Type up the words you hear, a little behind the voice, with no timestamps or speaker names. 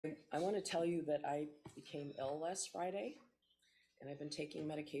I want to tell you that I became ill last Friday, and I've been taking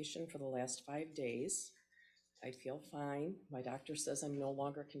medication for the last 5 days. I feel fine. My doctor says I'm no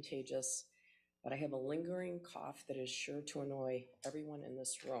longer contagious, but I have a lingering cough that is sure to annoy everyone in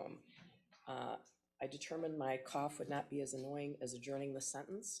this room. I determined my cough would not be as annoying as adjourning the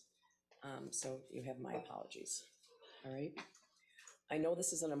sentence, so you have my apologies. All right. I know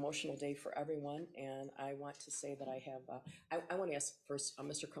this is an emotional day for everyone, and I want to say that I have, I want to ask first,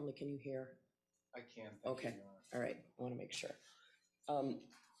 Mr. Crumbley, can you hear? I can. Okay, all right, I want to make sure.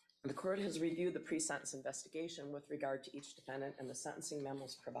 The court has reviewed the pre-sentence investigation with regard to each defendant and the sentencing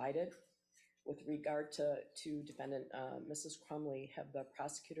memos provided. With regard to defendant Mrs. Crumbley, have the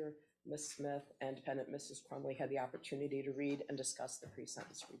prosecutor, Ms. Smith, and defendant Mrs. Crumbley had the opportunity to read and discuss the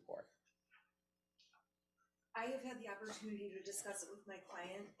pre-sentence report? I have had the opportunity to discuss it with my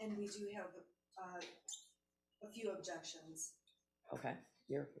client, and we do have a few objections. Okay,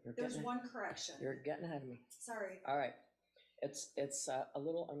 you're There's one correction. You're getting ahead of me. Sorry. All right, it's a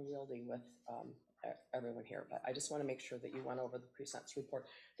little unwieldy with everyone here, but I just want to make sure that you went over the pre-sentence report.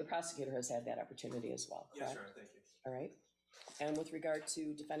 The prosecutor has had that opportunity as well, correct? Yes, sir. Thank you. All right. And with regard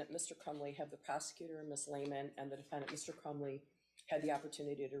to defendant Mr. Crumbley, have the prosecutor, Ms. Lehman, and the defendant Mr. Crumbley had the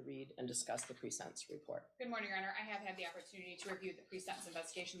opportunity to read and discuss the pre-sentence report? Good morning, Your Honor. I have had the opportunity to review the pre-sentence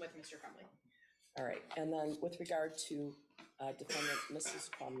investigation with Mr. Crumbley. All right. And then with regard to defendant Mrs.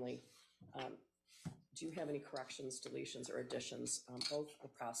 Crumbley, do you have any corrections, deletions, or additions, both the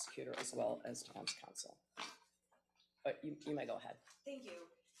prosecutor as well as defense counsel? But you may go ahead. Thank you.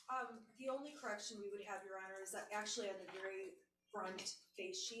 The only correction we would have, Your Honor, is that actually on the very front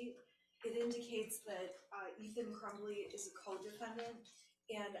face sheet, it indicates that Ethan Crumbley is a co-defendant,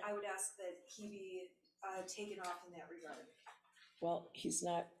 and I would ask that he be taken off in that regard. Well, he's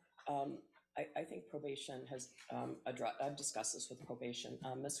not. I think probation has I've discussed this with probation.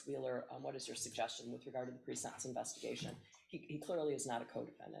 Ms. Wheeler, what is your suggestion with regard to the pre-sentence investigation? He clearly is not a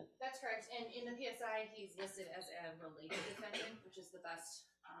co-defendant. That's correct. And in the PSI, he's listed as a related defendant, which is the best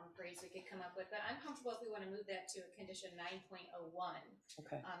phrase we could come up with. But I'm comfortable if we want to move that to a condition 9.01.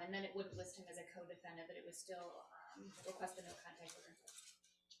 Okay. And then it would list him as a co-defendant, but it would still request a no contact order.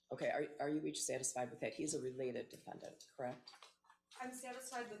 Okay. Are you each satisfied with that? He's a related defendant, correct? I'm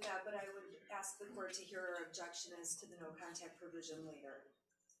satisfied with that, but I would ask the court to hear our objection as to the no contact provision later.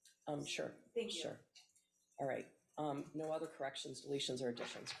 Sure. Thank you. Sure. All right. No other corrections, deletions, or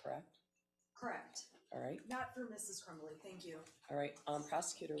additions, correct? Correct. All right. Not for Mrs. Crumbley. Thank you. All right.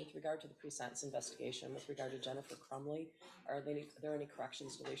 Prosecutor, with regard to the pre-sentence investigation, with regard to Jennifer Crumbley, are there any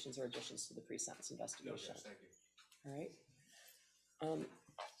corrections, deletions, or additions to the pre-sentence investigation? No, yes, thank you. All right.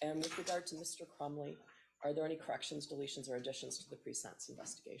 And with regard to Mr. Crumbley, are there any corrections, deletions, or additions to the pre-sentence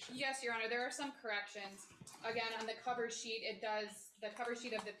investigation? Yes, Your Honor, there are some corrections. Again, on the cover sheet, the cover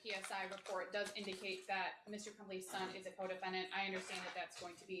sheet of the PSI report does indicate that Mr. Crumbley's son is a co-defendant. I understand that that's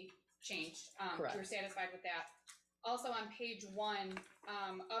going to be changed. Correct. We're satisfied with that. Also on page 1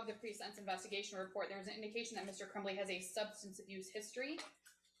 of the pre-sentence investigation report, there's an indication that Mr. Crumbley has a substance abuse history.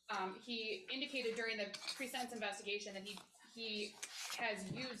 He indicated during the pre-sentence investigation that he has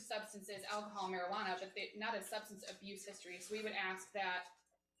used substances, alcohol, marijuana, but not a substance abuse history. So we would ask that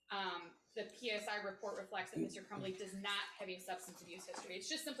the PSI report reflects that Mr. Crumbley does not have a substance abuse history. It's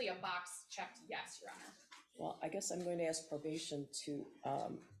just simply a box checked yes, Your Honor. Well, I guess I'm going to ask probation to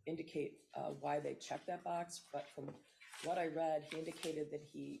indicate why they checked that box. But from what I read, he indicated that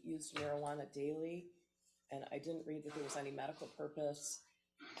he used marijuana daily, and I didn't read that there was any medical purpose.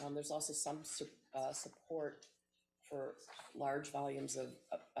 There's also some support for large volumes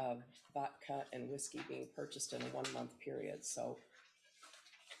of vodka and whiskey being purchased in a 1 month period. So,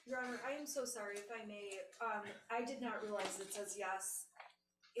 Your Honor, I am so sorry, if I may. I did not realize it says yes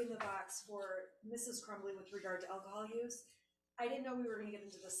in the box for Mrs. Crumbley with regard to alcohol use. I didn't know we were going to get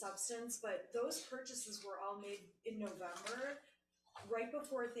into the substance, but those purchases were all made in November, right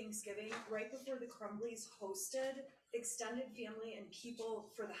before Thanksgiving, right before the Crumbleys hosted extended family and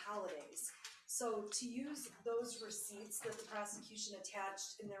people for the holidays. So to use those receipts that the prosecution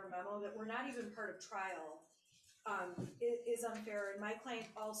attached in their memo that were not even part of trial is unfair. And my client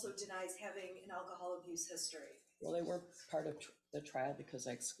also denies having an alcohol abuse history. well, they were part of the trial because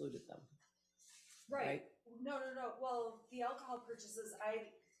I excluded them. Right. No. Well, the alcohol purchases,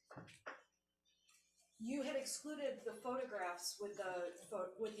 you had excluded the photographs with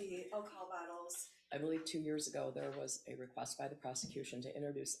the alcohol bottles. I believe 2 years ago, there was a request by the prosecution to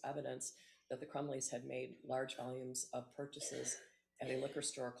introduce evidence that the Crumbleys had made large volumes of purchases at a liquor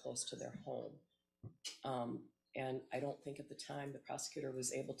store close to their home. And I don't think at the time the prosecutor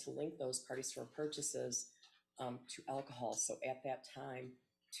was able to link those party store purchases to alcohol. So at that time,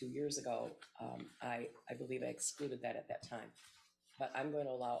 2 years ago, I believe I excluded that at that time. But I'm going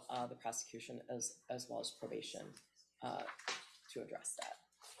to allow the prosecution as well as probation to address that.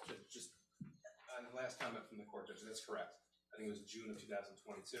 Just on the last comment from the court judge, that's correct. I think it was June of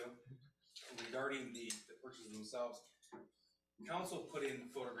 2022. Regarding the purchases themselves, counsel put in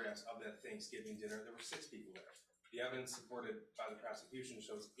photographs of that Thanksgiving dinner. There were 6 people there. The evidence supported by the prosecution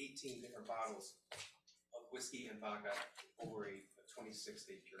shows 18 different bottles of whiskey and vodka over a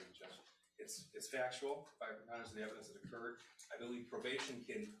 26-day period, Judge. It's factual by preponderance of the evidence that occurred. I believe probation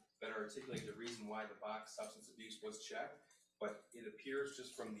can better articulate the reason why the box substance abuse was checked, but it appears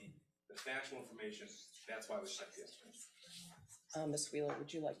just from the factual information, that's why it was checked yesterday. Ms. Wheeler,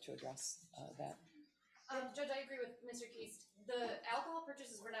 would you like to address that? Judge, I agree with Mr. Keast. The alcohol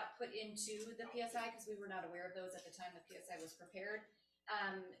purchases were not put into the PSI because we were not aware of those at the time the PSI was prepared.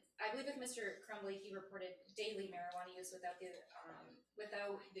 I believe with Mr. Crumbley, he reported daily marijuana use without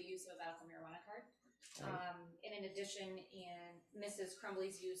the use of a medical marijuana card. And in addition, Mrs.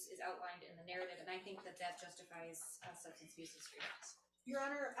 Crumbley's use is outlined in the narrative, and I think that justifies substance abuse history. Your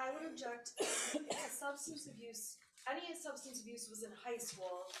Honor, I would object if any substance abuse was in high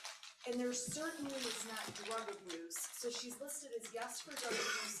school, and there certainly is not drug abuse. So she's listed as yes for drug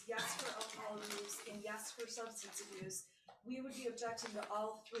abuse, yes for alcohol abuse, and yes for substance abuse. We would be objecting to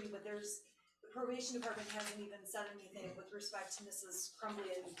all 3, but the probation department hasn't even said anything with respect to Mrs.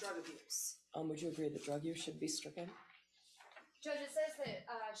 Crumbley and drug abuse. Would you agree that drug use should be stricken? Judge, it says that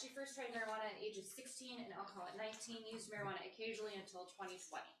she first tried marijuana at ages 16 and alcohol at 19, used marijuana occasionally until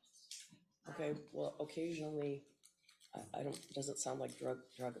 2020. Okay, well, occasionally, doesn't sound like drug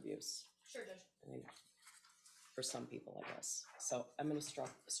abuse. Sure, Judge. I mean, for some people, I guess. So I'm going to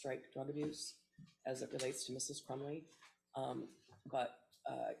strike drug abuse as it relates to Mrs. Crumbley, but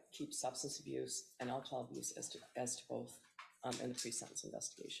keep substance abuse and alcohol abuse as to both in the pre-sentence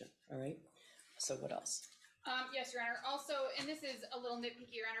investigation. All right. So what else? Yes, Your Honor. Also, and this is a little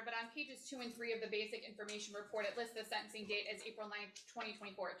nitpicky, Your Honor, but on pages 2 and 3 of the basic information report, it lists the sentencing date as April 9th,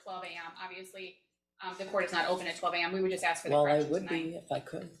 2024 at 12 a.m. Obviously, the court is not open at 12 a.m. We would just ask for the correction I would tonight. be if I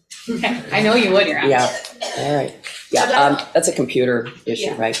could. I know you would, Your Honor. Yeah. All right. Yeah. That's a computer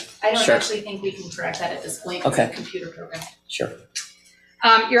issue, right? I don't Sure. actually think we can correct that at this point. Okay. With the computer program. Sure.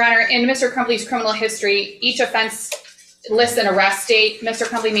 Your Honor, in Mr. Crumbley's criminal history, each offense lists an arrest date. Mr.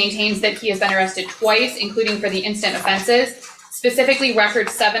 Crumbley maintains that he has been arrested twice, including for the instant offenses. Specifically, record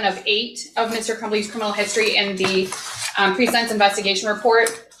 7 of 8 of Mr. Crumbley's criminal history in the pre-sentence investigation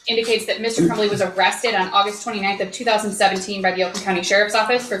report indicates that Mr. Crumbley was arrested on August 29th of 2017 by the Oakland County Sheriff's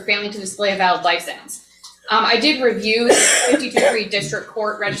Office for failing to display a valid license. I did review the 52-3 District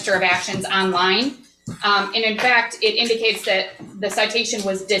Court Register of Actions online. And in fact, it indicates that the citation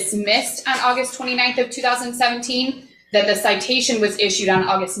was dismissed on August 29th of 2017, that the citation was issued on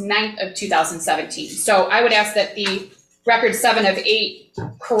August 9th of 2017. So I would ask that the record 7 of 8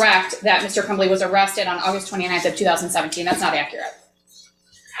 correct that Mr. Crumbley was arrested on August 29th of 2017. That's not accurate.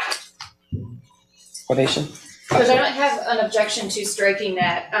 Probation. Because I don't have an objection to striking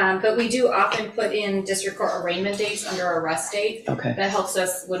that, but we do often put in district court arraignment dates under arrest date. Okay. That helps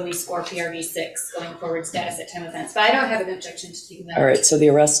us when we score PRV 6 going forward status at time of events. But I don't have an objection to taking that. All right. So the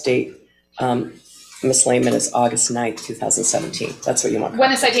arrest date, Ms. Lehman, is August 9th, 2017. That's what you want.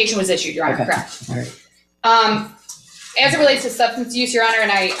 When the citation was issued, Your Honor, Okay. correct. All right. As it relates to substance use, Your Honor,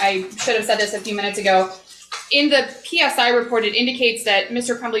 and I should have said this a few minutes ago, in the PSI report, it indicates that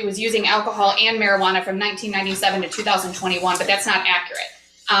Mr. Crumbley was using alcohol and marijuana from 1997 to 2021, but that's not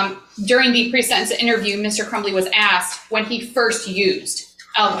accurate. During the pre-sentence interview, Mr. Crumbley was asked when he first used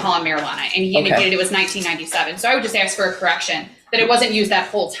alcohol and marijuana, and he indicated it was 1997. So I would just ask for a correction, that it wasn't used that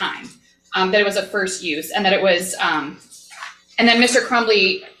whole time, that it was a first use, and that it was, and then Mr.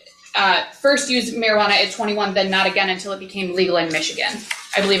 Crumbley first used marijuana at 21, then not again until it became legal in Michigan,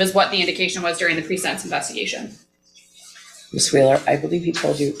 I believe is what the indication was during the pre-sentence investigation. Ms. Wheeler, I believe he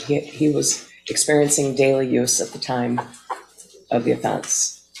told you he was experiencing daily use at the time of the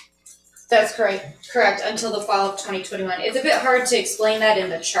offense. That's correct, until the fall of 2021. It's a bit hard to explain that in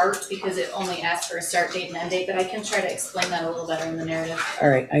the chart because it only asks for a start date and end date, but I can try to explain that a little better in the narrative. All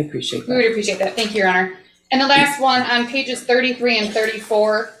right, I appreciate We that. would appreciate that. Thank you, Your Honor. And the last one, on pages 33 and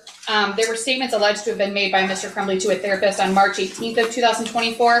 34, there were statements alleged to have been made by Mr. Crumbley to a therapist on March 18th of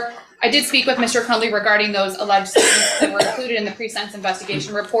 2024. I did speak with Mr. Crumbley regarding those alleged statements that were included in the pre-sentence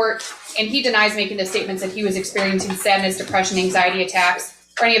investigation report, and he denies making the statements that he was experiencing sadness, depression, anxiety attacks,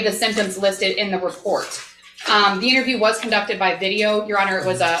 or any of the symptoms listed in the report. The interview was conducted by video, Your Honor. It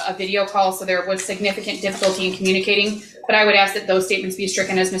was a video call, so there was significant difficulty in communicating, but I would ask that those statements be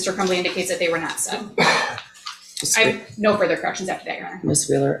stricken as Mr. Crumbley indicates that they were not said. I have no further corrections after that, Your Honor. Ms.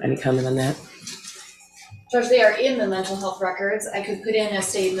 Wheeler, any comment on that? Judge, they are in the mental health records. I could put in a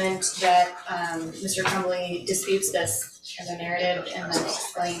statement that Mr. Crumbly disputes this as a narrative and then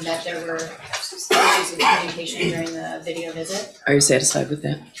explain that there were issues with communication during the video visit. Are you satisfied with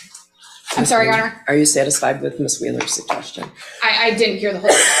that? I'm sorry, Your Honor. Are you satisfied with Ms. Wheeler's suggestion? I didn't hear the whole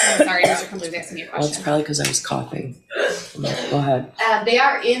thing. I'm sorry, Mr. Crumbly was asking me a Well, it's question. probably because I was coughing. Go ahead. They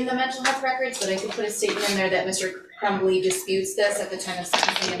are in the mental health records, but I could put a statement in there that Mr. Crumbly disputes this at the time of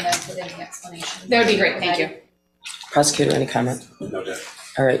sentencing and then put in the explanation. That would be great, thank you. Prosecutor, any comment? No, Judge.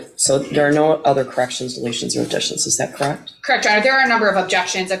 All right, so there are no other corrections, deletions, or additions, is that correct? Correct, Your Honor. There are a number of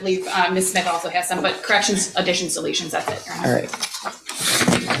objections. I believe Ms. Smith also has some, but corrections, additions, deletions, that's it, Your Honor. All right.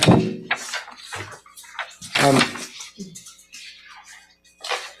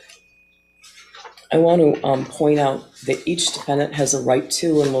 I want to point out that each defendant has a right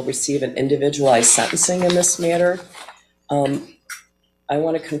to and will receive an individualized sentencing in this matter. I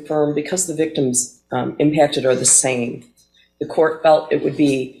want to confirm, because the victims impacted are the same, the court felt it would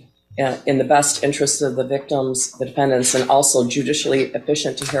be in the best interest of the victims, the defendants, and also judicially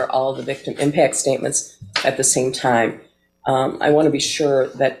efficient to hear all of the victim impact statements at the same time. I want to be sure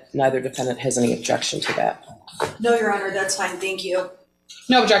that neither defendant has any objection to that. No, Your Honor, that's fine, thank you.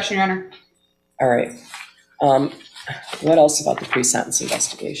 No objection, Your Honor. All right. What else about the pre-sentence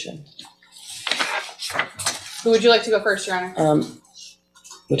investigation? Who would you like to go first, Your Honor?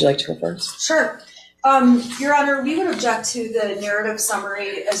 Would you like to go first? Sure. Your Honor, we would object to the narrative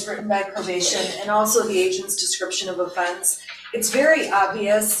summary as written by probation and also the agent's description of offense. It's very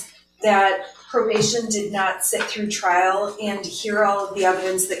obvious that probation did not sit through trial and hear all of the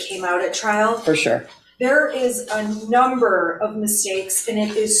evidence that came out at trial. For sure. There is a number of mistakes and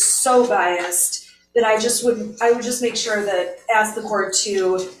it is so biased that I would just make sure that ask the court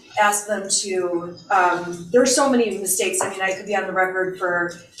to ask them to, there's so many mistakes. I mean, I could be on the record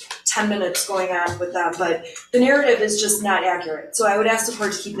for 10 minutes going on with that, but the narrative is just not accurate. So I would ask the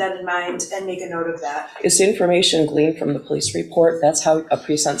court to keep that in mind and make a note of that. Is the information gleaned from the police report? That's how a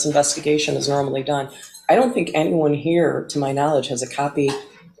pre-sentence investigation is normally done. I don't think anyone here, to my knowledge, has a copy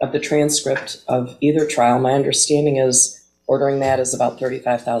of the transcript of either trial. My understanding is ordering that is about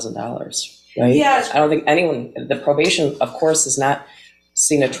 $35,000, right? Yeah. I don't think anyone, the probation, of course, has not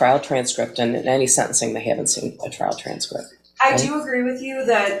seen a trial transcript, and in any sentencing, they haven't seen a trial transcript. I do agree with you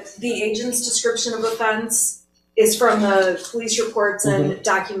that the agent's description of offense is from the police reports and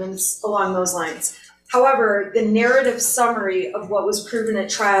documents along those lines. However, the narrative summary of what was proven at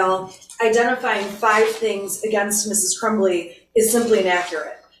trial, identifying 5 things against Mrs. Crumbley, is simply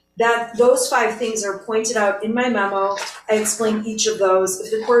inaccurate. Those 5 things are pointed out in my memo. I explain each of those.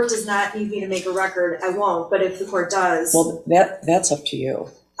 If the court does not need me to make a record, I won't, but if the court does. Well, that's up to you.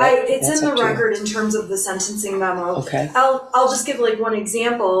 It's in the record in terms of the sentencing memo. Okay. I'll just give like one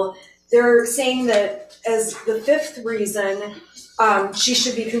example. They're saying that as the 5th reason she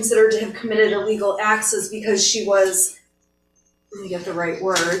should be considered to have committed illegal acts is because she was, let me get the right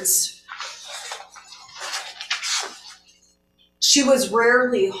words. She was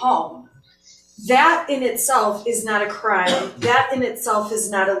rarely home. That in itself is not a crime. That in itself is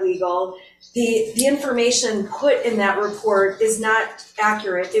not illegal. The information put in that report is not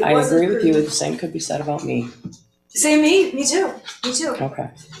accurate. I agree with you. The same could be said about me. Same me too. Me too. Okay,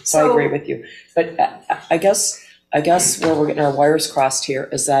 so I agree with you. But I guess where we're getting our wires crossed here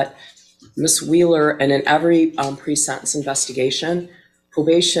is that Ms. Wheeler, and in every pre-sentence investigation,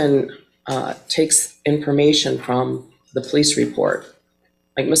 probation takes information from the police report.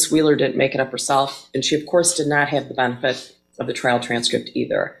 Like Ms. Wheeler didn't make it up herself, and she of course did not have the benefit of the trial transcript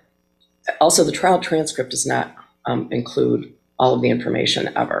either. Also, the trial transcript does not include all of the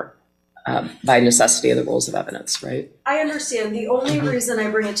information ever, by necessity of the rules of evidence, right? I understand. The only reason I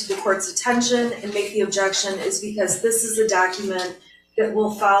bring it to the court's attention and make the objection is because this is a document that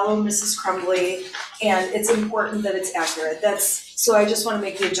will follow Mrs. Crumbley, and it's important that it's accurate. So I just want to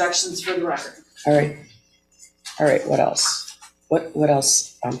make the objections for the record. All right. All right, what else? What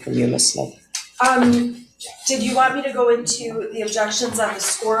else from you, Ms. Smith? Did you want me to go into the objections on the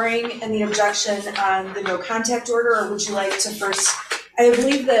scoring and the objection on the no contact order, or would you like to first? I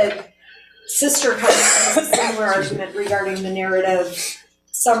believe that Sister has a similar argument regarding the narrative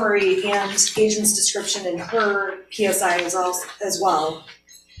summary and agent's description in her PSI as well.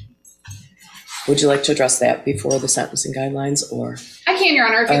 Would you like to address that before the sentencing guidelines, or? I can, Your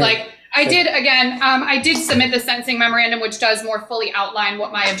Honor, if you'd like. I did submit the sentencing memorandum, which does more fully outline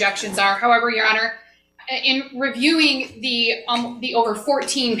what my objections are. However, Your Honor, in reviewing the over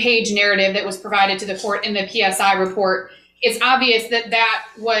 14-page narrative that was provided to the court in the PSI report, it's obvious that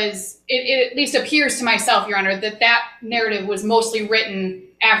it at least appears to myself, Your Honor, that narrative was mostly written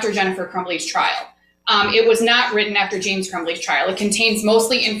after Jennifer Crumbly's trial. It was not written after James Crumbley's trial. It contains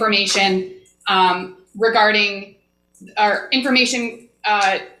mostly information regarding information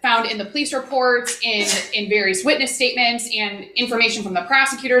found in the police reports, in various witness statements, and information from the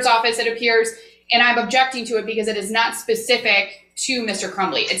prosecutor's office, it appears. And I'm objecting to it because it is not specific to Mr.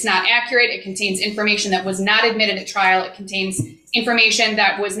 Crumbley. It's not accurate. It contains information that was not admitted at trial. It contains information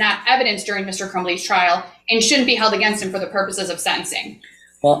that was not evidence during Mr. Crumbley's trial and shouldn't be held against him for the purposes of sentencing.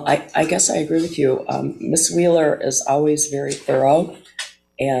 Well, I guess I agree with you. Ms. Wheeler is always very thorough,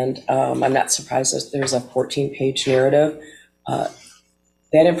 and I'm not surprised that there's a 14-page narrative.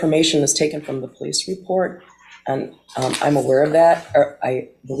 That information was taken from the police report, and I'm aware of that. I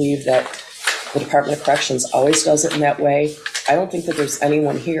believe that the Department of Corrections always does it in that way. I don't think that there's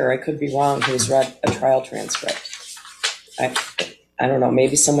anyone here, I could be wrong, who's read a trial transcript. I don't know,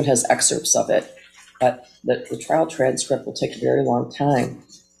 maybe someone has excerpts of it, but the trial transcript will take a very long time.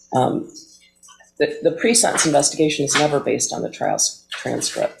 The pre-sentence investigation is never based on the trial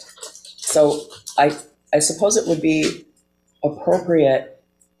transcript. So I suppose it would be appropriate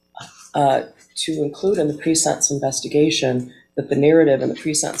to include in the pre-sentence investigation that the narrative in the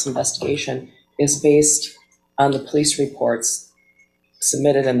pre-sentence investigation is based on the police reports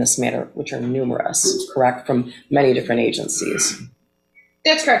submitted in this matter, which are numerous, correct, from many different agencies.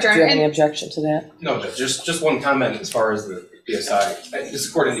 That's correct, Your Honor. Do you have any objection to that? No, just one comment as far as the PSI. This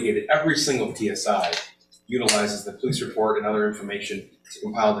court indicated every single PSI utilizes the police report and other information to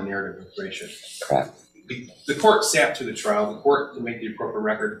compile the narrative information. Correct. The court sat through the trial. The court will make the appropriate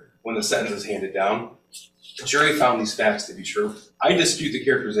record when the sentence is handed down. The jury found these facts to be true. I dispute the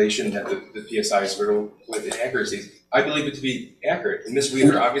characterization that the PSI is riddled with inaccuracies. I believe it to be accurate. And Ms.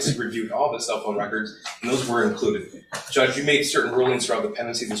 Wheeler obviously reviewed all the cell phone records, and those were included. Judge, you made certain rulings throughout the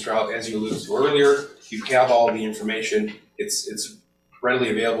pendency of this trial, as you alluded to earlier. You have all the information. It's readily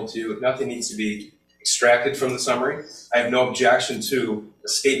available to you. Nothing needs to be extracted from the summary. I have no objection to a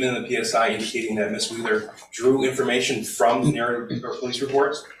statement in the PSI indicating that Ms. Wheeler drew information from the narrative or police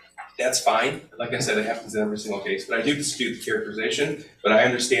reports. That's fine. Like I said, it happens in every single case. But I do dispute the characterization. But I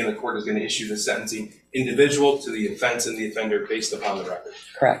understand the court is going to issue the sentencing individual to the offense and the offender based upon the record.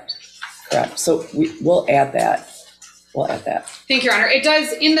 Correct. Correct. So we'll add that. We'll add that. Thank you, Your Honor. It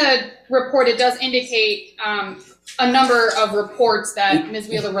does, in the report, it does indicate a number of reports that Ms.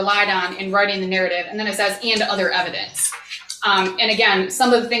 Wheeler relied on in writing the narrative, and then it says, and other evidence. And again,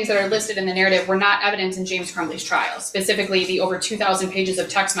 some of the things that are listed in the narrative were not evidence in James Crumbley's trial, specifically the over 2,000 pages of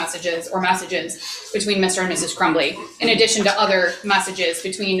text messages or messages between Mr. and Mrs. Crumbley, in addition to other messages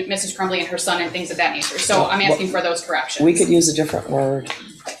between Mrs. Crumbley and her son and things of that nature. So I'm asking for those corrections. We could use a different word.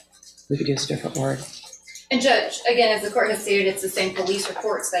 We could use a different word. And Judge, again, as the court has stated, it's the same police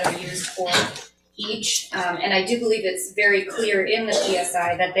reports that are used for each, and I do believe it's very clear in the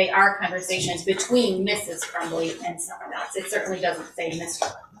PSI that they are conversations between Mrs. Crumbley and someone else. It certainly doesn't say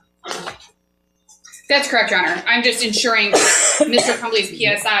Mr. That's correct, Your Honor. I'm just ensuring that Mr. Crumbley's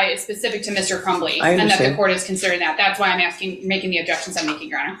PSI is specific to Mr. Crumbley, and that the court is considering that. That's why I'm making the objections I'm making,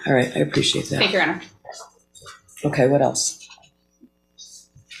 Your Honor. All right, I appreciate that. Thank you, Your Honor. Okay, what else?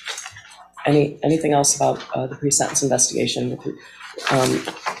 Anything else about the pre-sentence investigation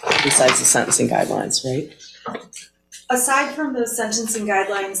besides the sentencing guidelines, right? Aside from the sentencing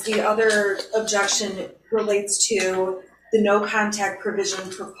guidelines, the other objection relates to the no contact provision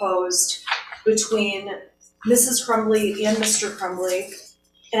proposed between Mrs. Crumbley and Mr. Crumbley,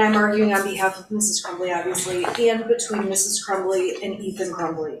 and I'm arguing on behalf of Mrs. Crumbley, obviously, and between Mrs. Crumbley and Ethan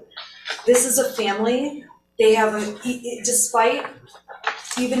Crumbley. This is a family. They have despite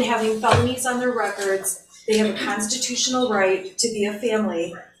even having felonies on their records, they have a constitutional right to be a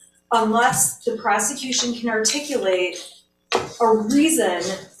family unless the prosecution can articulate a reason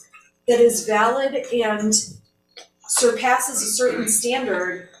that is valid and surpasses a certain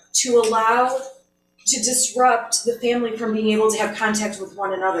standard to allow to disrupt the family from being able to have contact with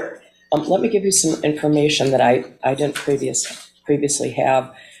one another. Let me give you some information that I didn't previously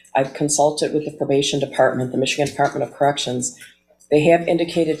have. I've consulted with the probation department, the Michigan Department of Corrections. They have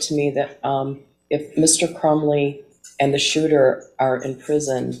indicated to me that if Mr. Crumbley and the shooter are in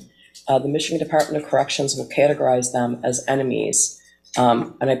prison, the Michigan Department of Corrections will categorize them as enemies.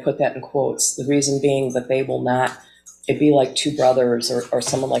 And I put that in quotes. The reason being that they will not, it'd be like two brothers or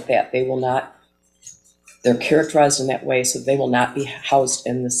someone like that. They will not, they're characterized in that way, so they will not be housed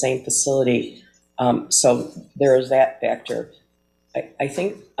in the same facility. So there is that factor. I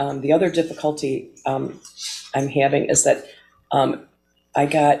think the other difficulty I'm having is that I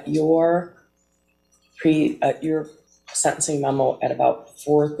got your sentencing memo at about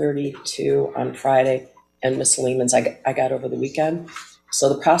 4:32 on Friday, and Ms. Lehman's I got over the weekend. So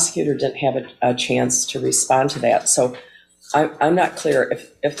the prosecutor didn't have a chance to respond to that. So I'm not clear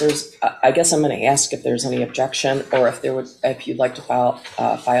if there's, I guess I'm gonna ask if there's any objection, or if you'd like to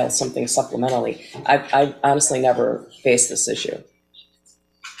file something supplementally. I've honestly never faced this issue.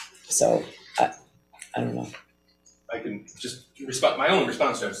 So, I don't know. I can just respond, my own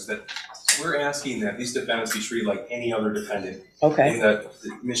response, Judge, is that we're asking that these defendants be treated like any other defendant Okay, in the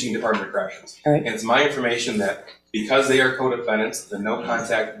Michigan Department of Corrections. all right, And it's my information that because they are co-defendants, the no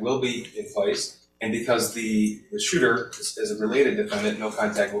contact will be in place. And because the shooter is a related defendant, no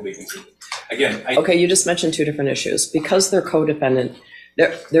contact will be continued. Again, okay, you just mentioned two different issues. Because they're co-defendant,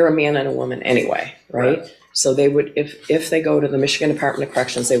 they're a man and a woman anyway, right? Correct. So they would, if they go to the Michigan Department of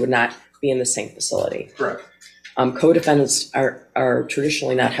Corrections, they would not be in the same facility. Correct. Co-defendants are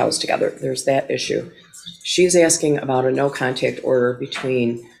traditionally not housed together. There's that issue. She's asking about a no contact order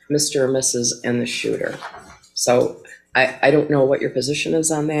between Mr. and Mrs. and the shooter. So I don't know what your position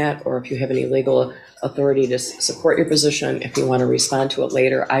is on that, or if you have any legal authority to support your position. If you want to respond to it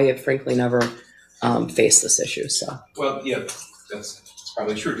later, I have frankly never faced this issue, so. Well, yeah, that's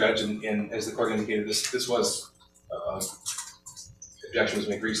probably true, Judge, and as the court indicated, this was, objection was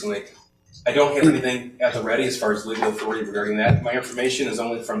made recently. I don't have anything at the ready as far as legal authority regarding that. My information is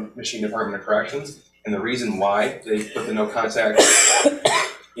only from Michigan Department of Corrections, and the reason why they put the no contact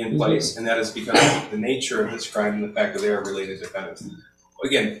in place, and that is because of the nature of this crime and the fact that they are related defendants.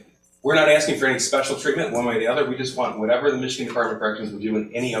 Again, we're not asking for any special treatment one way or the other. We just want whatever the Michigan Department of Corrections would do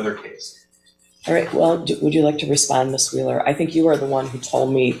in any other case. All right, well, would you like to respond, Ms. Wheeler? I think you are the one who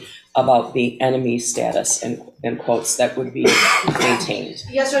told me about the enemy status in quotes that would be maintained.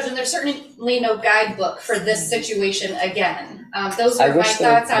 Yes, Judge, and there's certainly no guidebook for this situation again. Those I were my wish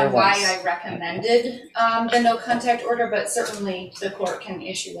there thoughts on why was. I recommended the no contact order, but certainly the court can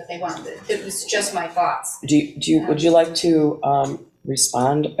issue what they want. It was just my thoughts. Would you like to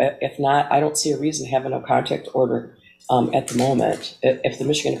respond? If not, I don't see a reason to have a no contact order at the moment. If the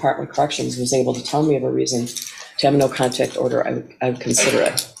Michigan Department of Corrections was able to tell me of a reason to have a no contact order, I would consider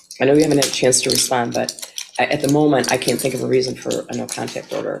it. I know you haven't had a chance to respond, but at the moment, I can't think of a reason for a no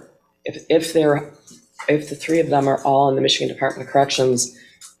contact order. If the three of them are all in the Michigan Department of Corrections,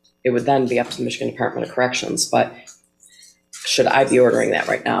 it would then be up to the Michigan Department of Corrections. But should I be ordering that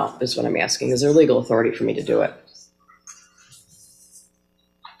right now, is what I'm asking. Is there legal authority for me to do it?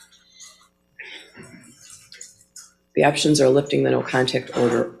 The options are lifting the no contact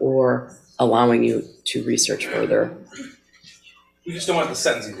order or allowing you to research further. We just don't want the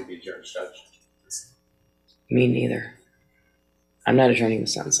sentencing to be judged, Judge. Me neither. I'm not adjourning the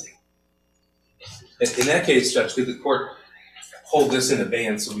sentencing. In that case, Judge, could the court hold this in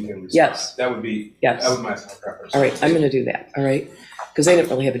abeyance so we can respond? Yes. That would be, Yes. that would be my preference. All right, I'm going to do that, all right? Because I didn't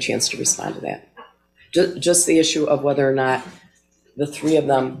really have a chance to respond to that. Just the issue of whether or not the three of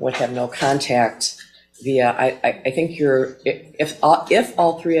them would have no contact via, I think if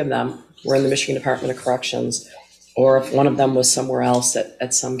all three of them were in the Michigan Department of Corrections, or if one of them was somewhere else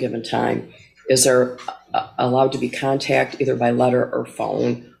at some given time, is there allowed to be contact either by letter or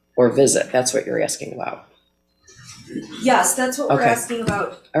phone or visit? That's what you're asking about. Yes, that's what we're Okay. asking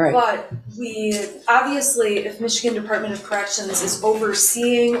about. All right, But we, obviously, if Michigan Department of Corrections is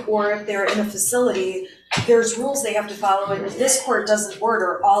overseeing or if they're in a facility, there's rules they have to follow, and this court doesn't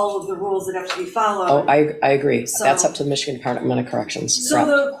order all of the rules that have to be followed. oh, I agree. That's So- up to the Michigan Department of Corrections. So Correct.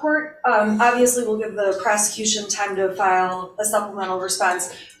 the court, obviously will give the prosecution time to file a supplemental response.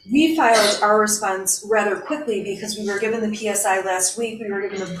 We filed our response rather quickly because we were given the PSI last week, we were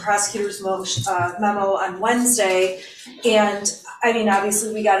given the prosecutor's memo on Wednesday. And, I mean,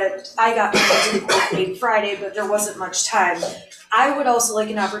 obviously we got it, I got mine to the court date Friday, but there wasn't much time. I would also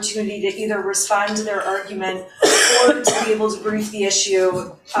like an opportunity to either respond to their argument or to be able to brief the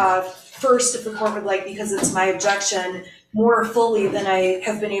issue first, if the court would like, because it's my objection, more fully than I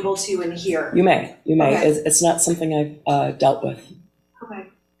have been able to in here. You may. Okay. It's not something I've dealt with Okay.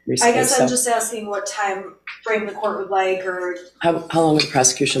 recently. I guess so I'm just asking what time frame the court would like, or, How long would the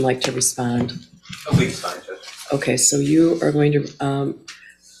prosecution like to respond? A week's fine, Judge. Okay, so you are going to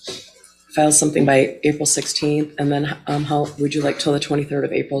file something by April 16th, and then how would you like till the 23rd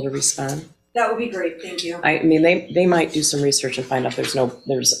of April to respond? that would be great, thank you. I mean, they might do some research and find out there's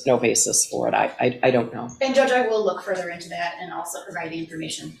no basis for it. I don't know. And Judge, I will look further into that and also provide the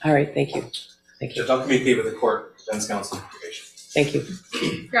information. All right, thank you. Thank you. Judge, I'll communicate with the court, defense counsel information. Thank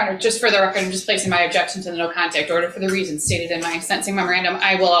you. Your Honor, just for the record, I'm just placing my objection to the no contact order for the reasons stated in my sentencing memorandum.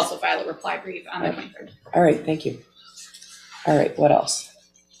 I will also file a reply brief on the 23rd. All right, thank you. All right, what else?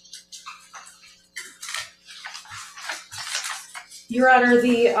 Your Honor,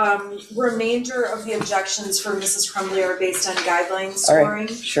 the remainder of the objections for Mrs. Crumbley are based on guidelines All scoring. right,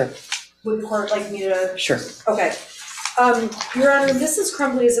 sure, Would the court like me to? sure. Okay. Your Honor, Mrs.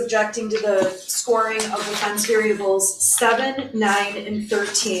 Crumbley is objecting to the scoring of offense variables 7, 9, and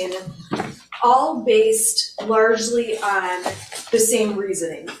 13, all based largely on the same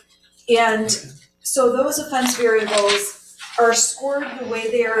reasoning. And so those offense variables are scored the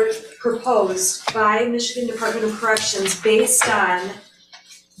way they are proposed by Michigan Department of Corrections based on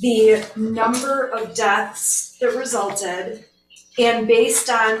the number of deaths that resulted and based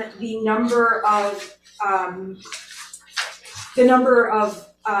on the number of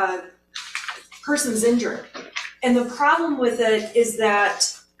persons injured. And the problem with it is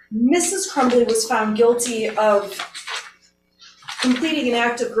that Mrs. Crumbley was found guilty of completing an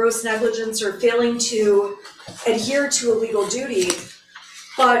act of gross negligence or failing to adhere to a legal duty.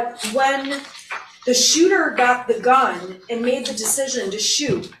 But when the shooter got the gun and made the decision to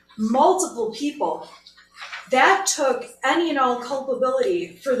shoot multiple people, that took any and all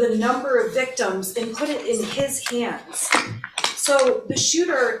culpability for the number of victims and put it in his hands. So the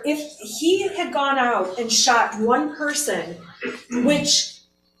shooter, if he had gone out and shot one person, which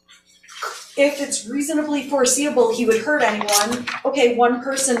if it's reasonably foreseeable he would hurt anyone, okay, one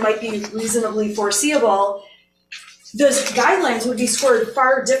person might be reasonably foreseeable, those guidelines would be scored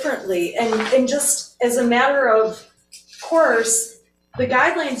far differently. And just as a matter of course, the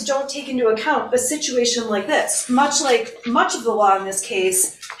guidelines don't take into account a situation like this, much of the law in this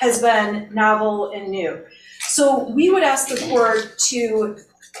case has been novel and new. So we would ask the court to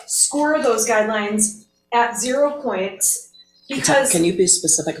score those guidelines at 0 points because— Can you be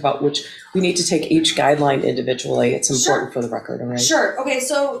specific about which, we need to take each guideline individually, it's important for the record, all right? Sure, okay,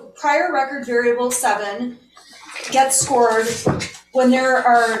 so prior record variable 7 gets scored when there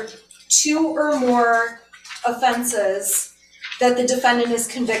are 2 or more offenses that the defendant is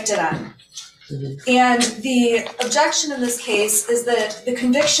convicted on. Mm-hmm. And the objection in this case is that the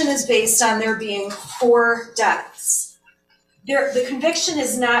conviction is based on there being 4 deaths. The conviction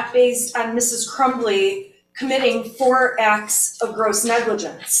is not based on Mrs. Crumbley committing 4 acts of gross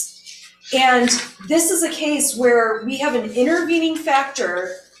negligence. And this is a case where we have an intervening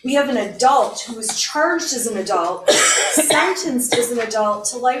factor. We have an adult who was charged as an adult, sentenced as an adult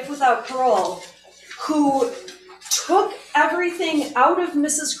to life without parole, who took everything out of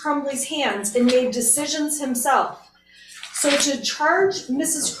Mrs. Crumbley's hands and made decisions himself. So to charge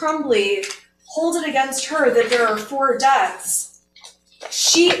Mrs. Crumbley, hold it against her that there are 4 deaths,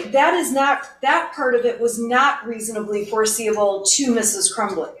 that part of it was not reasonably foreseeable to Mrs.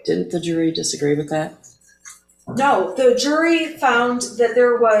 Crumbley. Didn't the jury disagree with that? No, the jury found that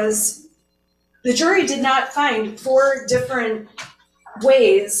the jury did not find 4 different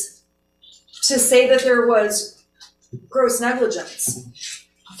ways to say that there was gross negligence.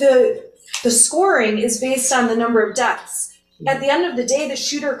 The scoring is based on the number of deaths. At the end of the day, the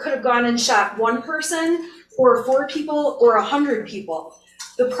shooter could have gone and shot 1 person or 4 people or 100 people.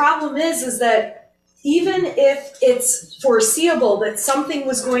 The problem is that even if it's foreseeable that something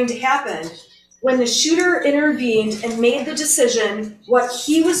was going to happen, when the shooter intervened and made the decision what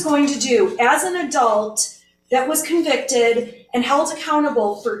he was going to do as an adult that was convicted and held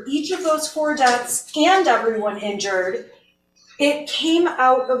accountable for each of those 4 deaths and everyone injured, it came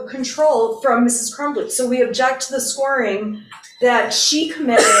out of control from Mrs. Crumbley. So we object to the scoring that she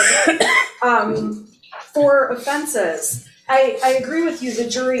committed 4 offenses. I agree with you, the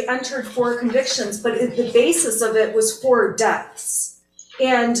jury entered 4 convictions, but the basis of it was 4 deaths.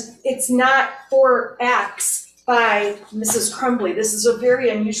 And it's not 4 acts by Mrs. Crumbley. This is a very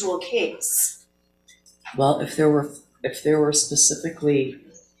unusual case. Well, if there were specifically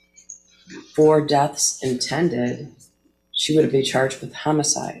 4 deaths intended, she would have been charged with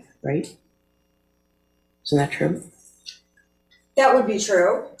homicide, right? Isn't that true? That would be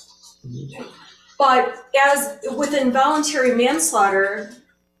true. Mm-hmm. But as with involuntary manslaughter,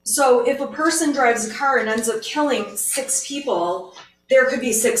 so if a person drives a car and ends up killing 6 people, there could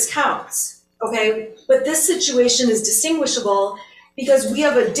be 6 counts, okay? But this situation is distinguishable because we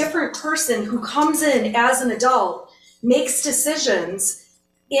have a different person who comes in as an adult, makes decisions,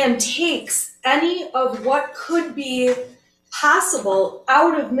 and takes any of what could be possible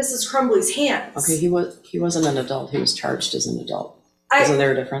out of Mrs. Crumbley's hands. Okay, he wasn't an adult, he was charged as an adult. Isn't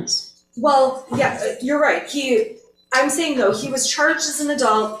there a difference? Well, yeah, you're right. I'm saying though, he was charged as an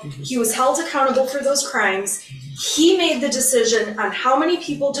adult, he was held accountable for those crimes, he made the decision on how many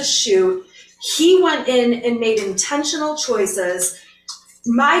people to shoot, he went in and made intentional choices.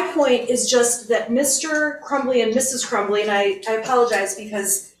 My point is just that Mr. Crumbley and Mrs. Crumbley, and I apologize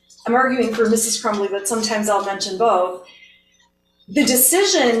because I'm arguing for Mrs. Crumbley, but sometimes I'll mention both, the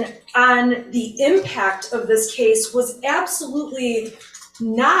decision on the impact of this case was absolutely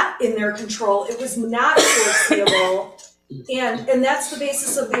not in their control. It was not foreseeable. And that's the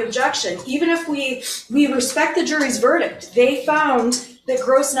basis of the objection. Even if we respect the jury's verdict, they found that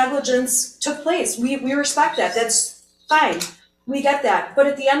gross negligence took place. We respect that. That's fine. We get that. But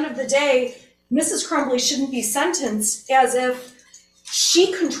at the end of the day, Mrs. Crumbley shouldn't be sentenced as if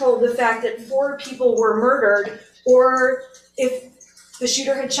she controlled the fact that 4 people were murdered, or if the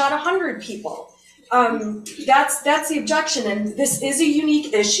shooter had shot 100 people. That's the objection, and this is a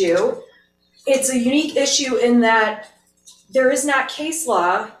unique issue. It's a unique issue in that there is not case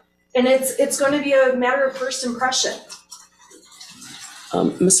law, and it's going to be a matter of first impression.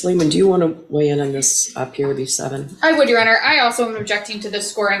 Ms. Lehman, do you want to weigh in on this PRB 7? I would, Your Honor. I also am objecting to the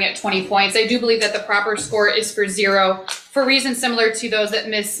scoring at 20 points. I do believe that the proper score is for 0, for reasons similar to those that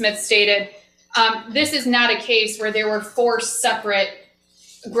Ms. Smith stated. This is not a case where there were 4 separate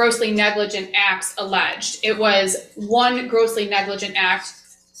grossly negligent acts alleged. It was one grossly negligent act.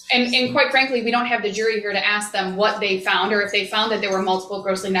 And quite frankly, we don't have the jury here to ask them what they found or if they found that there were multiple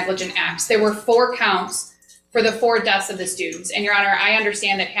grossly negligent acts. There were 4 counts for the 4 deaths of the students. And Your Honor, I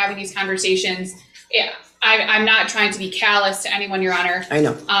understand that having these conversations, I'm not trying to be callous to anyone, Your Honor. I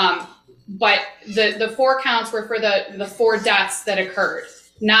know. But the 4 counts were for the 4 deaths that occurred,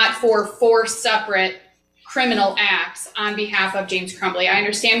 not for 4 separate criminal acts on behalf of James Crumbley. I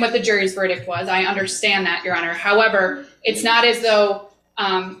understand what the jury's verdict was. I understand that, Your Honor. However, it's not as though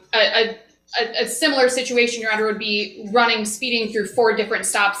a similar situation, Your Honor, would be speeding through 4 different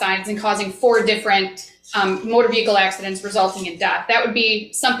stop signs and causing 4 different motor vehicle accidents resulting in death. That would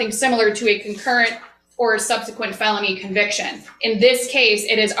be something similar to a concurrent or a subsequent felony conviction. In this case,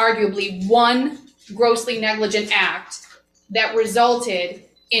 it is arguably one grossly negligent act that resulted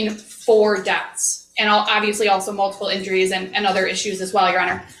in 4 deaths, and obviously also multiple injuries and other issues as well, Your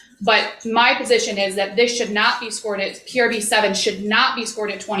Honor. But my position is that this should not be scored at, PRB 7 should not be scored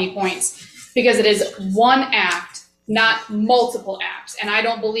at 20 points because it is one act, not multiple acts. And I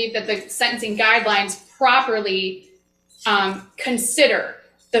don't believe that the sentencing guidelines properly consider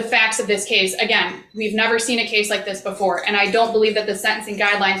the facts of this case. Again, we've never seen a case like this before, and I don't believe that the sentencing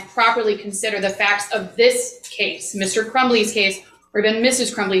guidelines properly consider the facts of this case, Mr. Crumbley's case, or even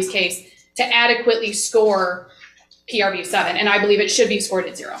Mrs. Crumbley's case, to adequately score PRB 7, and I believe it should be scored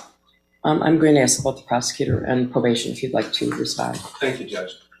at 0. I'm going to ask both the prosecutor and probation if you'd like to respond. Thank you, Judge.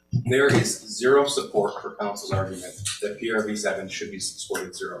 There is 0 support for counsel's argument that PRB 7 should be scored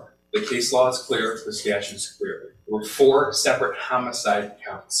at 0. The case law is clear, the statute is clear. There were 4 separate homicide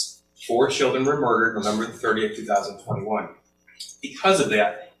counts. 4 children were murdered November 30th, 2021. Because of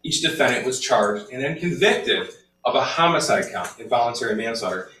that, each defendant was charged and then convicted of a homicide count, involuntary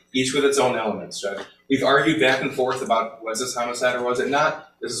manslaughter, each with its own elements, Judge. We've argued back and forth about was this homicide or was it not.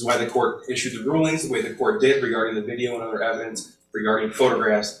 This is why the court issued the rulings the way the court did regarding the video and other evidence regarding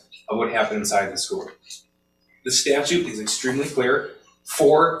photographs of what happened inside the school. The statute is extremely clear.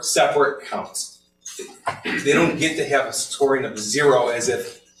 4 separate counts. They don't get to have a scoring of 0 as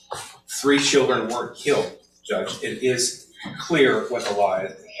if 3 children weren't killed, Judge. It is clear what the law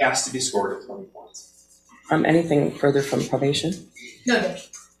is. It has to be scored at 20 points. Anything further from probation? No, Judge.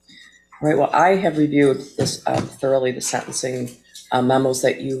 All right, well, I have reviewed this thoroughly, the sentencing memos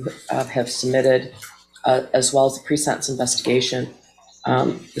that you have submitted, as well as the pre-sentence investigation,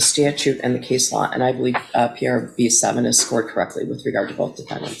 the statute and the case law, and I believe PRB 7 is scored correctly with regard to both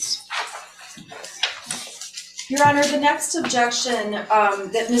defendants. Your Honor, the next objection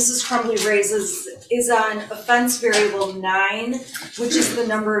that Mrs. Crumbley raises is on offense variable 9, which is the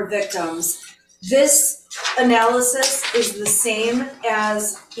number of victims. This analysis is the same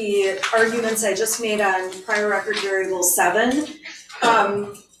as the arguments I just made on prior record variable 7.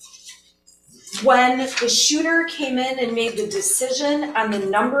 When the shooter came in and made the decision on the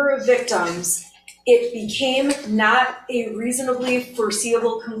number of victims, it became not a reasonably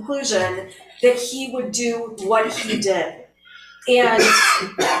foreseeable conclusion that he would do what he did. And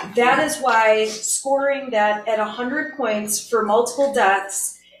that is why scoring that at 100 points for multiple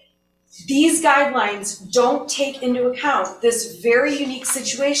deaths, these guidelines don't take into account this very unique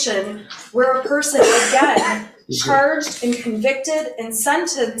situation where a person, again, charged and convicted and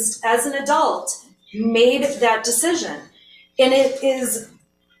sentenced as an adult, made that decision. And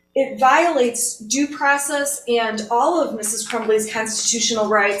it violates due process and all of Mrs. Crumbley's constitutional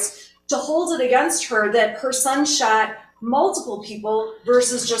rights to hold it against her that her son shot multiple people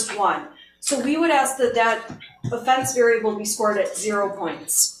versus just 1. So we would ask that that offense variable be scored at 0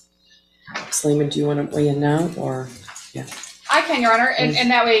 points. Ms. Lehman, do you want to weigh in now, or, yeah? I can, Your Honor, and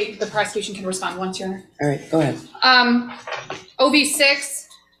that way the prosecution can respond once, Your Honor. All right, go ahead. OV6,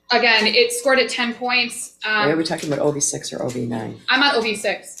 again, it scored at 10 points. Are we talking about OV6 or OV9? I'm on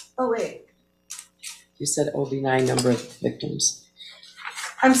OV6. Oh, wait, You said OV9 number of victims.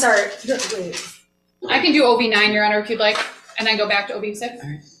 I'm sorry, wait. I can do OV9, Your Honor, if you'd like, and then go back to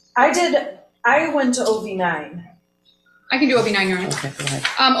OV6. I went to OV9. I can do OV9, Your Honor. Okay, go ahead.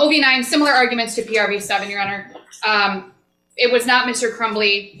 OV9, similar arguments to PRV7, Your Honor. It was not Mr.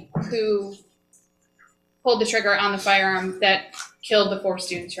 Crumbley who pulled the trigger on the firearm that killed the 4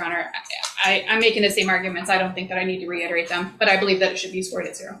 students, Your Honor. I'm making the same arguments. I don't think that I need to reiterate them, but I believe that it should be scored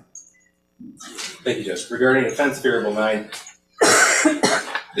at 0. Thank you, Judge. Regarding offense variable 9,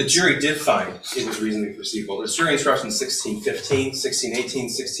 the jury did find it was reasonably foreseeable. There's jury instructions 1615, 1618,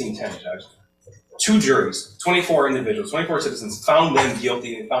 1610, Judge. 2 juries, 24 individuals, 24 citizens found them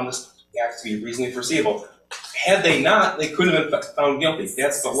guilty and found this act to be reasonably foreseeable. Had they not, they couldn't have been found guilty.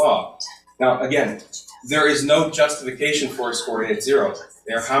 That's the law. Now, again, there is no justification for scoring at 0.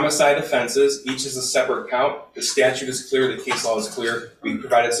 They are homicide offenses. Each is a separate count. The statute is clear. The case law is clear. We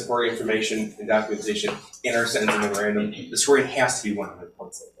provided supporting information and documentation in our sentencing memorandum. The scoring has to be 100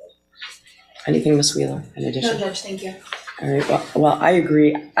 points. Anything, Ms. Wheeler, in addition? No, Judge, thank you. All right, well, I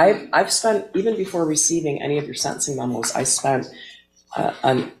agree. I've spent, even before receiving any of your sentencing memos, I spent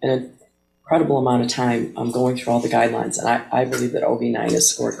an incredible amount of time going through all the guidelines, and I believe that OV9 is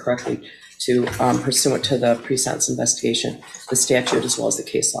scored correctly to pursuant to the pre-sentence investigation, the statute, as well as the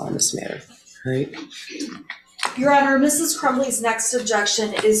case law in this matter. All right. Your Honor, Mrs. Crumbley's next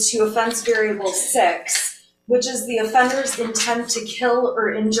objection is to offense variable 6, which is the offender's intent to kill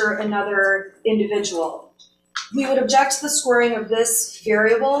or injure another individual. We would object to the scoring of this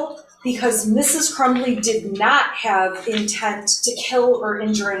variable because Mrs. Crumbley did not have intent to kill or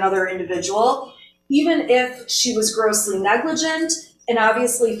injure another individual, even if she was grossly negligent and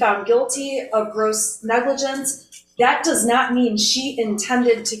obviously found guilty of gross negligence. That does not mean she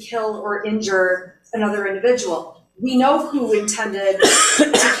intended to kill or injure another individual. We know who intended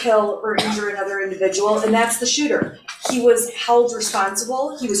to kill or injure another individual, and that's the shooter. He was held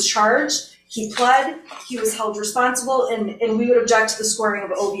responsible, he was charged, he pled, he was held responsible, and we would object to the scoring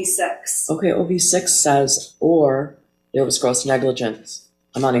of OV6. Okay, OV6 says, or there was gross negligence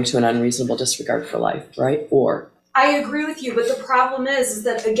amounting to an unreasonable disregard for life, right? Or. I agree with you, but the problem is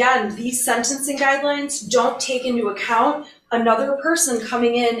that, again, these sentencing guidelines don't take into account another person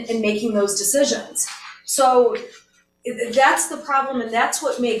coming in and making those decisions. So that's the problem, and that's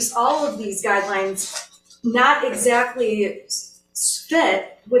what makes all of these guidelines not exactly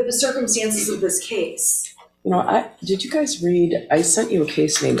fit with the circumstances of this case. You know, did you guys read, I sent you a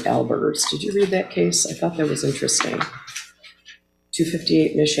case named Albert's. Did you read that case? I thought that was interesting.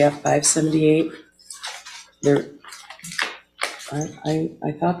 258 Mishap 578. There,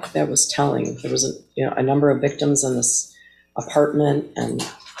 I thought that was telling. There was a number of victims in this apartment, and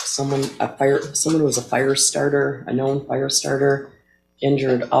someone who was a fire starter, a known fire starter,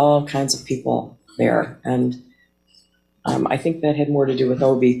 injured all kinds of people there. And I think that had more to do with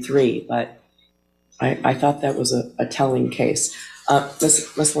OB3, but I thought that was a telling case.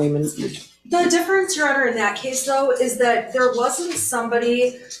 Ms. Lehman? The difference, Your Honor, in that case, though, is that there wasn't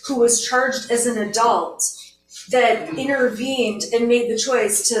somebody who was charged as an adult that intervened and made the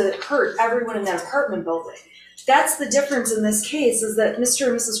choice to hurt everyone in that apartment building. That's the difference in this case, is that Mr.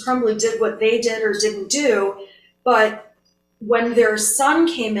 and Mrs. Crumbley did what they did or didn't do, but when their son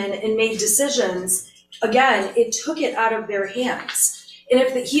came in and made decisions, again, it took it out of their hands. And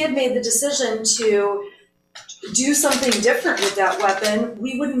if he had made the decision to do something different with that weapon,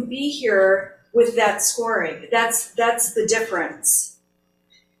 we wouldn't be here with that scoring. That's the difference.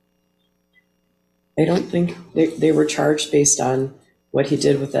 I don't think they were charged based on what he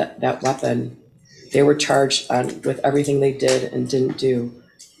did with that weapon. They were charged with everything they did and didn't do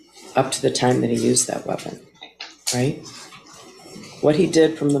up to the time that he used that weapon, right? What he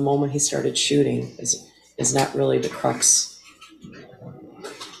did from the moment he started shooting is not really the crux.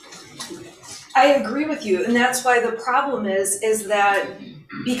 I agree with you, and that's why the problem is that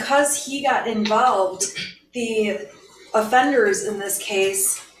because he got involved, the offenders in this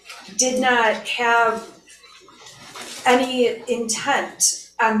case did not have any intent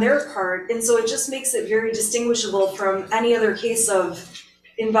on their part, and so it just makes it very distinguishable from any other case of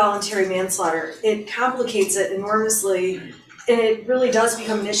involuntary manslaughter. It complicates it enormously, and it really does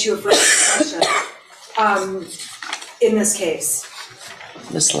become an issue of first impression in this case.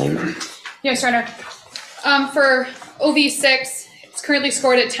 Ms. Lehman? Yes, Your Honor. For OV6, it's currently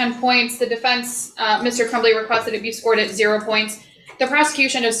scored at 10 points. The defense, Mr. Crumbley, requested it be scored at 0 points. the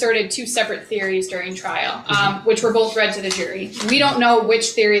prosecution asserted two separate theories during trial, which were both read to the jury. We don't know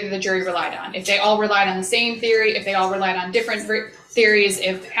which theory that the jury relied on. If they all relied on the same theory, if they all relied on different theories,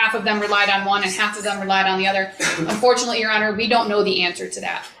 if half of them relied on one and half of them relied on the other. Unfortunately, Your Honor, we don't know the answer to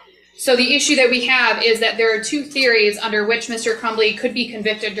that. So the issue that we have is that there are two theories under which Mr. Crumbley could be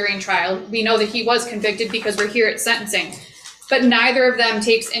convicted during trial. We know that he was convicted because we're here at sentencing, but neither of them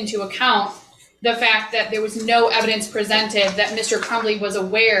takes into account the fact that there was no evidence presented that Mr. Crumbley was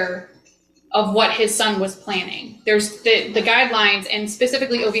aware of what his son was planning. There's the guidelines, and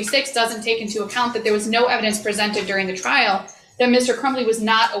specifically OV6 doesn't take into account that there was no evidence presented during the trial that Mr. Crumbley was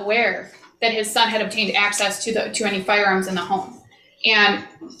not aware that his son had obtained access to any firearms in the home. And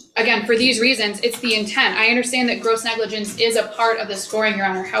again, for these reasons, it's the intent. I understand that gross negligence is a part of the scoring, Your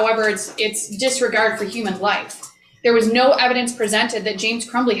Honor. However, it's disregard for human life. There was no evidence presented that James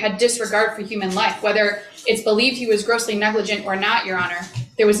Crumbley had disregard for human life. Whether it's believed he was grossly negligent or not, Your Honor,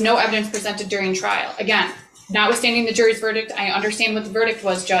 there was no evidence presented during trial. Again, notwithstanding the jury's verdict, I understand what the verdict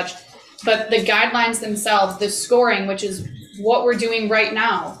was, Judge, but the guidelines themselves, the scoring, which is what we're doing right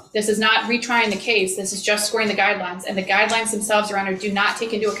now, this is not retrying the case, this is just scoring the guidelines, and the guidelines themselves, Your Honor, do not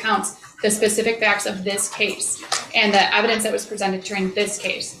take into account the specific facts of this case and the evidence that was presented during this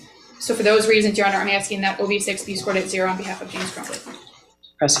case. So for those reasons, Your Honor, I'm asking that OV6 be scored at 0 on behalf of James Crumbley.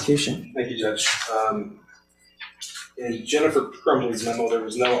 Prosecution. Thank you, Judge. In Jennifer Crumbley's memo, there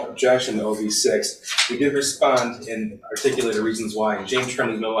was no objection to OV6. We did respond and articulate the reasons why. In James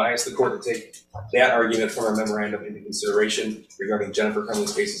Crumbley's memo, I asked the court to take that argument from our memorandum into consideration regarding Jennifer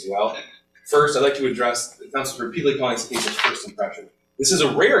Crumbley's case as well. First, I'd like to address the counsel repeatedly calling this case of first impression. This is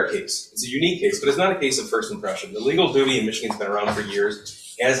a rare case. It's a unique case, but it's not a case of first impression. The legal duty in Michigan has been around for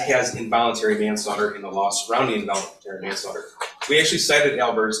years, as has involuntary manslaughter in the law surrounding involuntary manslaughter. We actually cited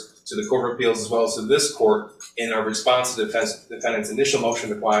Albers to the Court of Appeals as well as to this court in our response to the defendant's initial motion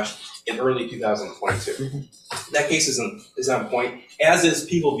to quash in early 2022. That case is on point, as is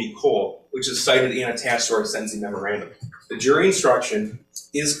People v. Cole, which is cited and attached to our sentencing memorandum. The jury instruction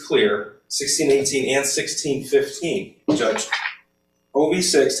is clear, 1618 and 1615, Judge.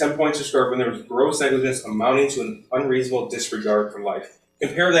 OV6, 10 points to score when there was gross negligence amounting to an unreasonable disregard for life.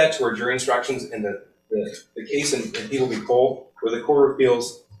 Compare that to our jury instructions in the case in People v. Cole, where the Court of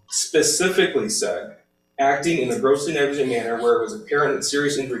Appeals specifically said, acting in a grossly negligent manner where it was apparent that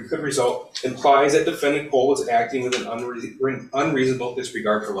serious injury could result implies that defendant Cole was acting with an unreasonable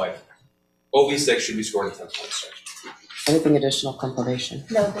disregard for life. OV6 should be scored at 10 points. Anything additional confirmation?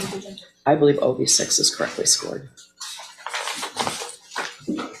 No, thank you, Judge. I believe OV6 is correctly scored.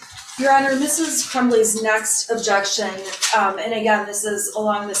 Your Honor, Mrs. Crumbley's next objection, and again, this is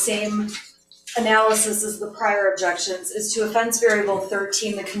along the same analysis as the prior objections, is to offense variable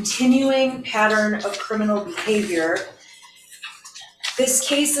 13, the continuing pattern of criminal behavior. This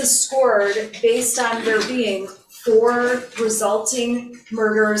case is scored based on there being 4 resulting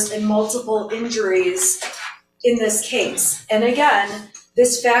murders and multiple injuries in this case. And again,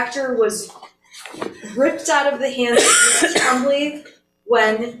 this factor was ripped out of the hands of Mrs. Crumbley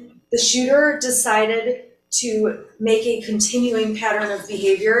when the shooter decided to make a continuing pattern of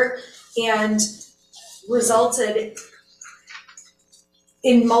behavior and resulted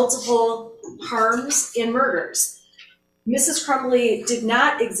in multiple harms and murders. Mrs. Crumbley did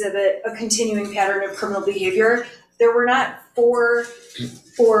not exhibit a continuing pattern of criminal behavior. There were not 4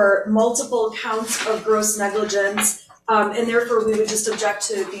 multiple counts of gross negligence, and therefore we would just object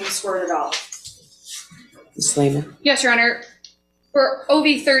to being scored at all. Ms. Lehman. Yes, Your Honor. For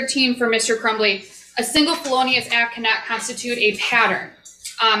OV13 for Mr. Crumbley, a single felonious act cannot constitute a pattern.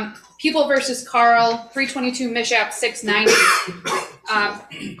 People versus Carl, 322 Mishap 690,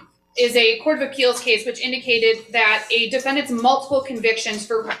 is a Court of Appeals case which indicated that a defendant's multiple convictions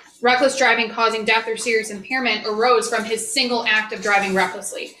for reckless driving causing death or serious impairment arose from his single act of driving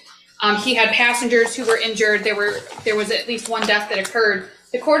recklessly. He had passengers who were injured. There was at least one death that occurred.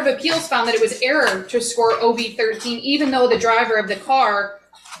 The Court of Appeals found that it was error to score OV13, even though the driver of the car,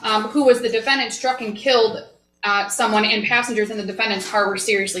 who was the defendant, struck and killed someone, and passengers in the defendant's car were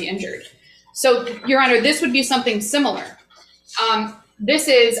seriously injured. So, Your Honor, this would be something similar. This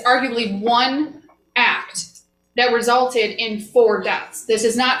is arguably one act that resulted in 4 deaths. This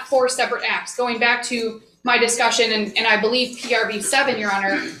is not 4 separate acts. Going back to my discussion, and I believe PRV 7, Your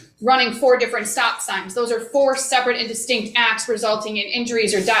Honor, running 4 different stop signs. Those are 4 separate and distinct acts resulting in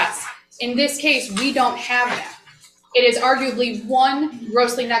injuries or deaths. In this case, we don't have that. It is arguably one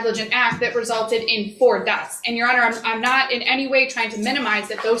grossly negligent act that resulted in 4 deaths. And Your Honor, I'm not in any way trying to minimize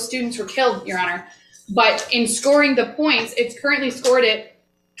that those students were killed, Your Honor. But in scoring the points, it's currently scored at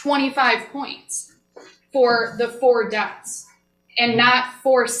 25 points for the 4 deaths. and not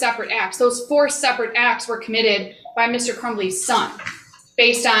 4 separate acts. Those 4 separate acts were committed by Mr. Crumbly's son,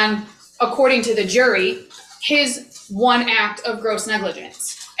 based on, according to the jury, his one act of gross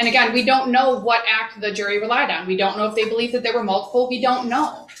negligence. And again, we don't know what act the jury relied on. We don't know if they believed that there were multiple. We don't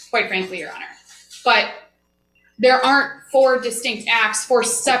know, quite frankly, Your Honor. But there aren't 4 distinct acts, 4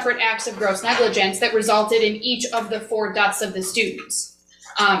 separate acts of gross negligence that resulted in each of the 4 deaths of the students.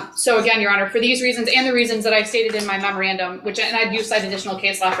 So again, Your Honor, for these reasons and the reasons that I stated in my memorandum, and I do cite additional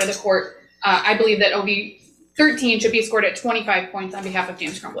case law for the court, I believe that OB 13 should be scored at 25 points on behalf of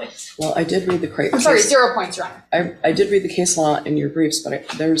James Crumbley. Well, I did read the I'm sorry, 0 points, Your Honor. I did read the case law in your briefs, but I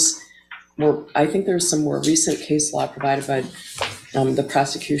think there's some more recent case law provided by the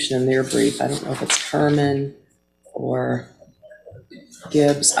prosecution in their brief. I don't know if it's Herman or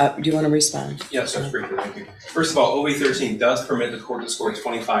Gibbs. Do you want to respond? Yes, Judge, briefly, thank you. First of all, OB 13 does permit the court to score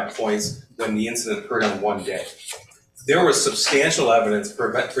 25 points when the incident occurred on one day. There was substantial evidence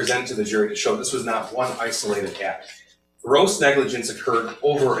presented to the jury to show this was not one isolated act. Gross negligence occurred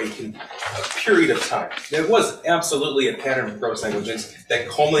over a period of time. There was absolutely a pattern of gross negligence that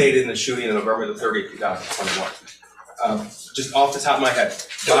culminated in the shooting on November the 30th, 2021. Just off the top of my head,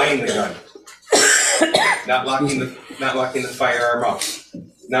 buying the gun, not locking the firearm up,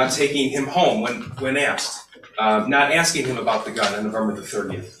 not taking him home when asked, not asking him about the gun on November the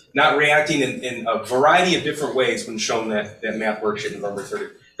 30th, not reacting in a variety of different ways when shown that math worksheet November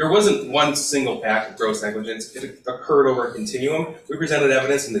 30th. There wasn't one single act of gross negligence. It occurred over a continuum. We presented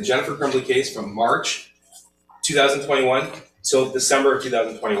evidence in the Jennifer Crumbley case from March 2021 till December of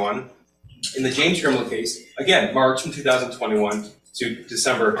 2021. In the James Crumbley case, again, March from 2021 to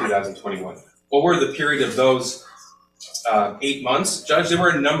December of 2021. Over the period of those 8 months, Judge, there were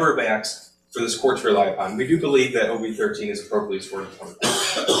a number of acts for this court to rely upon. We do believe that OB 13 is appropriately scored at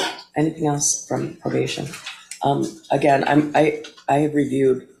 25. Anything else from probation? Again, I have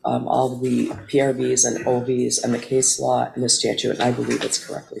reviewed all the PRVs and OVs and the case law and the statute, and I believe it's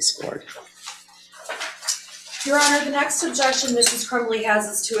correctly scored. Your Honor, the next objection Mrs. Crumbley has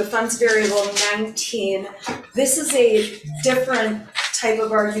is to offense variable 19. This is a different type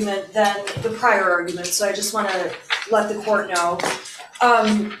of argument than the prior argument, so I just want to let the court know.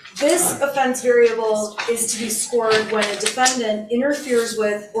 This offense variable is to be scored when a defendant interferes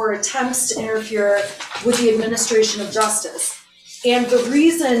with or attempts to interfere with the administration of justice. And the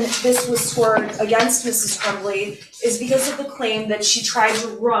reason this was scored against Mrs. Crumbley is because of the claim that she tried to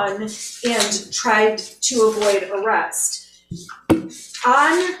run and tried to avoid arrest.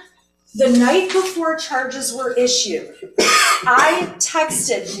 On the night before charges were issued, I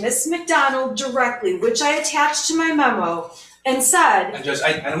texted Miss McDonald directly, which I attached to my memo, and said, And Judge,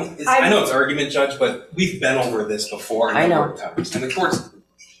 I know it's argument, Judge, but we've been over this before a number of times. And the court's,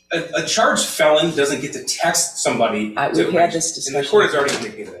 a charged felon doesn't get to text somebody. We've had this discussion. And the court has already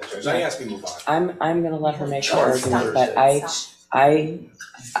indicated that, Judge. I ask we move on. I'm going to let her make her argument, but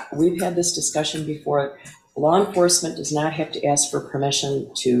we've had this discussion before. Law enforcement does not have to ask for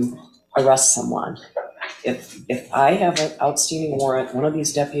permission to arrest someone. If I have an outstanding warrant, one of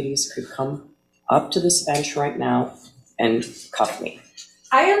these deputies could come up to this bench right now and cuff me.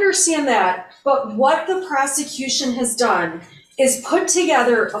 I understand that, but what the prosecution has done is put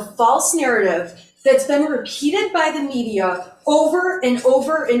together a false narrative that's been repeated by the media over and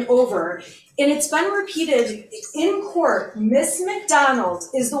over and over. And it's been repeated in court. Miss McDonald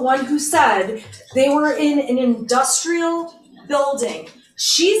is the one who said they were in an industrial building.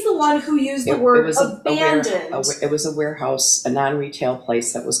 She's the one who used the word abandoned. It was a warehouse, a non-retail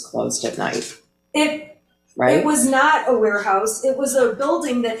place that was closed at night. Right? It was not a warehouse. It was a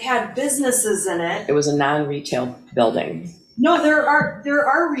building that had businesses in it. It was a non-retail building. No, there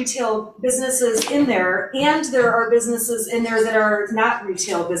are retail businesses in there, and there are businesses in there that are not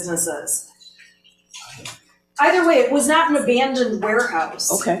retail businesses. Either way, it was not an abandoned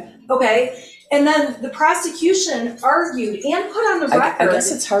warehouse. Okay. Okay. And then the prosecution argued and put on the record. I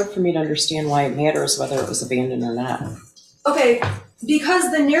guess it's hard for me to understand why it matters whether it was abandoned or not. Okay,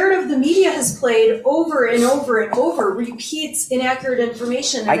 because the narrative the media has played over and over and over repeats inaccurate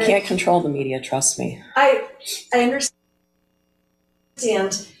information. I can't control the media, trust me. I understand.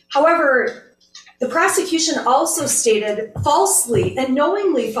 However, the prosecution also stated falsely and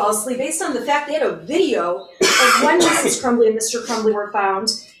knowingly falsely, based on the fact they had a video of when Mrs. Crumbley and Mr. Crumbley were found.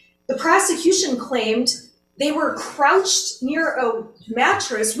 The prosecution claimed they were crouched near a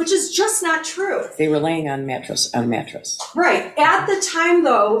mattress, which is just not true. They were laying on mattress. Right. At the time,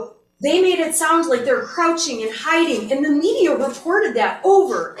 though, they made it sound like they're crouching and hiding, and the media reported that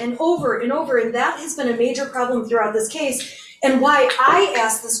over and over and over, and that has been a major problem throughout this case, and why I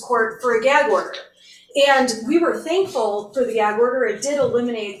asked this court for a gag order. And we were thankful for the gag order. It did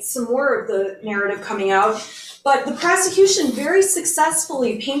eliminate some more of the narrative coming out. But the prosecution very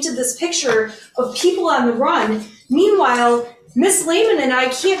successfully painted this picture of people on the run. Meanwhile, Miss Lehman and I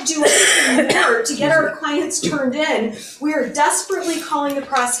can't do anything more to get our clients turned in. We are desperately calling the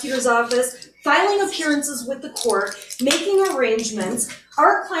prosecutor's office, filing appearances with the court, making arrangements.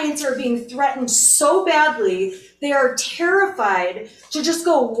 Our clients are being threatened so badly, they are terrified to just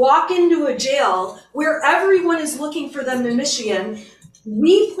go walk into a jail where everyone is looking for them in Michigan.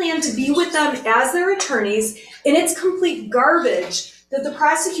 We plan to be with them as their attorneys, and it's complete garbage that the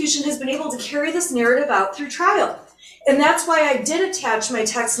prosecution has been able to carry this narrative out through trial. And that's why I did attach my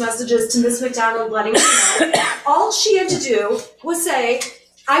text messages to Ms. McDonald letting her know. All she had to do was say,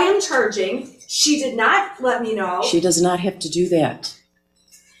 I am charging. She did not let me know. She does not have to do that.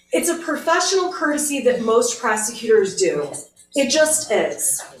 It's a professional courtesy that most prosecutors do. It just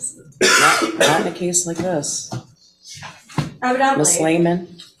is. Not in a case like this. Evidently. Ms.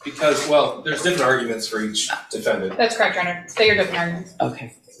 Lehman? Because, well, there's different arguments for each defendant. That's correct, Your Honor. They are different arguments.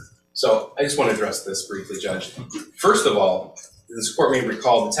 Okay. So I just want to address this briefly, Judge. First of all, this court may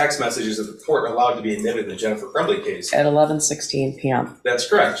recall the text messages that the court allowed to be admitted in the Jennifer Crumbley case. At 11:16 p.m. That's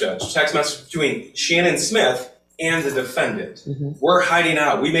correct, Judge. Text message between Shannon Smith and the defendant. Mm-hmm. We're hiding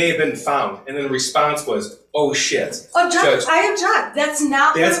out. We may have been found. And then the response was, oh shit. Object, Judge, I object. That's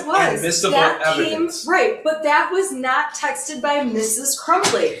not what it was. that's admissible evidence. Right, but that was not texted by Mrs.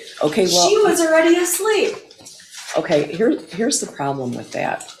 Crumbley. Okay, well. She was already asleep. Okay, here's the problem with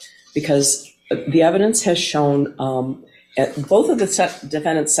that. Because the evidence has shown, both of the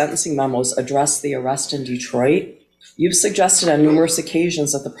defendant's sentencing memos address the arrest in Detroit. You've suggested on numerous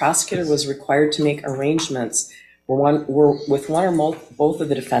occasions that the prosecutor was required to make arrangements with one or both of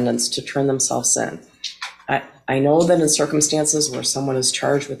the defendants to turn themselves in. I know that in circumstances where someone is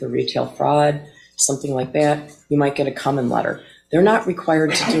charged with a retail fraud, something like that, you might get a come-in letter. They're not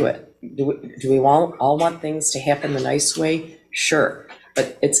required to do it. Do we all want things to happen the nice way? Sure,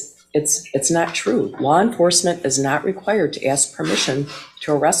 but it's not true. Law enforcement is not required to ask permission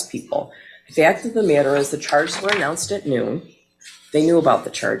to arrest people. The fact of the matter is the charges were announced at noon. They knew about the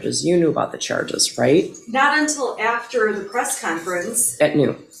charges. You knew about the charges, right? Not until after the press conference. At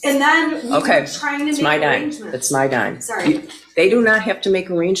noon. And then we were trying to It's make my dime. arrangements. It's my dime. Sorry. They do not have to make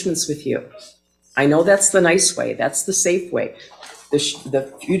arrangements with you. I know that's the nice way. That's the safe way.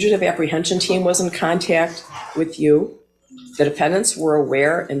 The fugitive apprehension team was in contact with you. The defendants were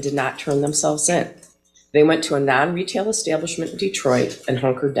aware and did not turn themselves in. They went to a non-retail establishment in Detroit and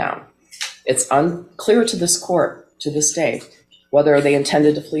hunkered down. It's unclear to this court, to this day, whether they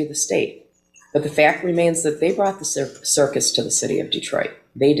intended to flee the state. But the fact remains that they brought the circus to the city of Detroit.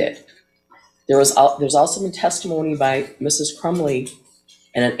 They did. There's also been testimony by Mrs. Crumbley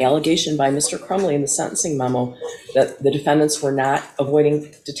and an allegation by Mr. Crumbley in the sentencing memo that the defendants were not avoiding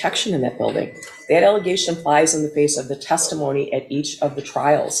detection in that building. That allegation flies in the face of the testimony at each of the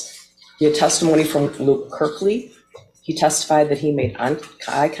trials. We had testimony from Luke Kirkley. He testified that he made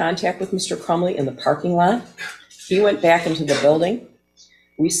eye contact with Mr. Crumbley in the parking lot. He went back into the building.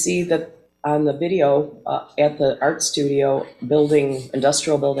 We see that on the video at the art studio building,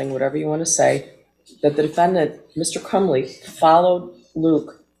 industrial building, whatever you want to say, that the defendant, Mr. Crumbley, followed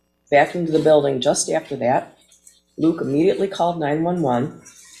Luke back into the building just after that. Luke immediately called 911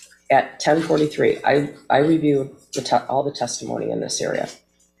 at 10:43. I reviewed all the testimony in this area.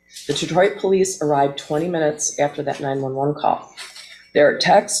 The Detroit police arrived 20 minutes after that 911 call. There are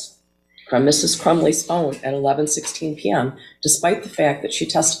texts from Mrs. Crumbley's phone at 11:16 p.m., despite the fact that she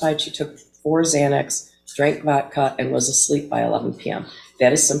testified she took 4 Xanax, drank vodka, and was asleep by 11 p.m.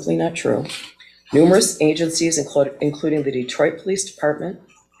 That is simply not true. Numerous agencies, including the Detroit Police Department,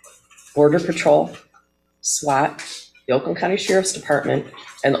 Border Patrol, SWAT, the Oakland County Sheriff's Department,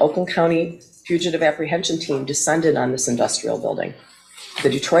 and the Oakland County Fugitive Apprehension Team descended on this industrial building. The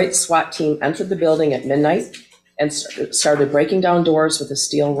Detroit SWAT team entered the building at midnight and started breaking down doors with a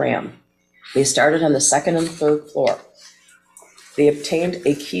steel ram. They started on the 2nd and 3rd floor. They obtained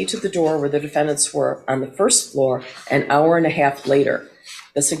a key to the door where the defendants were on the 1st floor an hour and a half later.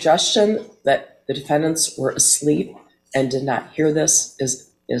 The suggestion that the defendants were asleep and did not hear this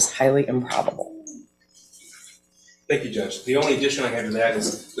is highly improbable. Thank you, Judge. The only addition I have to that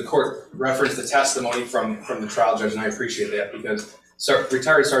is the court referenced the testimony from the trial judge, and I appreciate that because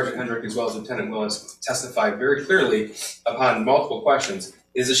retired Sergeant Hendrick as well as Lieutenant Willis testified very clearly upon multiple questions.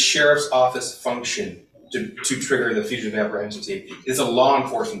 Is a sheriff's office function to trigger the fugitive apprehension team? It's a law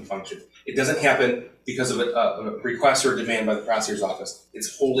enforcement function. It doesn't happen because of a request or a demand by the prosecutor's office.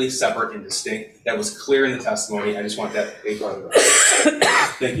 It's wholly separate and distinct. That was clear in the testimony. I just want that to be part of it.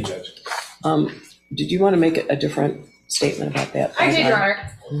 Thank you, Judge. did you want to make a different statement about that? I did, Your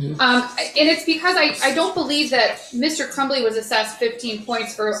Honor. Mhm. And it's because I don't believe that Mr. Crumbley was assessed 15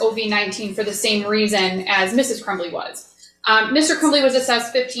 points for OV-19 for the same reason as Mrs. Crumbley was. Mr. Crumbley was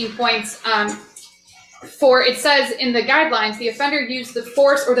assessed 15 points for, it says in the guidelines, the offender used the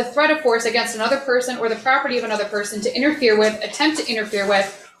force or the threat of force against another person or the property of another person to interfere with, attempt to interfere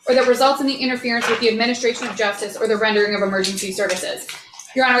with, or that results in the interference with the administration of justice or the rendering of emergency services.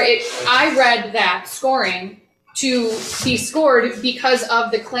 Your Honor, I read that scoring to be scored because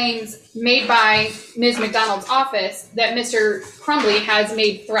of the claims made by Ms. McDonald's office that Mr. Crumbley has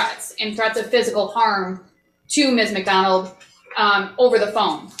made threats and threats of physical harm to Ms. McDonald over the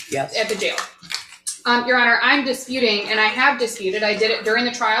phone Yes. at the jail. Your Honor, I'm disputing, and I have disputed, I did it during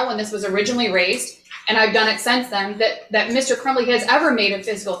the trial when this was originally raised, and I've done it since then, that Mr. Crumbley has ever made a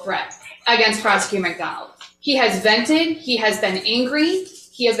physical threat against Prosecutor McDonald. He has vented, he has been angry,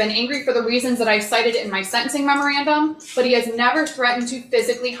 he has been angry for the reasons that I cited in my sentencing memorandum, but he has never threatened to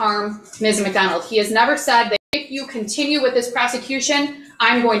physically harm Ms. McDonald. He has never said that if you continue with this prosecution,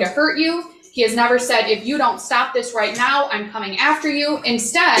 I'm going to hurt you. He has never said, if you don't stop this right now, I'm coming after you.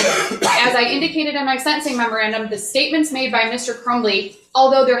 Instead, as I indicated in my sentencing memorandum, the statements made by Mr. Crumbley,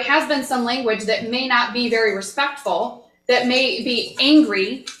 although there has been some language that may not be very respectful, that may be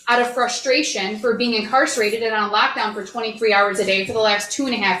angry out of frustration for being incarcerated and on lockdown for 23 hours a day for the last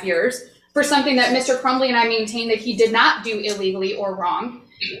 2.5 years, for something that Mr. Crumbley and I maintain that he did not do illegally or wrong.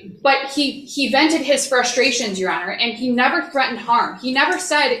 But he vented his frustrations, Your Honor, and he never threatened harm. He never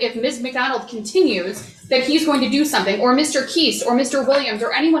said if Ms. McDonald continues that he's going to do something, or Mr. Keast, or Mr. Williams,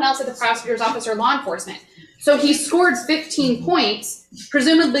 or anyone else at the prosecutor's office or law enforcement. So he scored 15 points,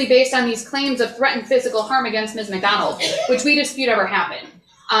 presumably based on these claims of threatened physical harm against Ms. McDonald, which we dispute ever happened.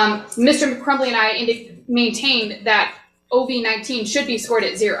 Mr. Crumbley and I maintained that OV-19 should be scored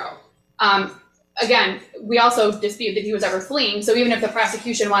at 0. Again, we also dispute that he was ever fleeing, so even if the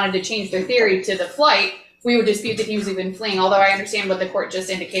prosecution wanted to change their theory to the flight, we would dispute that he was even fleeing, although I understand what the court just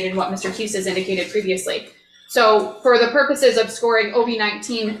indicated and what Mr. Keast has indicated previously. So for the purposes of scoring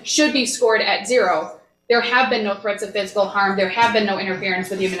OV-19 should be scored at 0. There have been no threats of physical harm. There have been no interference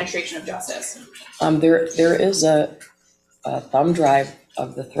with the administration of justice. There is a thumb drive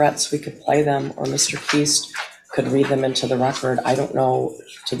of the threats. We could play them, or Mr. Keast could read them into the record. I don't know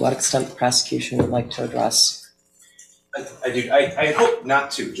to what extent the prosecution would like to address. I hope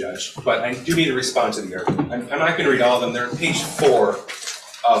not to, Judge, but I do need to respond to the argument. I'm not going to read all of them. They're on page 4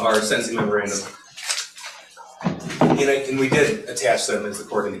 of our sentencing memorandum. And we did attach them as the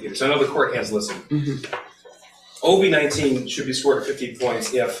court indicated. So I know the court has listened. OV-19 should be scored at 15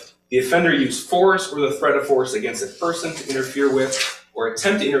 points if the offender used force or the threat of force against a person to interfere with or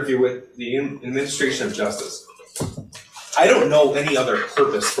attempt to interfere with the administration of justice. I don't know any other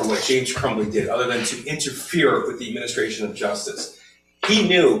purpose for what James Crumbley did other than to interfere with the administration of justice. He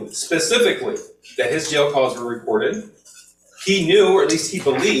knew specifically that his jail calls were recorded. He knew, or at least he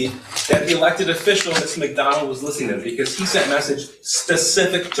believed, that the elected official, Ms. McDonald, was listening to him because he sent a message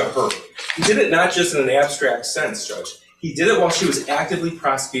specific to her. He did it not just in an abstract sense, Judge. He did it while she was actively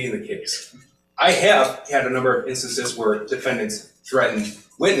prosecuting the case. I have had a number of instances where defendants threatened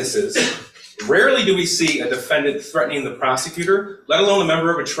witnesses. Rarely do we see a defendant threatening the prosecutor, let alone a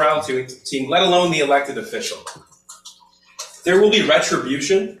member of a trial team, let alone the elected official. There will be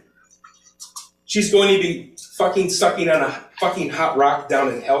retribution. She's going to be fucking sucking on a fucking hot rock down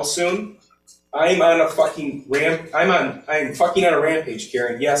in hell soon. I'm fucking on a rampage,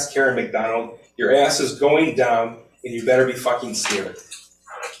 Karen. Yes, Karen McDonald, your ass is going down and you better be fucking scared.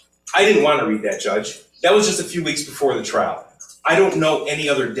 I didn't want to read that, Judge. That was just a few weeks before the trial. I don't know any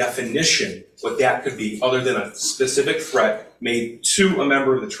other definition what that could be other than a specific threat made to a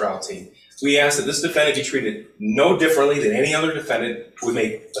member of the trial team. We ask that this defendant be treated no differently than any other defendant who would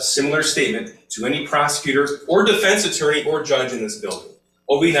make a similar statement to any prosecutor or defense attorney or judge in this building.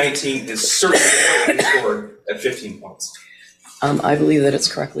 OV-19 is certainly scored at 15 points. I believe that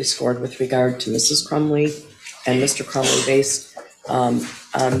it's correctly scored with regard to Mrs. Crumbley and Mr. Crumbley based on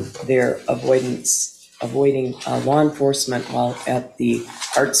their avoiding law enforcement while at the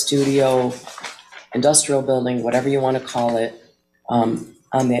art studio, industrial building, whatever you want to call it,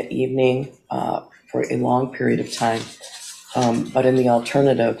 on that evening for a long period of time. But in the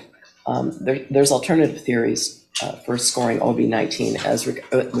alternative, there's alternative theories for scoring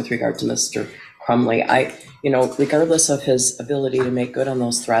OV-19 with regard to Mr. Crumbley. Regardless of his ability to make good on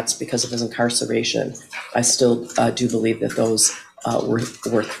those threats because of his incarceration, I still do believe that those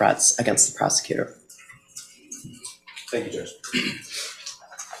were threats against the prosecutor. Thank you, Judge.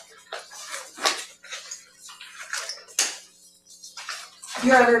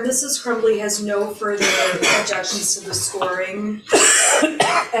 Your Honor, Mrs. Crumbly has no further objections to the scoring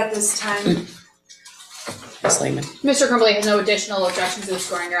at this time. Ms. Lehman. Mr. Crumbly has no additional objections to the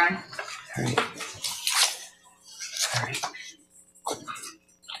scoring, Your Honor. All right. All right.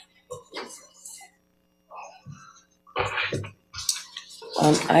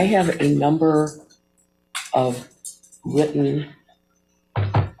 I have a number of written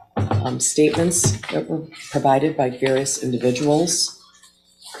statements that were provided by various individuals.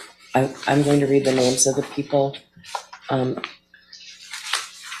 I'm going to read the names of the people.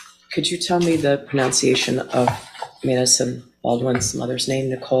 Could you tell me the pronunciation of Madisyn Baldwin's mother's name?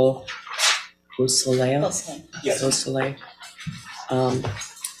 Nicole Beausoleil? Yes. Beausoleil. And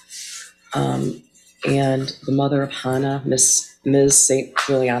the mother of Hana, Ms. St.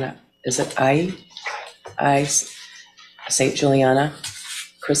 Juliana. Is it I St. Juliana?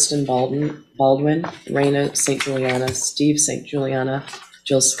 Kristen Baldwin, Raina St. Juliana, Steve St. Juliana,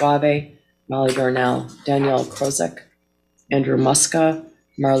 Jill Suave, Molly Darnell, Danielle Krozek, Andrew Muska,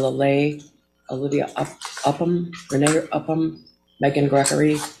 Marla Lay, Olivia Upham, Renee Upham, Megan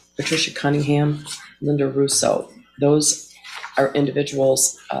Gregory, Patricia Cunningham, Linda Russo. Those are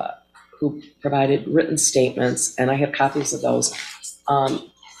individuals who provided written statements, and I have copies of those.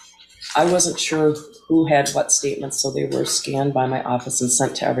 I wasn't sure who had what statements, so they were scanned by my office and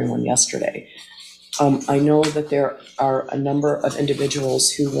sent to everyone yesterday. I know that there are a number of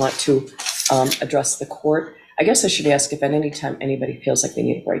individuals who want to address the court. I guess I should ask if at any time anybody feels like they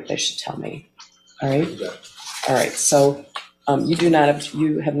need a break, they should tell me. All right? All right, so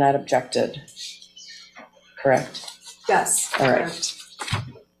you have not objected, correct? Yes. All right. correct.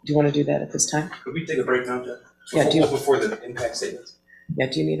 Do you want to do that at this time? Could we take a break now, Jeff? Yeah, do you, Before the impact statements? yeah,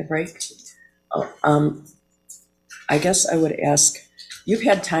 do you need a break? Oh, I guess I would ask, you've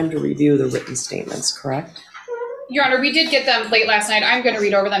had time to review the written statements, correct? Your Honor, we did get them late last night. I'm going to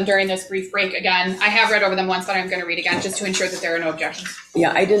read over them during this brief break again. I have read over them once, but I'm going to read again just to ensure that there are no objections.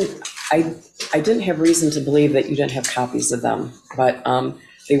 Yeah, I didn't have reason to believe that you didn't have copies of them, but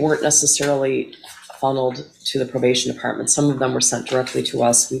they weren't necessarily funneled to the probation department. Some of them were sent directly to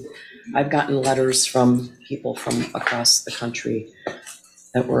us. I've gotten letters from people from across the country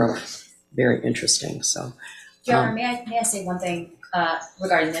that were very interesting, so. Your Honor, may I say one thing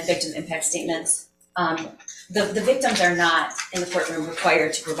regarding the victim impact statements? The victims are not in the courtroom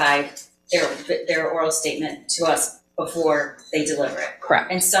required to provide their oral statement to us before they deliver it.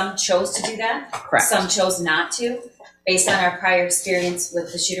 Correct. And some chose to do that. Correct. Some chose not to, based on our prior experience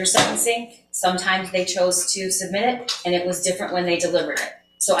with the shooter sentencing. Sometimes they chose to submit it, and it was different when they delivered it.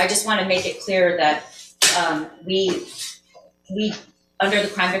 So I just want to make it clear that we under the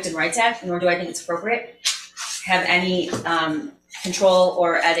Crime Victim Rights Act, nor do I think it's appropriate, have any control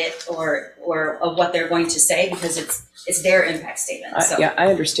or edit or of what they're going to say, because it's their impact statement. So. Yeah, I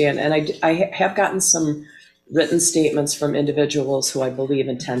understand, and I have gotten some written statements from individuals who I believe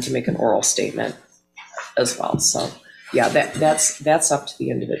intend to make an oral statement as well. So, yeah, that's up to the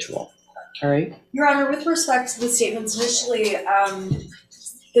individual. All right. Your Honor, with respect to the statements, initially,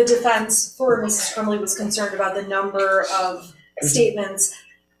 the defense for Mrs. Crumbley was concerned about the number of statements.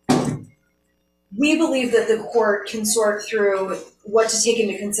 We believe that the court can sort through what to take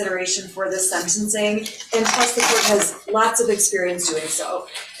into consideration for this sentencing, and plus the court has lots of experience doing so.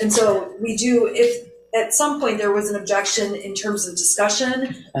 And so we do, if at some point there was an objection in terms of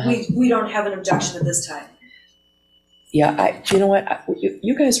discussion, we don't have an objection at this time. Yeah, you know what?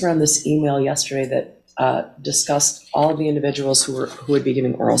 You guys were on this email yesterday that discussed all of the individuals who would be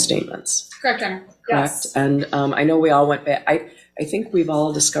giving oral statements. Correct, Your Honor. Correct. Yes. And I know we all went back. I think we've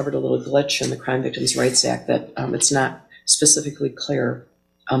all discovered a little glitch in the Crime Victims' Rights Act that it's not specifically clear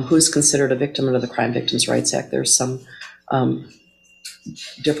who's considered a victim under the Crime Victims' Rights Act. There's some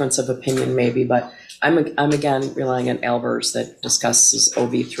difference of opinion maybe, but I'm again relying on Albers that discusses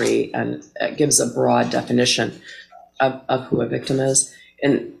OB3 and gives a broad definition of who a victim is.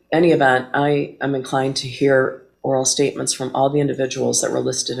 In any event, I am inclined to hear oral statements from all the individuals that were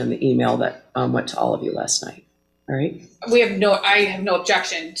listed in the email that went to all of you last night. All right. I have no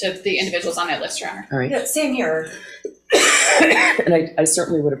objection to the individuals on that list, Your Honor. All right. Yeah, same here. And I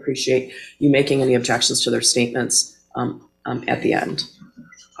certainly would appreciate you making any objections to their statements at the end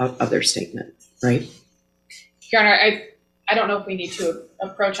of their statement, right? Your Honor, I don't know if we need to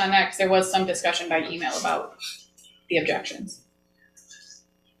approach on that because there was some discussion by email about the objections.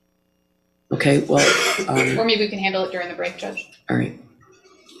 Okay, well. Or maybe we can handle it during the break, Judge. All right.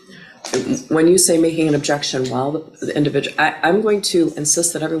 When you say making an objection while the individual, I'm going to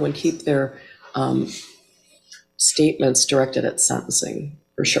insist that everyone keep their statements directed at sentencing,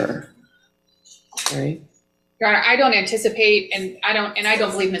 for sure. All right? Your Honor, I don't anticipate, and I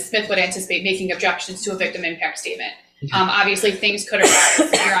don't believe Ms. Smith would anticipate making objections to a victim impact statement. Obviously, things could arise,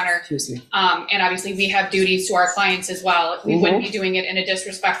 Your Honor. Excuse me. And obviously, we have duties to our clients as well. We wouldn't be doing it in a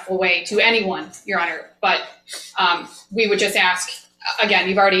disrespectful way to anyone, Your Honor. But we would just ask, again,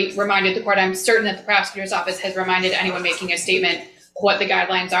 you've already reminded the court, I'm certain that the prosecutor's office has reminded anyone making a statement what the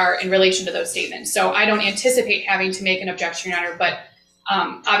guidelines are in relation to those statements. So I don't anticipate having to make an objection, Your Honor, but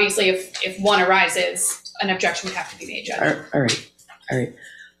obviously if one arises, an objection would have to be made, Judge. All right.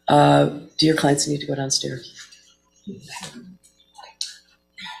 Do your clients need to go downstairs?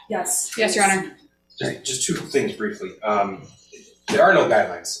 Yes. Yes, Your Honor. Just two things briefly. There are no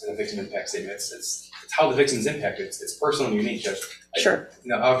guidelines in a victim impact statement. It's how the victim's impacted. It's personal and unique, Judge. Sure.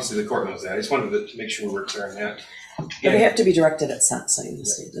 Obviously the court knows that. I just wanted to make sure we were clear on that. But they have to be directed at sentencing, the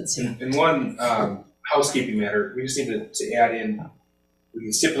statements. Yeah. And one housekeeping matter, we just need to add in, we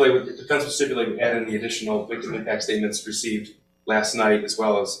can stipulate, with the defense will stipulate, we add in the additional victim impact statements received last night, as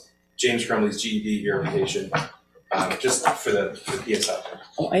well as James Crumbley's GED verification, just for the PSI.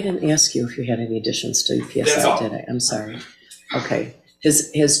 Oh, I didn't ask you if you had any additions to That's PSI, all. did I? I'm sorry. Okay.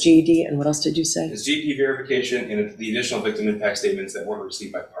 His GED, and what else did you say? His GED verification and the additional victim impact statements that weren't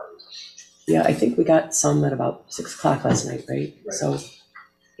received by the parties. Yeah, I think we got some at about 6 o'clock last night, right? Right. So,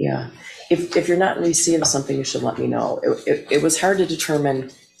 yeah. If you're not in receipt of something, you should let me know. It was hard to determine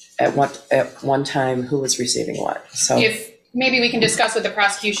at one time who was receiving what, so. If maybe we can discuss with the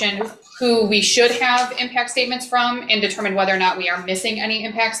prosecution who we should have impact statements from and determine whether or not we are missing any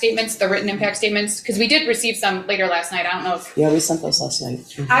impact statements, the written impact statements, because we did receive some later last night. I don't know if. Yeah, we sent those last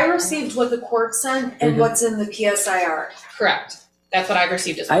night. I received what the court sent and what's in the PSIR. Correct. That's what I've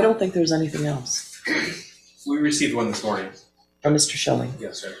received as well. I don't think there's anything else We received one this morning. from Mr. Shilling,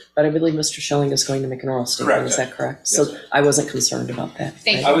 Yes, sir. but I believe Mr. Shilling is going to make an oral statement. Correct, Is that correct? Yes, So sir. I wasn't concerned about that.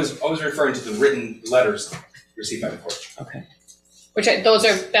 Thank you. I was referring to the written letters received by the court. Okay.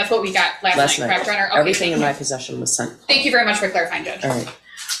 That's what we got last night, correct, Your Honor? Okay, Everything in thank my you. possession was sent. Thank you very much for clarifying, Judge.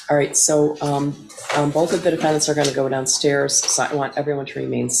 All right, so both of the defendants are gonna go downstairs, so I want everyone to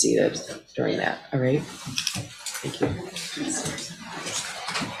remain seated during that, all right? Thank you.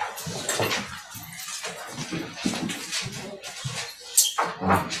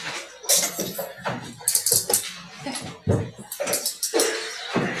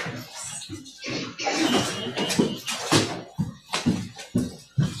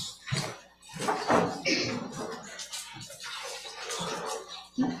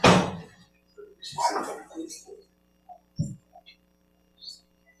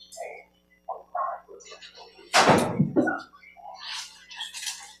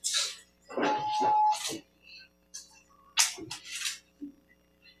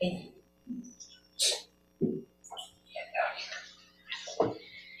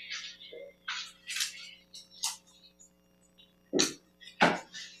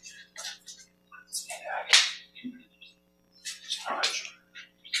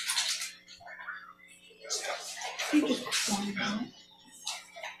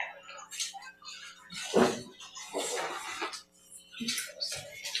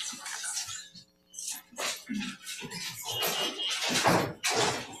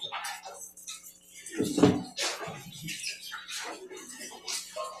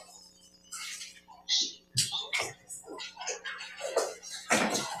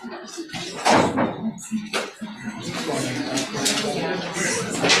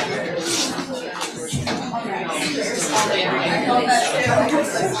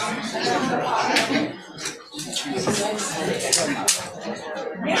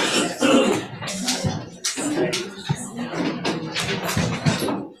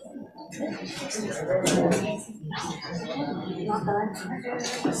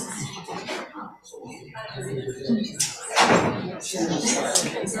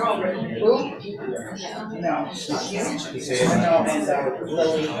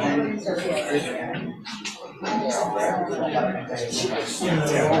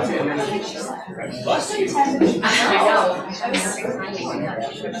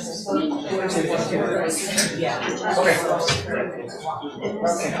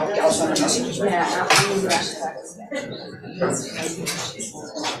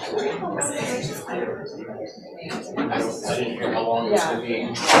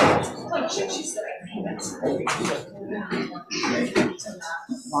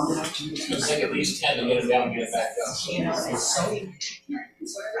 Take at least 10 to get it down and get it back up.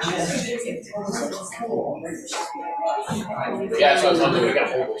 Yeah, so I was wondering, we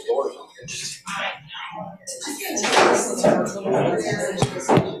gotta hold those doors.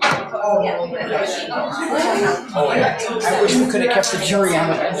 Oh, yeah. I wish we could have kept the jury on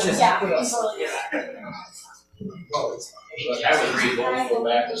the benches. I would read those, go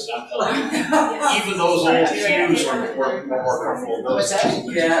back and stuff. Even those old pews were more comfortable. What's that?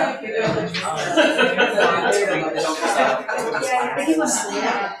 Yeah.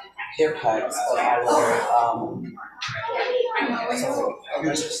 Haircuts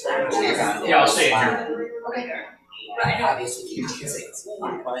Yeah, I'll say it here. obviously you can say it's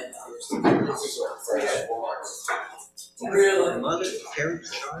really mother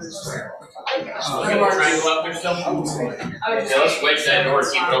parents. So we gonna try and go out there still? Yeah, let's wedge that door,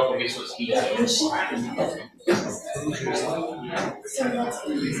 keep it open, so it's heat.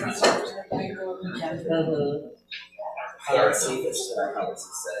 Let's see this how it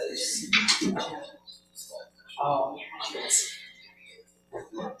says. Oh.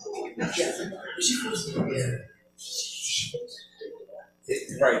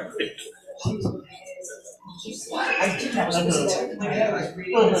 Right. I did not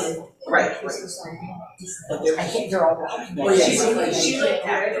right. I think they're all. Well, yeah, she like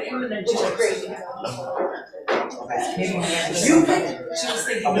that. She's crazy. You picked. She was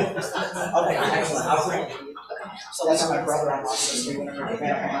thinking. Okay, excellent. So that's my brother-in-law sister.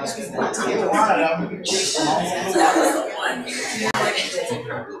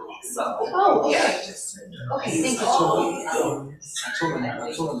 Oh, yeah. Okay, thank you. I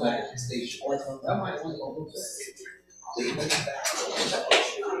told him back at the station.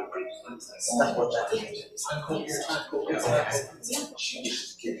 Stuff like that.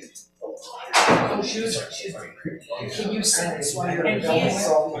 Can you send this one? Okay,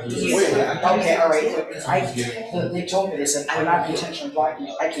 all right. They told me this, and I'm not intentionally blocking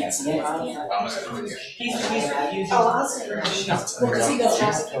it. I can't see it. I'll say it. Because he goes,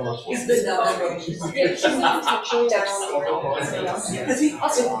 he's been down that road.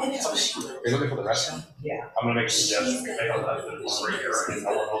 You're looking for the restaurant? Yeah. I'm gonna make a suggestion. Make a left and right here, and no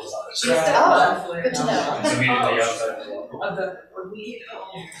one knows about it. Oh, good to know. It's immediately outside.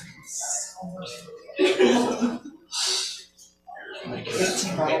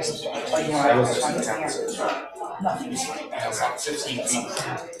 Nothing. 15 feet.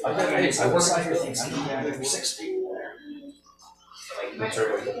 I work on your things. I'm 6 feet. That's where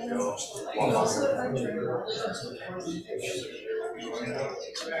we go.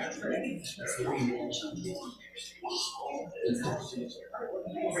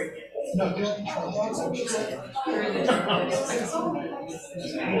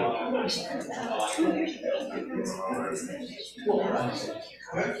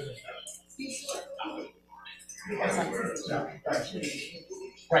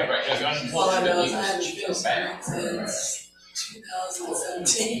 Right. All I know is I haven't finished since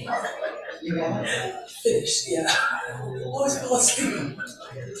 2017. Finished, yeah. Always fell asleep.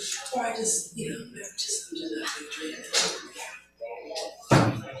 Or I just, just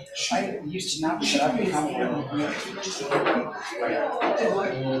I used to not shut up and come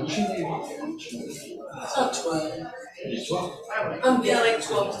About 12. I'm like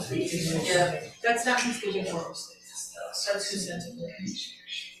 12 to 3. Yeah. That's not who's giving orders. That's who's sent it.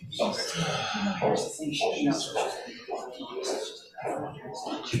 Here's the thing, she knows.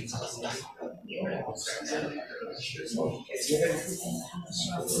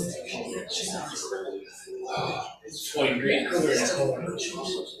 It's 20 degrees.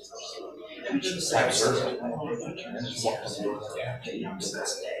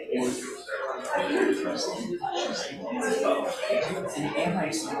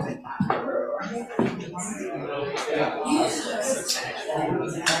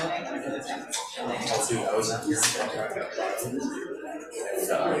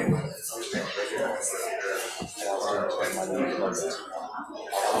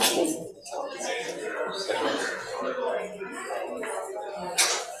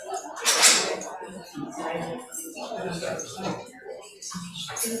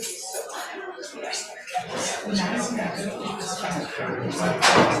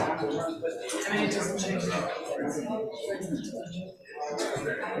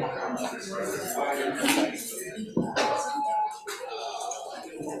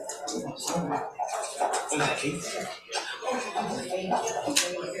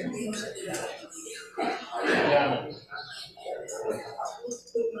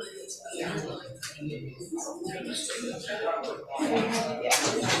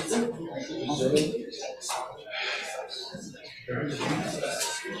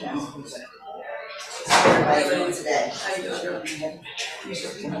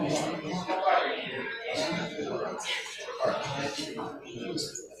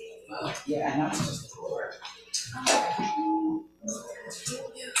 Yeah, and that's just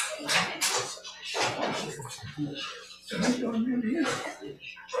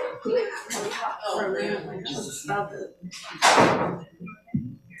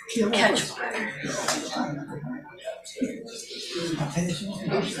catch.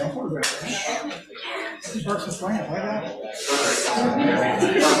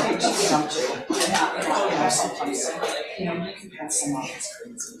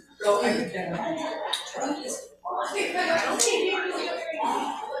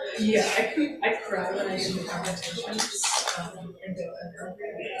 Yeah, I cry when I do the competitions. I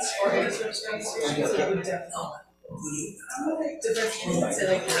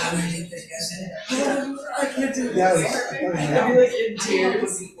can't do that. I'd be like in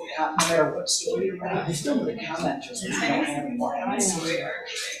tears. No matter what story you're writing, you still make comment just because you don't have any more. I swear.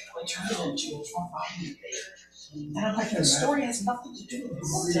 I turned it into a Trump. And I'm like, the story has nothing to do with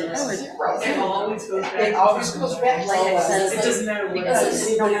it. It always goes back. It always goes back. Like it says, it doesn't matter what. Because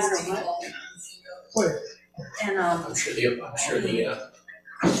you don't have to. And I'm sure the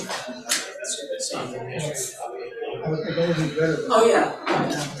oh yeah.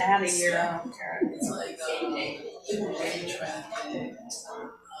 Add a year out. It's like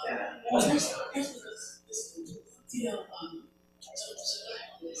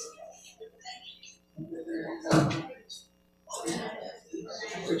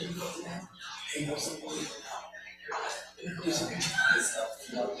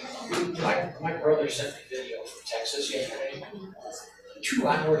my brother sent me a video from Texas yesterday. 2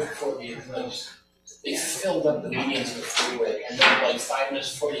 hours before the eclipse, they filled up the medians of the freeway, and then like 5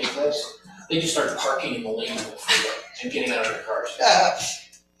 minutes before the eclipse, they just started parking in the lanes of the freeway and getting out of their cars.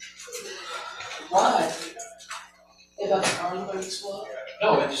 why? They got the cars going slow.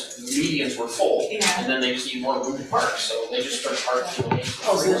 No, it just the medians were full, and then they just need more room to park, so they just started parking in the lanes.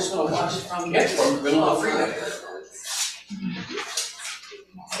 Oh, so they're just gonna watch it from. Yeah, from the middle of the freeway.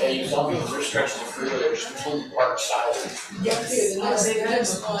 Yeah, you tell me they're stretching the freeway, they're just completely parked solid. Yeah, the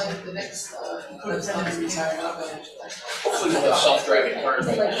next one, retired up eventually. Hopefully we'll have self-driving cars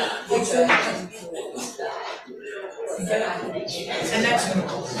by then. And that's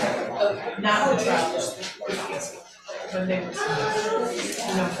not the travelers. When they were.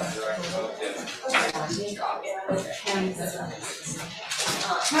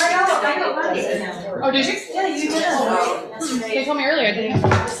 Oh, did you? Yeah, you did. They told me earlier, I didn't.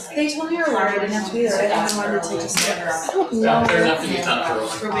 They told me earlier I didn't have to be there. I didn't want to take a sticker out. No, they're nothing you can't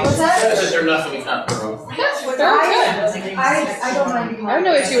throw. What's that? I said they're nothing you can't throw. They're good. I don't mind being. I have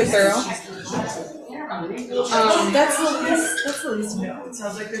no issue with thorough. That's the least. That's the least. No, it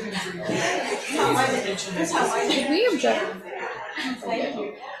sounds like they're gonna be. Did we object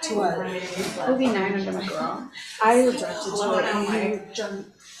To what? movie 9 under my girl? I objected to it and you jumped.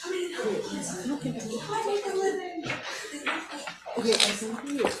 Okay, I think we got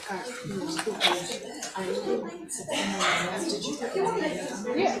I did you pick it up?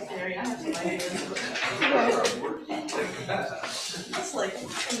 Yeah. It's like,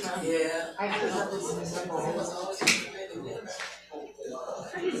 Yeah. I forgot this is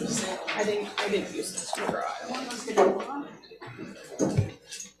I didn't use this for her.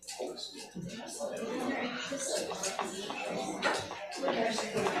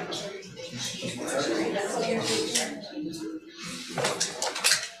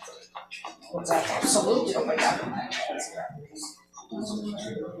 What's that? Absolutely. Oh my God.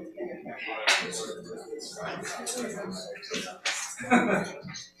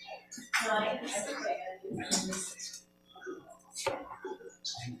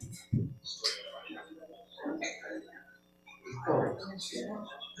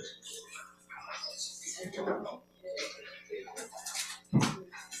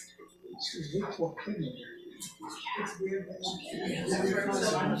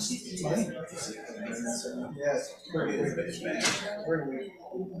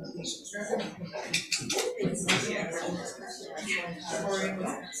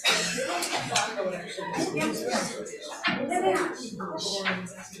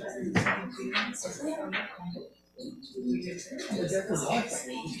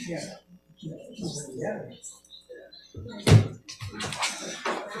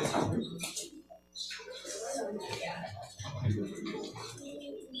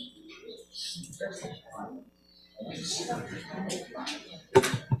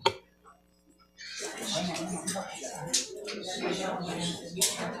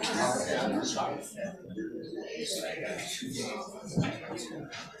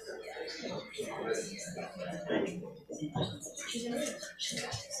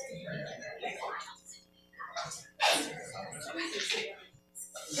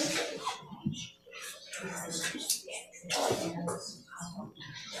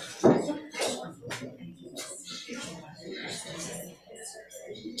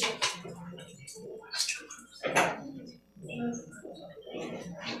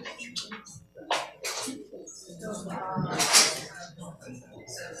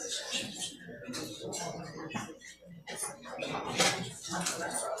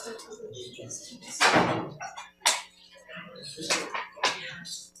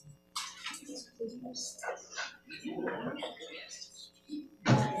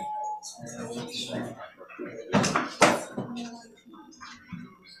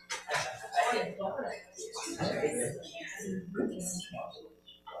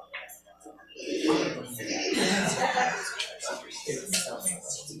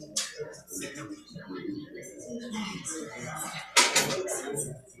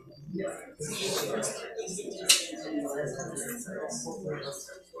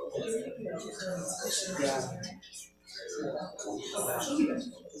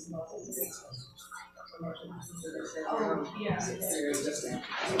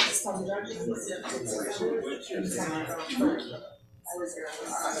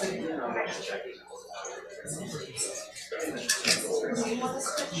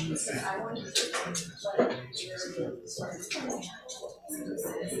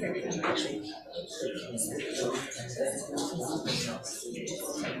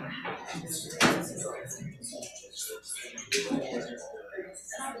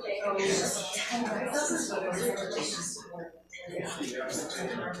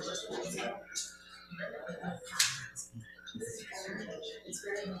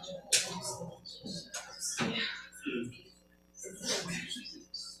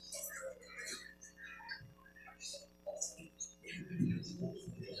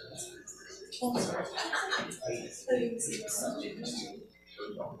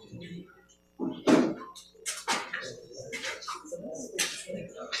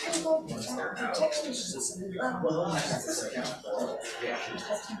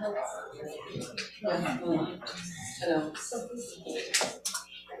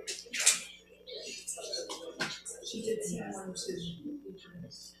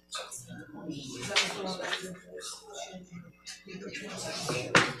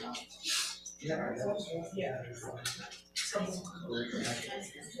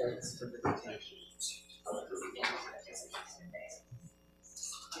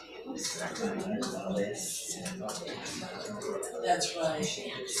 That's right.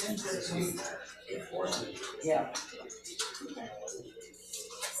 Yeah.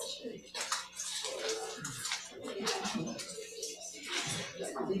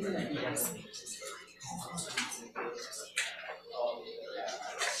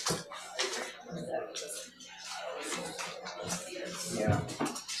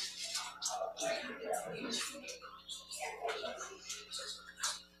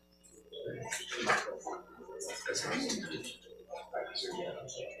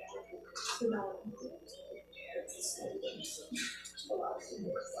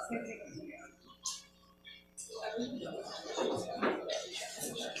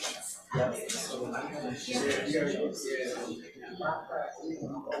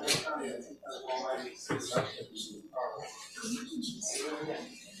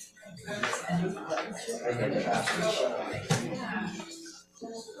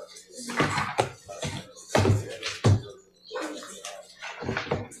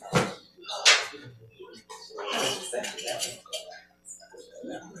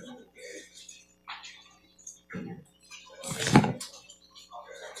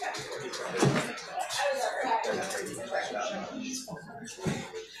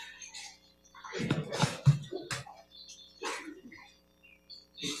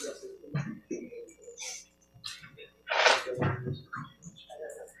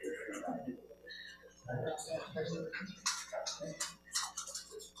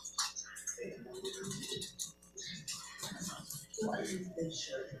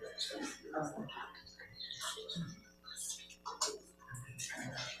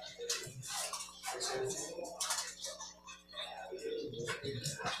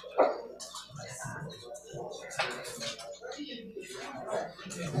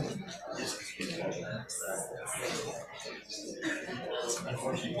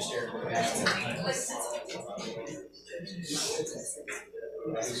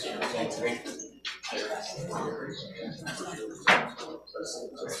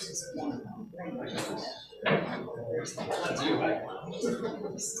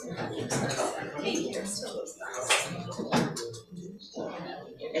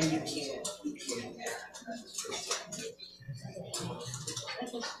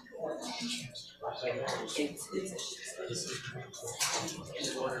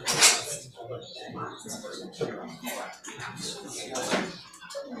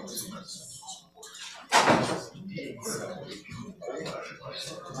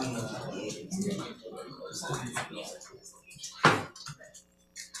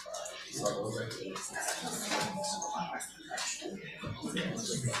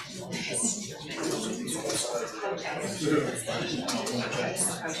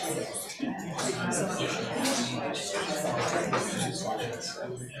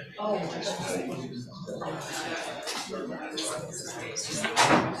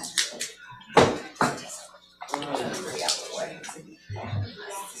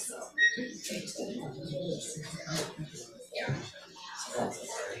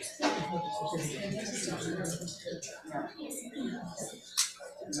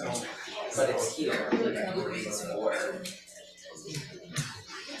 But it's here.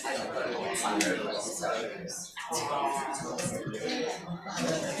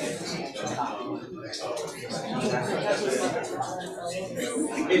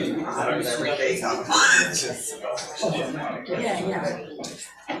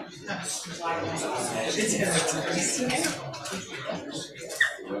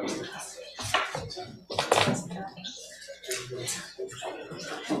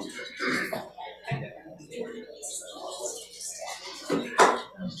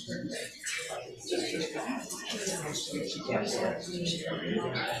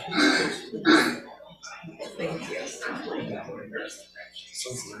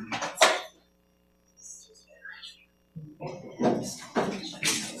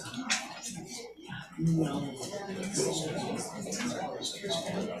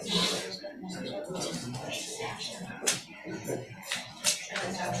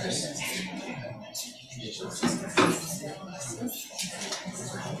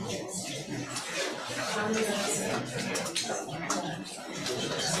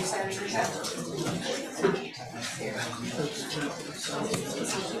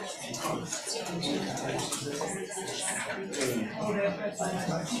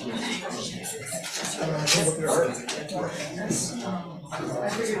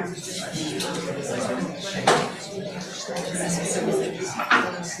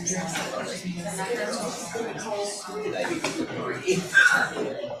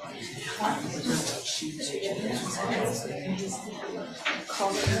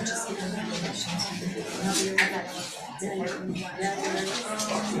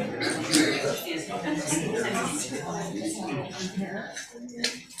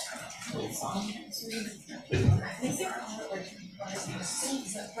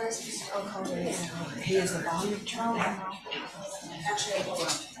 He is a volume control.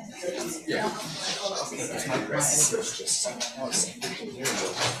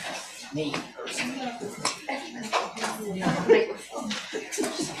 Me.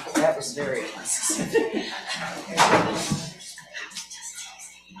 That was very unnecessary.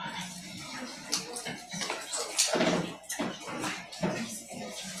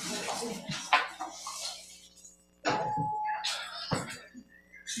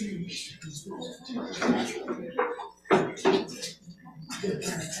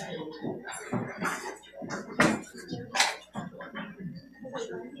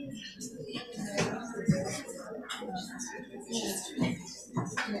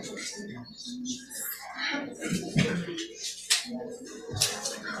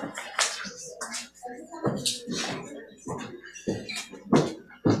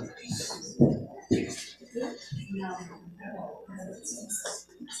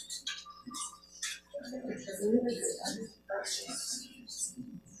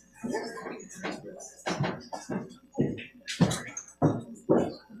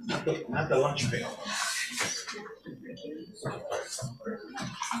 Not the lunch pail.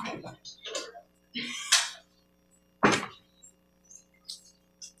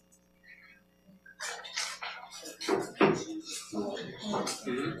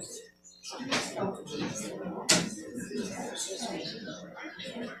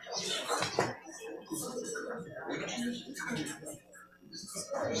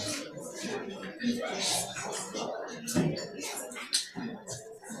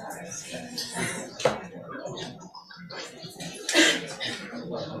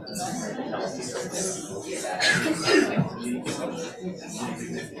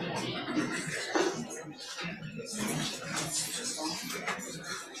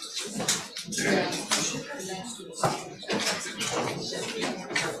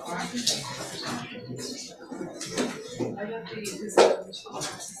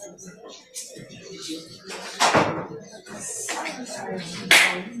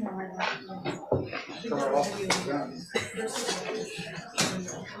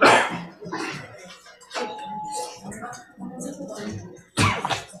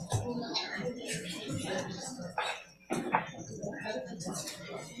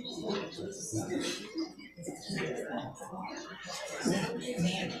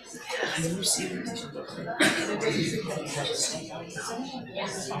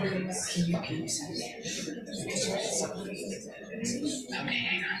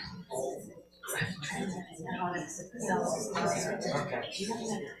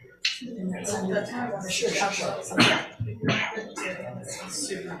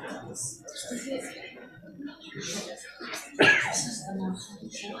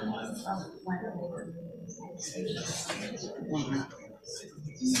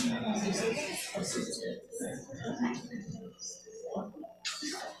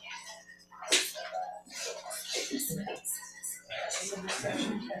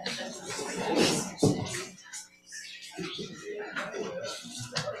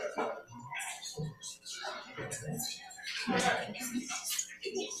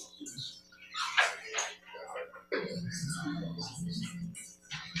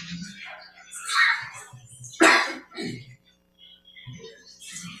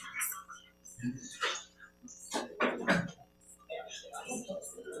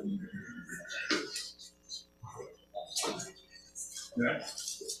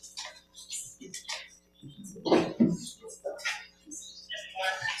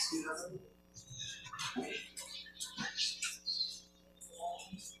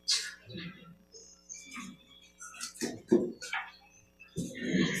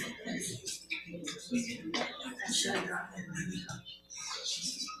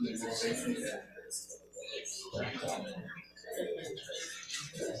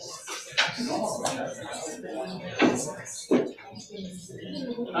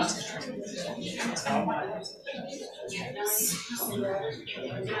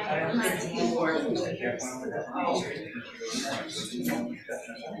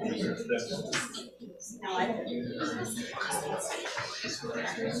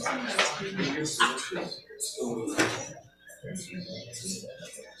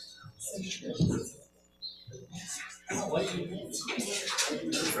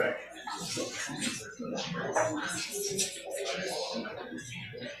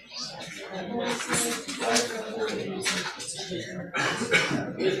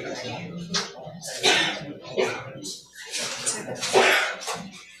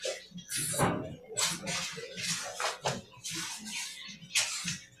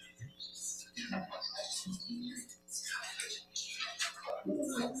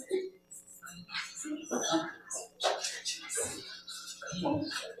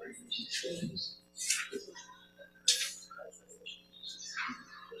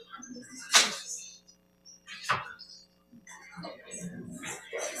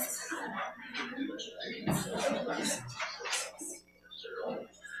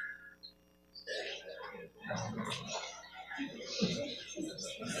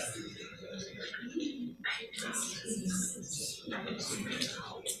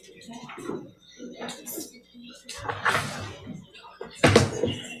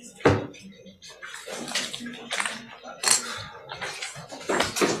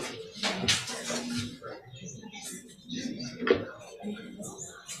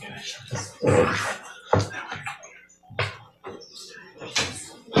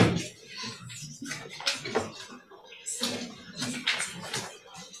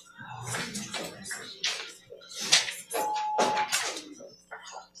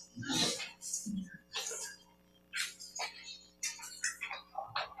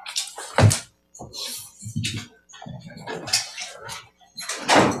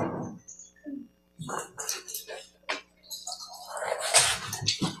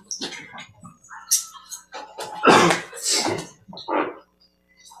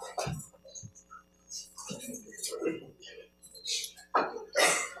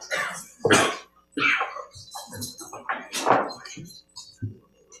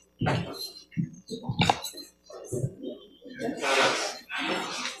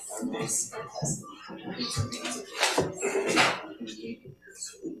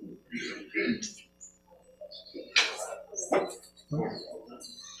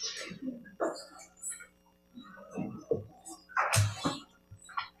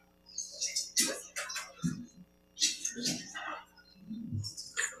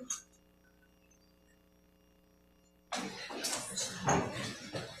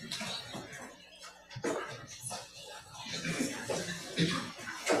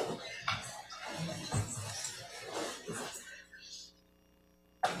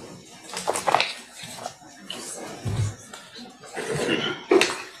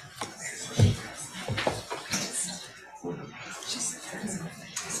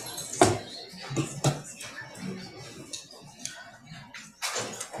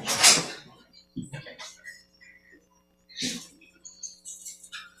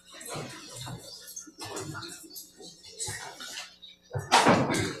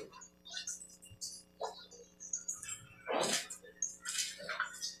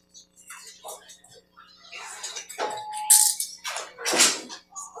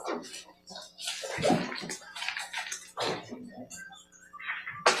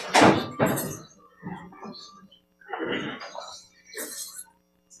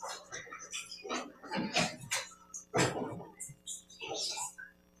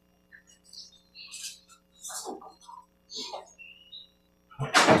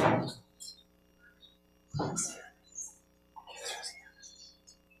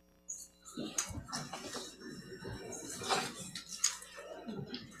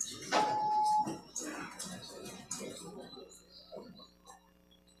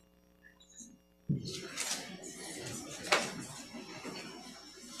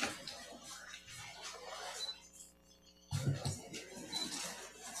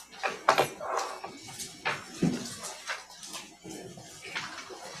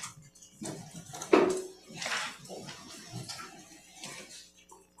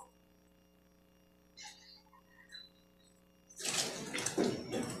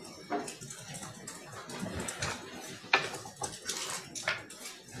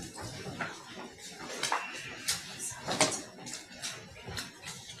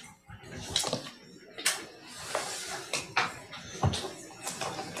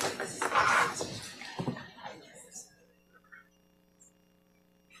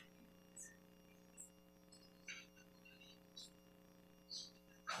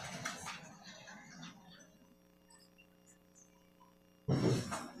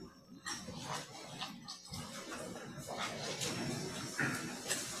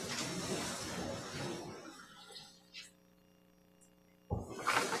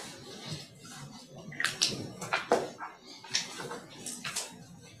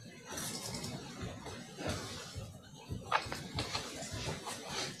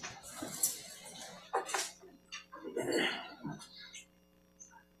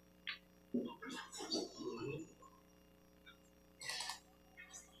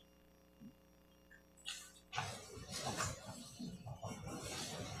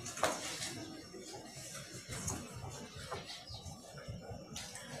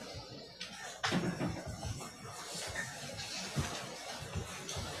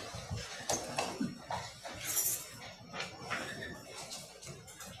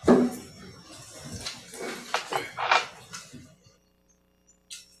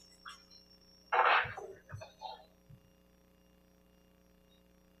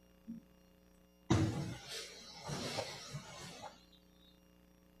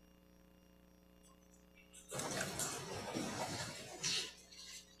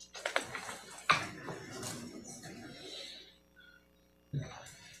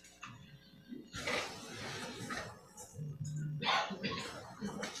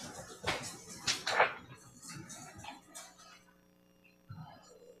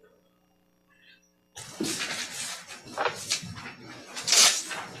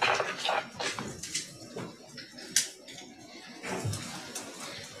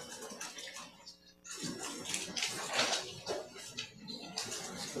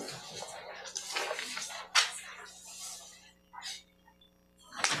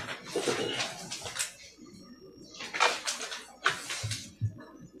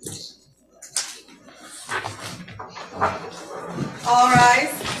 All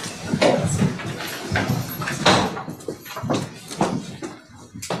rise.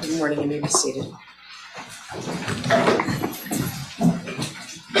 Good morning, you may be seated.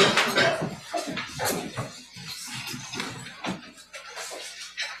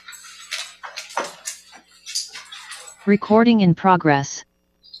 Recording in progress.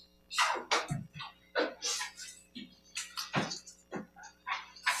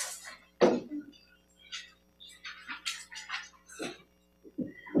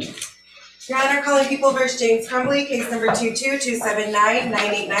 Your Honor, calling People v. James Crumbley, case number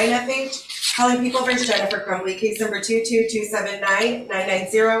 22-279-989-FH. Calling People v. Jennifer Crumbley, case number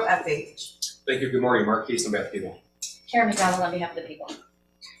 22-279-990-FH. Thank you, good morning, Mark, case on behalf of people. Karen McDonald on behalf of the people.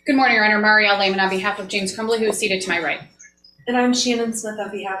 Good morning, Your Honor. Marielle Lehman on behalf of James Crumbley, who is seated to my right. And I'm Shannon Smith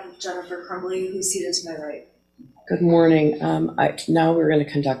on behalf of Jennifer Crumbley, who's seated to my right. Good morning. Now we're going to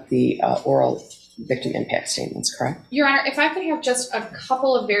conduct the oral victim impact statements, correct? Your Honor, if I could have just a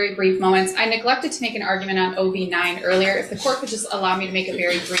couple of very brief moments. I neglected to make an argument on OB9 earlier. If the court could just allow me to make a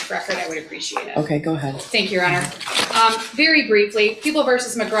very brief record, I would appreciate it. Okay, go ahead. Thank you, Your Honor. Very briefly, People v.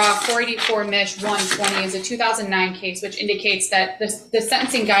 McGraw 484 Mich 120 is a 2009 case which indicates that the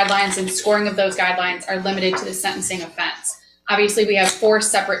sentencing guidelines and scoring of those guidelines are limited to the sentencing offense. Obviously, we have 4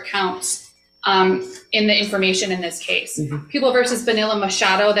 separate counts in the information in this case. People versus Vanilla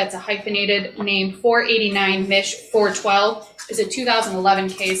Machado, that's a hyphenated name, 489 Mich 412, is a 2011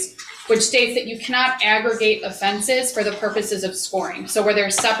 case which states that you cannot aggregate offenses for the purposes of scoring. So where they're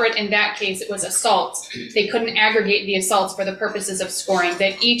separate, in that case, it was assaults. They couldn't aggregate the assaults for the purposes of scoring,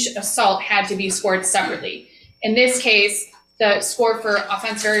 that each assault had to be scored separately. In this case, the score for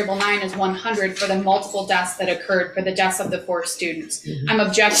offense variable 9 is 100 for the multiple deaths that occurred for the deaths of the 4 students. I'm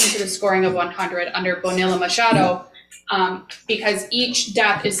objecting to the scoring of 100 under Bonilla Machado because each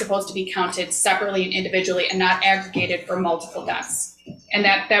death is supposed to be counted separately and individually and not aggregated for multiple deaths. And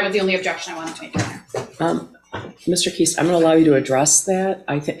that was the only objection I wanted to make. Mr. Keast, I'm going to allow you to address that.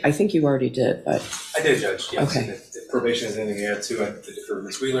 I think you already did, but. I did, Judge, yes. Okay. If probation has anything to add to it, to defer to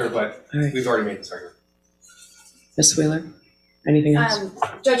Ms. Wheeler, but we've already made this argument. Ms. Wheeler, anything else?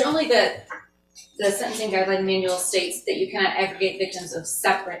 Judge, only the sentencing guideline manual states that you cannot aggregate victims of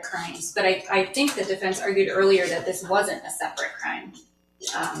separate crimes, but I think the defense argued earlier that this wasn't a separate crime.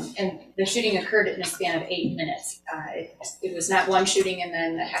 And the shooting occurred in a span of 8 minutes. It was not one shooting and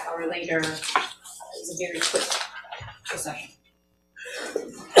then a half hour later, it was a very quick procession.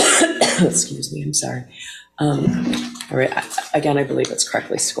 Excuse me, I'm sorry. All right, again, I believe it's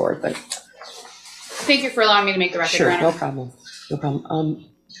correctly scored, but. Thank you for allowing me to make the record, Sure, Your Honor. no problem, no problem.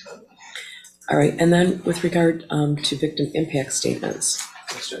 All right, and then with regard to victim impact statements.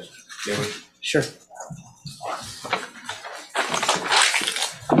 Yes, Judge. Yeah, Sure.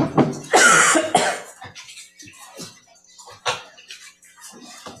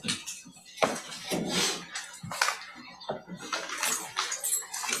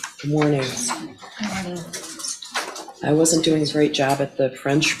 Good morning. Good morning. I wasn't doing a great job at the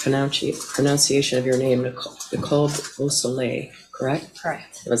French pronunciation of your name, Nicole Beausoleil, correct?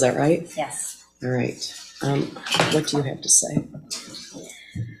 Correct. Was that right? Yes. All right. What do you have to say?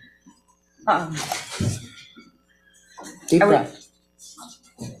 Deep breath.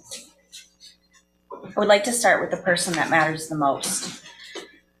 I would like to start with the person that matters the most.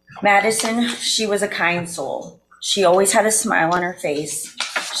 Madisyn, she was a kind soul. She always had a smile on her face.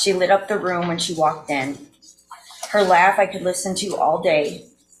 She lit up the room when she walked in. Her laugh I could listen to all day.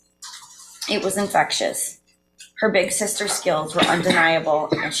 It was infectious. Her big sister skills were undeniable,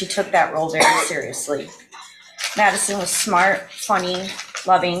 and she took that role very seriously. Madisyn was smart, funny,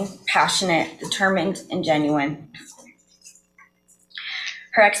 loving, passionate, determined, and genuine.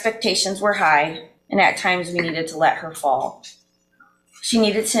 Her expectations were high, and at times we needed to let her fall. She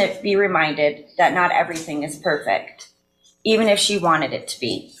needed to be reminded that not everything is perfect, even if she wanted it to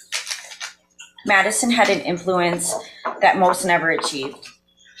be. Madisyn had an influence that most never achieved.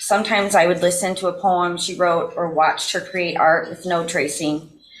 Sometimes I would listen to a poem she wrote or watched her create art with no tracing,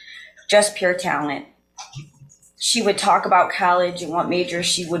 just pure talent. She would talk about college and what majors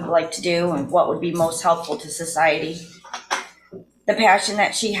she would like to do and what would be most helpful to society. The passion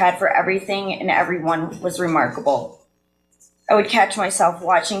that she had for everything and everyone was remarkable. I would catch myself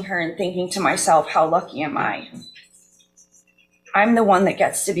watching her and thinking to myself, how lucky am I? I'm the one that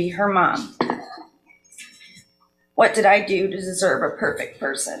gets to be her mom. What did I do to deserve a perfect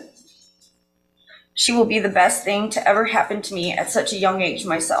person? She will be the best thing to ever happen to me at such a young age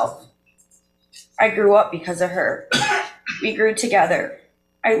myself. I grew up because of her. We grew together.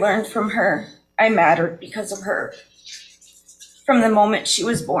 I learned from her. I mattered because of her. From the moment she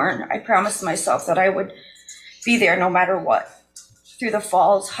was born, I promised myself that I would be there no matter what. Through the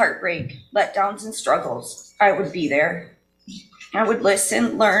falls, heartbreak, letdowns, and struggles, I would be there. I would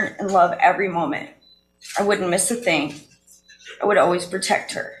listen, learn, and love every moment. I wouldn't miss a thing. I would always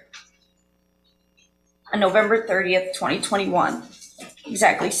protect her. On November 30th, 2021,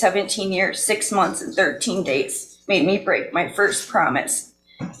 exactly 17 years, 6 months, and 13 days made me break my first promise,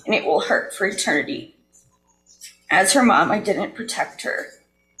 and it will hurt for eternity. As her mom, I didn't protect her.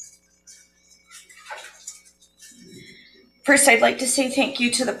 First, I'd like to say thank you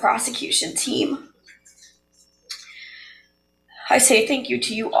to the prosecution team. I say thank you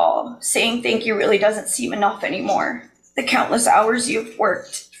to you all. Saying thank you really doesn't seem enough anymore. The countless hours you've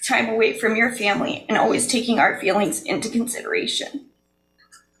worked, time away from your family, and always taking our feelings into consideration.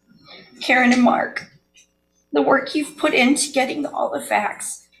 Karen and Mark, the work you've put into getting all the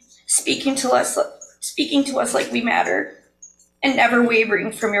facts, speaking to us like we matter, and never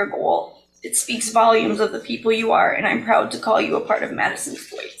wavering from your goal. It speaks volumes of the people you are, and I'm proud to call you a part of Madisyn's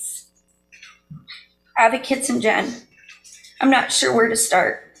voice. Advocates and Jen, I'm not sure where to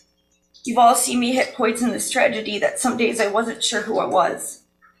start. You've all seen me hit points in this tragedy that some days I wasn't sure who I was.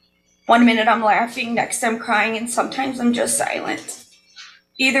 One minute I'm laughing, next I'm crying, and sometimes I'm just silent.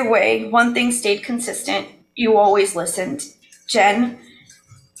 Either way, one thing stayed consistent. You always listened. Jen,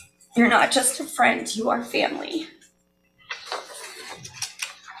 you're not just a friend, you are family.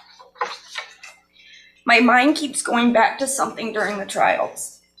 My mind keeps going back to something during the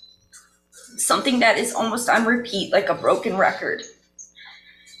trials. Something that is almost on repeat like a broken record.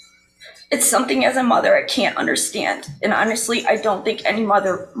 It's something as a mother I can't understand, and honestly, I don't think any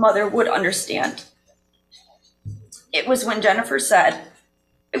mother would understand. It was when Jennifer said,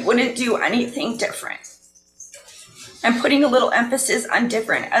 I wouldn't do anything different. I'm putting a little emphasis on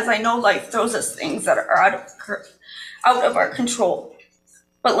different, as I know life throws us things that are out of our control.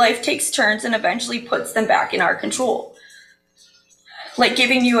 But life takes turns and eventually puts them back in our control. Like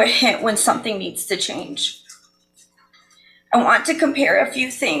giving you a hint when something needs to change. I want to compare a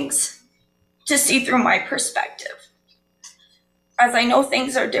few things to see through my perspective. As I know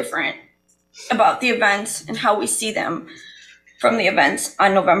things are different about the events and how we see them from the events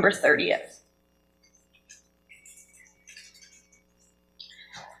on November 30th.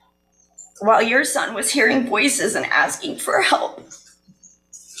 While your son was hearing voices and asking for help,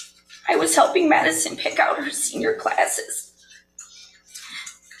 I was helping Madisyn pick out her senior classes.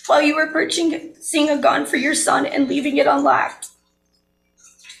 While you were purchasing a gun for your son and leaving it unlocked,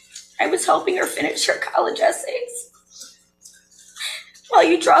 I was helping her finish her college essays. While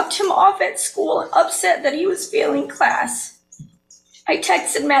you dropped him off at school upset that he was failing class, I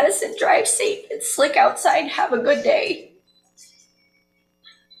texted Madisyn, drive safe, it's slick outside, have a good day.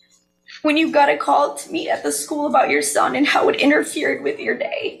 When you got a call to meet at the school about your son and how it interfered with your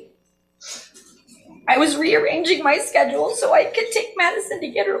day, I was rearranging my schedule so I could take Madisyn to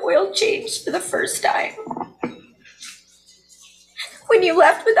get her oil changed for the first time. When you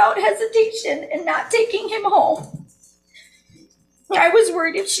left without hesitation and not taking him home, I was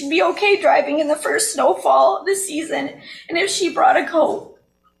worried if she'd be okay driving in the first snowfall of the season and if she brought a coat.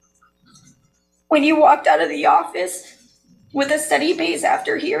 When you walked out of the office with a steady pace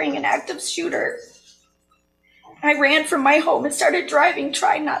after hearing an active shooter, I ran from my home and started driving,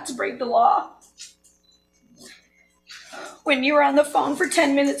 trying not to break the law. When you were on the phone for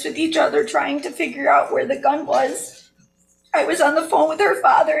 10 minutes with each other trying to figure out where the gun was, I was on the phone with her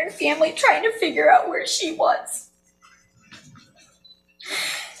father and family trying to figure out where she was.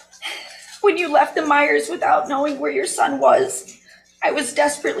 When you left the Myres without knowing where your son was, I was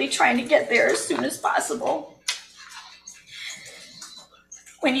desperately trying to get there as soon as possible.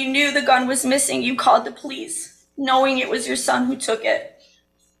 When you knew the gun was missing, you called the police, knowing it was your son who took it.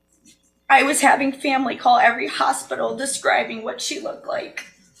 I was having family call every hospital describing what she looked like.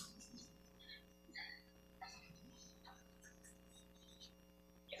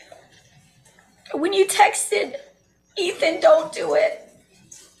 When you texted, Ethan, don't do it,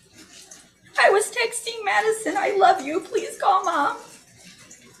 I was texting Madisyn, I love you, please call mom.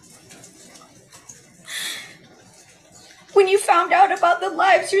 When you found out about the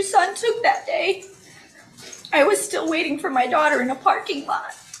lives your son took that day, I was still waiting for my daughter in a parking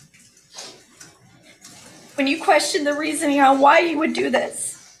lot. When you questioned the reasoning on why you would do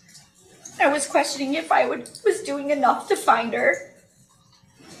this, I was questioning if I was doing enough to find her.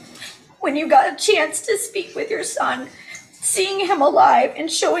 When you got a chance to speak with your son, seeing him alive and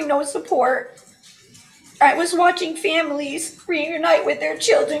showing no support, I was watching families reunite with their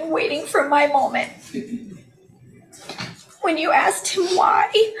children, waiting for my moment. When you asked him why,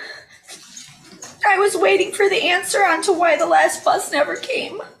 I was waiting for the answer onto why the last bus never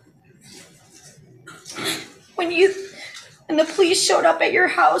came. When you and the police showed up at your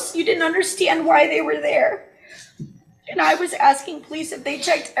house, you didn't understand why they were there. And I was asking police if they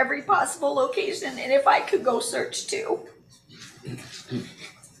checked every possible location and if I could go search too.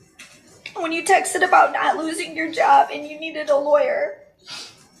 When you texted about not losing your job and you needed a lawyer,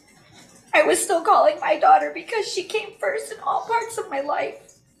 I was still calling my daughter because she came first in all parts of my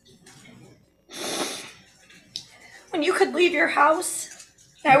life. When you could leave your house,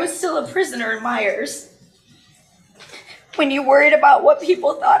 I was still a prisoner in Myers. When you worried about what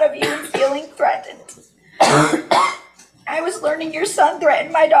people thought of you and feeling threatened, I was learning your son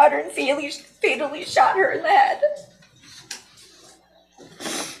threatened my daughter and fatally shot her in the head.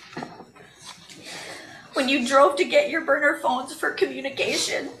 When you drove to get your burner phones for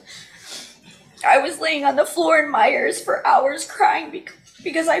communication, I was laying on the floor in Myers for hours crying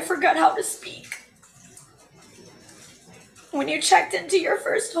because I forgot how to speak. When you checked into your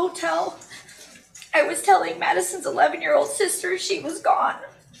first hotel, I was telling Madisyn's 11-year-old sister she was gone.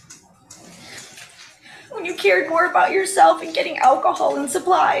 When you cared more about yourself and getting alcohol and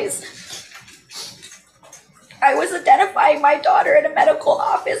supplies, I was identifying my daughter at a medical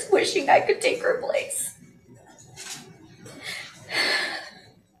office wishing I could take her place.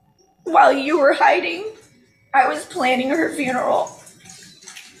 While you were hiding, I was planning her funeral.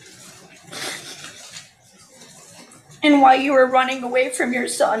 And while you were running away from your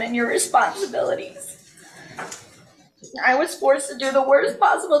son and your responsibilities, I was forced to do the worst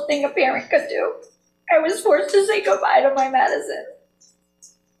possible thing a parent could do. I was forced to say goodbye to my Madisyn.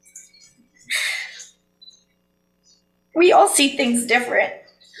 We all see things different.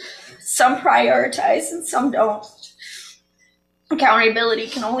 Some prioritize and some don't. Accountability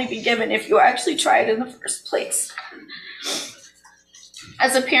can only be given if you actually try it in the first place.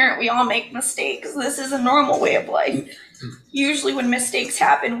 As a parent, we all make mistakes. This is a normal way of life. Usually when mistakes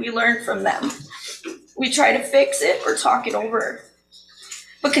happen, we learn from them. We try to fix it or talk it over.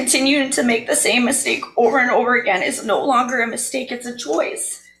 But continuing to make the same mistake over and over again is no longer a mistake, it's a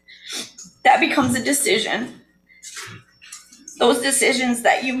choice. That becomes a decision. Those decisions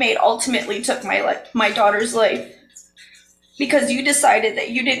that you made ultimately took my daughter's life. Because you decided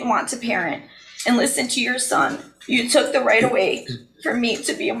that you didn't want to parent and listen to your son, you took the right away for me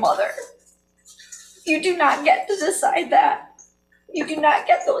to be a mother. You do not get to decide that. You do not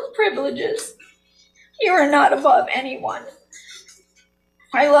get those privileges. You are not above anyone.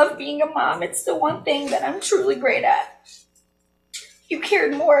 I love being a mom. It's the one thing that I'm truly great at. You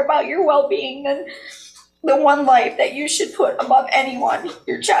cared more about your well-being than the one life that you should put above anyone,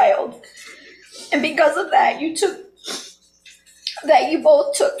 your child. And because of that, you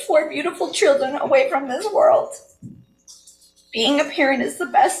both took 4 beautiful children away from this world. Being a parent is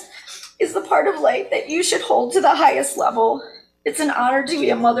the part of life that you should hold to the highest level. It's an honor to be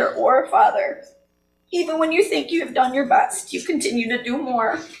a mother or a father. Even when you think you have done your best, you continue to do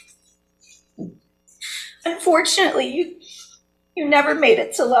more. Unfortunately, you never made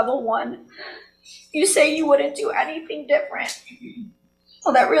it to level 1. You say you wouldn't do anything different.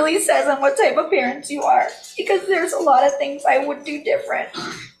 Well, that really says on what type of parents you are, because there's a lot of things I would do different.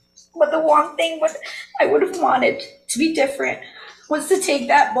 But the one thing I would have wanted to be different was to take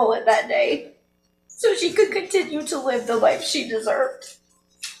that bullet that day so she could continue to live the life she deserved.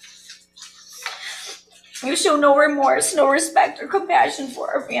 You show no remorse, no respect or compassion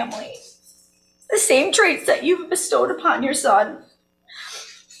for our family. The same traits that you've bestowed upon your son.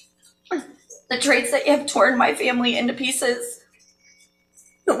 The traits that you have torn my family into pieces.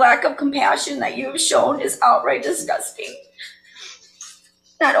 The lack of compassion that you have shown is outright disgusting.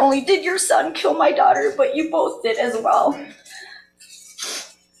 Not only did your son kill my daughter, but you both did as well.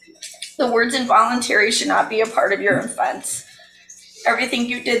 The words involuntary should not be a part of your offense. Everything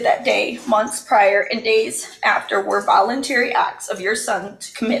you did that day, months prior, and days after were voluntary acts of your son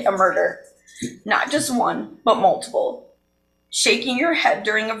to commit a murder. Not just one, but multiple. Shaking your head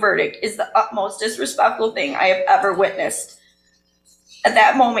during a verdict is the utmost disrespectful thing I have ever witnessed. At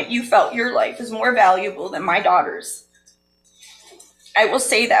that moment, you felt your life is more valuable than my daughter's. I will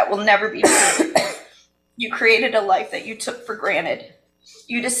say that will never be true. You created a life that you took for granted.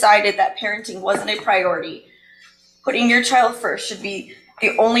 You decided that parenting wasn't a priority. Putting your child first should be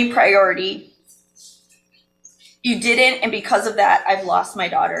the only priority. You didn't, and because of that, I've lost my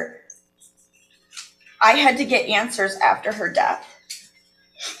daughter. I had to get answers after her death.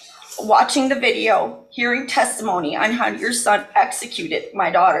 Watching the video, hearing testimony on how your son executed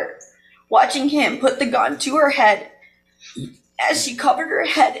my daughter, watching him put the gun to her head as she covered her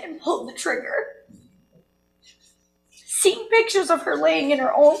head and pulled the trigger. Seeing pictures of her laying in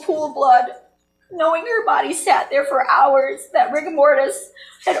her own pool of blood, knowing her body sat there for hours, that rigor mortis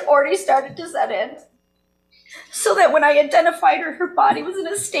had already started to set in. so that when I identified her, her body was in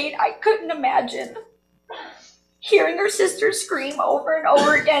a state I couldn't imagine. Hearing her sister scream over and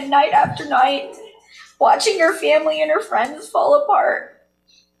over again night after night, watching her family and her friends fall apart.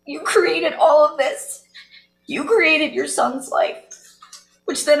 You created all of this. You created your son's life,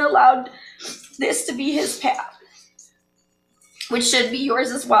 which then allowed this to be his path, which should be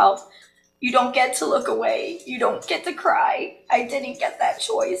yours as well. You don't get to look away. You don't get to cry. I didn't get that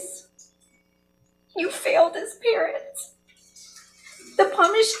choice. You failed as parents. The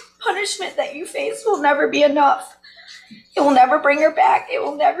punishment that you face will never be enough. It will never bring her back. It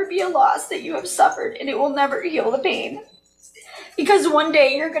will never be a loss that you have suffered, and it will never heal the pain. Because one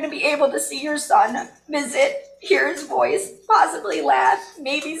day you're going to be able to see your son, visit, hear his voice, possibly laugh,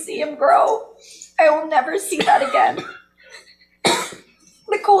 maybe see him grow. I will never see that again.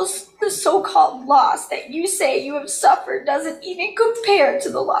 The so-called loss that you say you have suffered doesn't even compare to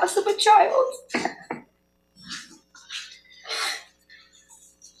the loss of a child.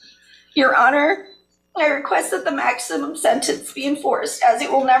 Your Honor, I request that the maximum sentence be enforced, as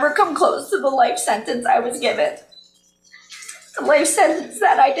it will never come close to the life sentence I was given. A life sentence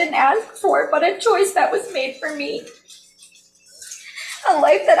that I didn't ask for, but a choice that was made for me. A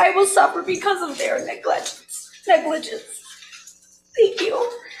life that I will suffer because of their negligence. Thank you.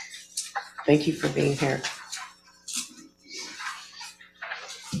 Thank you for being here.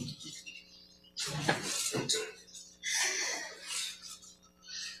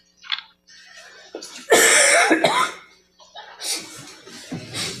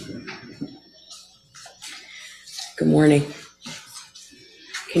 Good morning.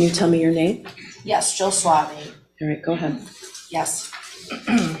 Can you tell me your name? Yes, Jill Suave. All right, go ahead. Yes.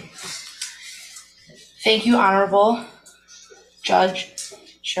 Thank you, Honorable Judge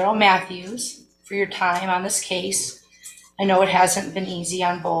Cheryl Matthews, for your time on this case. I know it hasn't been easy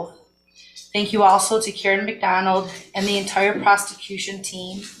on both. Thank you also to Karen McDonald and the entire prosecution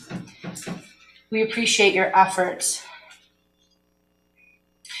team. We appreciate your efforts.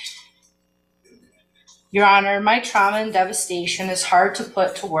 Your Honor, my trauma and devastation is hard to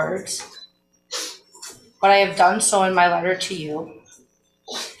put to words, but I have done so in my letter to you.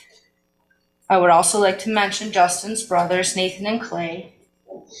 I would also like to mention Justin's brothers, Nathan and Clay.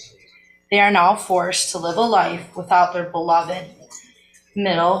 They are now forced to live a life without their beloved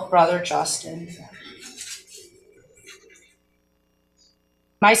middle brother, Justin.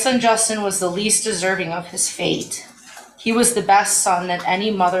 My son Justin was the least deserving of his fate. He was the best son that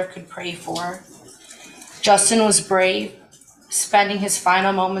any mother could pray for. Justin was brave, spending his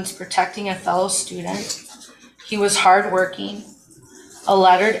final moments protecting a fellow student. He was hardworking, a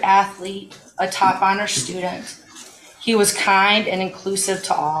lettered athlete, a top honor student. He was kind and inclusive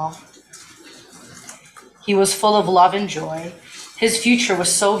to all. He was full of love and joy. His future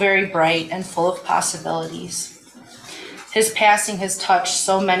was so very bright and full of possibilities. His passing has touched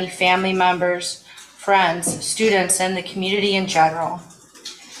so many family members, friends, students, and the community in general.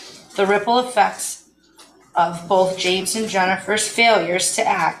 The ripple effects of both James and Jennifer's failures to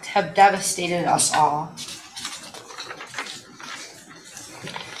act have devastated us all.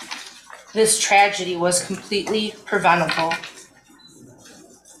 This tragedy was completely preventable.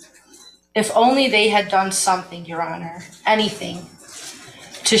 If only they had done something, Your Honor, anything,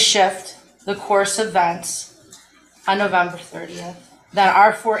 to shift the course of events on November 30th, then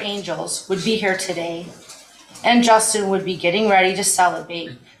our four angels would be here today, and Justin would be getting ready to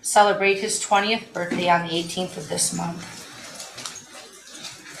celebrate his 20th birthday on the 18th of this month.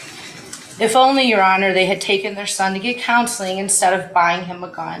 If only, Your Honor, they had taken their son to get counseling instead of buying him a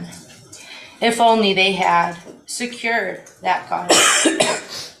gun. If only they had secured that gun.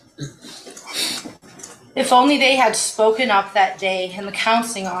 If only they had spoken up that day in the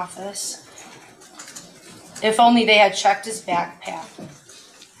counseling office. If only they had checked his backpack.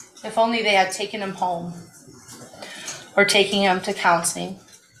 If only they had taken him home or taking him to counseling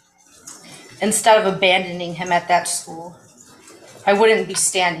instead of abandoning him at that school, I wouldn't be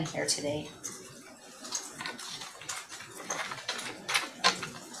standing here today.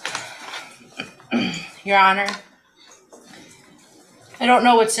 Your Honor, I don't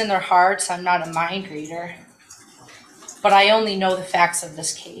know what's in their hearts. I'm not a mind reader, but I only know the facts of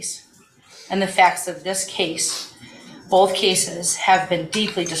this case. And the facts of this case, both cases, have been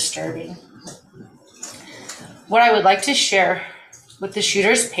deeply disturbing. What I would like to share with the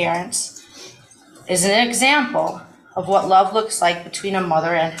shooter's parents is an example of what love looks like between a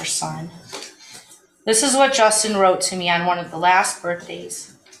mother and her son. This is what Justin wrote to me on one of the last birthdays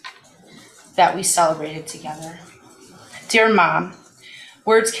that we celebrated together. Dear Mom,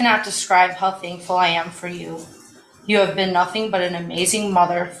 words cannot describe how thankful I am for you. You have been nothing but an amazing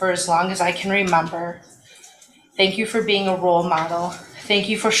mother for as long as I can remember. Thank you for being a role model. Thank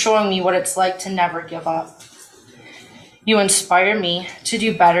you for showing me what it's like to never give up. You inspire me to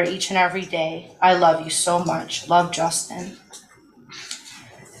do better each and every day. I love you so much. Love, Justin.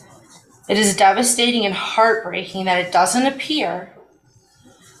 It is devastating and heartbreaking that it doesn't appear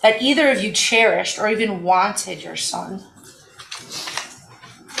that either of you cherished or even wanted your son.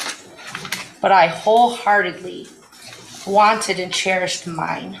 But I wholeheartedly wanted and cherished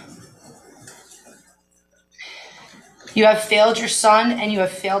mine. You have failed your son and you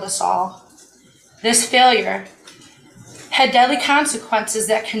have failed us all. This failure had deadly consequences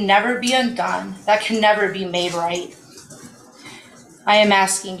that can never be undone, that can never be made right. I am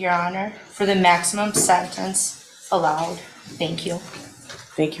asking, Your Honor, for the maximum sentence allowed. Thank you.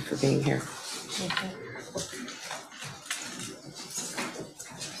 Thank you for being here. Thank you.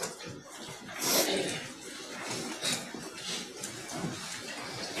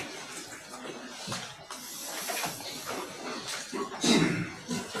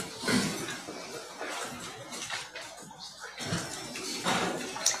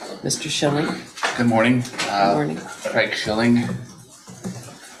 Mr. Shilling, Good morning. good morning. Craig Shilling,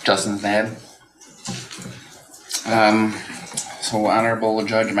 Justin's dad. So Honorable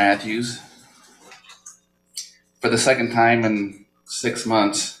Judge Matthews, for the second time in 6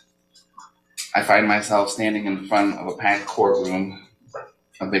 months, I find myself standing in front of a packed courtroom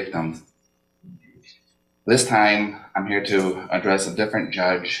of victims. This time, I'm here to address a different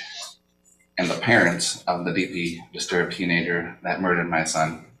judge and the parents of the deeply disturbed teenager that murdered my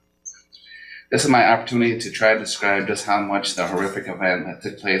son. This is my opportunity to try to describe just how much the horrific event that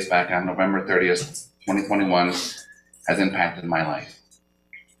took place back on November 30th, 2021 has impacted my life.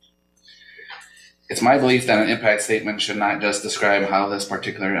 It's my belief that an impact statement should not just describe how this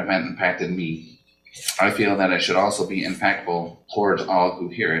particular event impacted me. I feel that it should also be impactful towards all who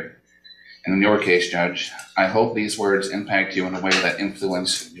hear it. And in your case, Judge, I hope these words impact you in a way that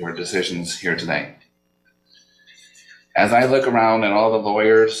influence your decisions here today. As I look around at all the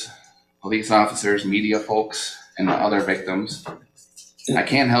lawyers, police officers, media folks, and the other victims, I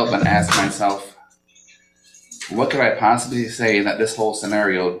can't help but ask myself, what could I possibly say that this whole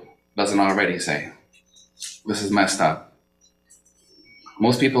scenario doesn't already say? This is messed up.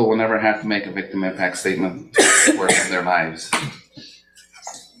 Most people will never have to make a victim impact statement to work in their lives.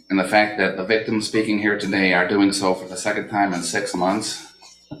 And the fact that the victims speaking here today are doing so for the second time in 6 months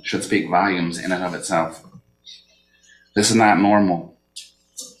should speak volumes in and of itself. This is not normal.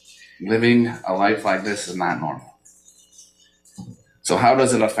 Living a life like this is not normal. So how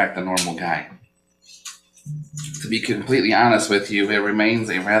does it affect a normal guy? To be completely honest with you, it remains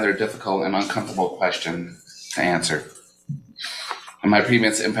a rather difficult and uncomfortable question to answer. In my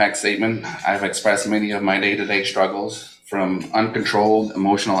previous impact statement, I've expressed many of my day-to-day struggles, from uncontrolled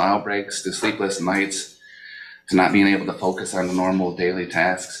emotional outbreaks to sleepless nights to not being able to focus on the normal daily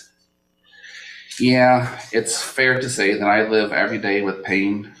tasks. Yeah, it's fair to say that I live every day with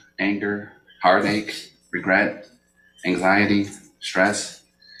pain, anger, heartache, regret, anxiety, stress,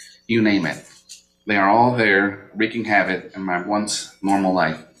 you name it. They are all there, wreaking havoc in my once normal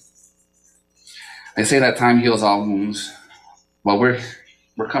life. They say that time heals all wounds. Well, we're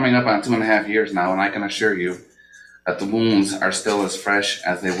coming up on 2.5 years now, and I can assure you that the wounds are still as fresh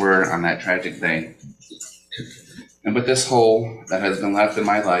as they were on that tragic day. And with this hole that has been left in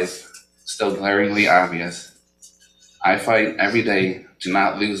my life still glaringly obvious, I fight every day to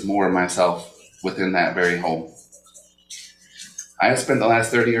not lose more of myself within that very hole. I have spent the last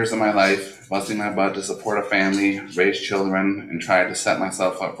 30 years of my life busting my butt to support a family, raise children, and try to set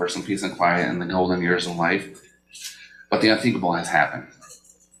myself up for some peace and quiet in the golden years of life. But the unthinkable has happened.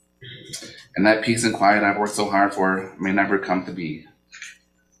 And that peace and quiet I've worked so hard for may never come to be.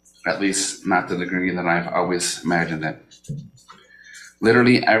 At least not to the degree that I've always imagined it.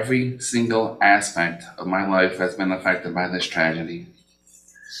 Literally every single aspect of my life has been affected by this tragedy.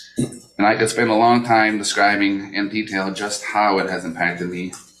 And I could spend a long time describing in detail just how it has impacted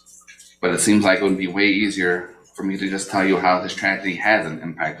me, but it seems like it would be way easier for me to just tell you how this tragedy hasn't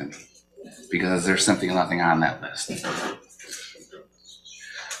impacted me, because there's simply nothing on that list.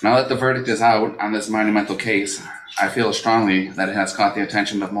 Now that the verdict is out on this monumental case, I feel strongly that it has caught the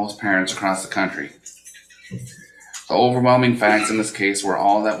attention of most parents across the country. The overwhelming facts in this case were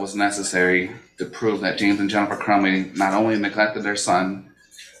all that was necessary to prove that James and Jennifer Crumbley not only neglected their son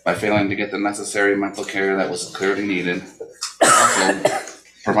by failing to get the necessary mental care that was clearly needed, but also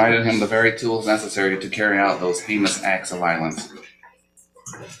provided him the very tools necessary to carry out those heinous acts of violence.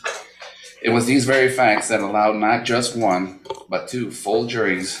 It was these very facts that allowed not just one, but 2 full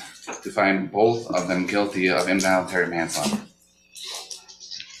juries to find both of them guilty of involuntary manslaughter.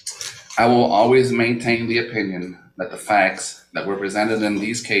 I will always maintain the opinion that the facts that were presented in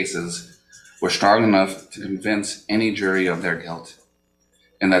these cases were strong enough to convince any jury of their guilt,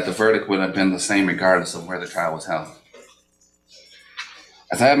 and that the verdict would have been the same regardless of where the trial was held.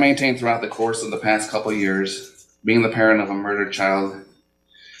 As I have maintained throughout the course of the past couple years, being the parent of a murdered child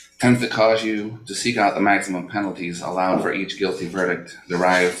tends to cause you to seek out the maximum penalties allowed for each guilty verdict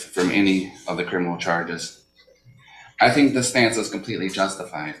derived from any of the criminal charges. I think this stance is completely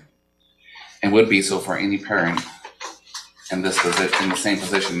justified and would be so for any parent in this position, in the same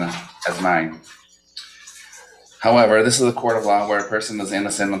position as mine. However, this is a court of law where a person is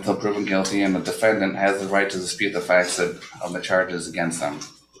innocent until proven guilty, and the defendant has the right to dispute the facts of the charges against them.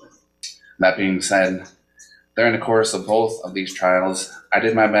 That being said, during the course of both of these trials, I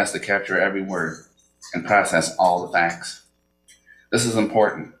did my best to capture every word and process all the facts. This is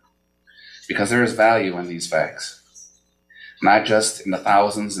important because there is value in these facts, not just in the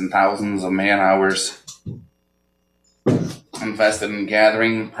thousands and thousands of man-hours invested in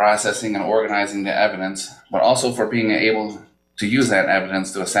gathering, processing, and organizing the evidence, but also for being able to use that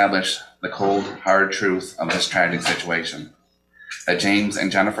evidence to establish the cold, hard truth of this tragic situation, that James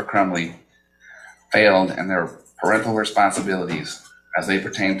and Jennifer Crumbley failed in their parental responsibilities as they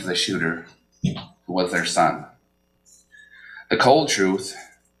pertain to the shooter, who was their son. The cold truth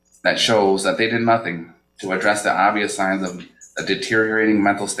that shows that they did nothing to address the obvious signs of a deteriorating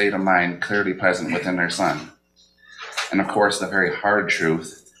mental state of mind clearly present within their son. And of course, the very hard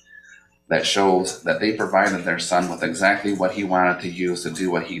truth that shows that they provided their son with exactly what he wanted to use to do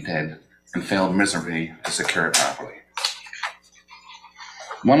what he did and failed miserably to secure it properly.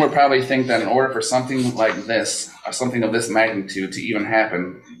 One would probably think that in order for something like this, or something of this magnitude to even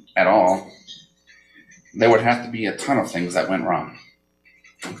happen at all, there would have to be a ton of things that went wrong.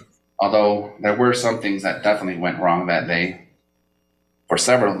 Although there were some things that definitely went wrong that day, for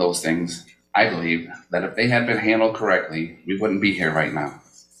several of those things, I believe that if they had been handled correctly, we wouldn't be here right now.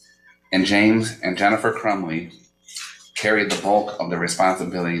 And James and Jennifer Crumbley carried the bulk of the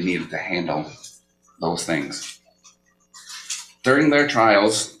responsibility needed to handle those things. During their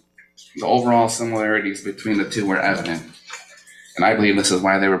trials, the overall similarities between the two were evident, and I believe this is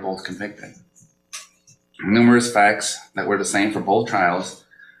why they were both convicted. Numerous facts that were the same for both trials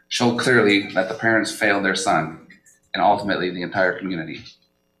show clearly that the parents failed their son and ultimately the entire community.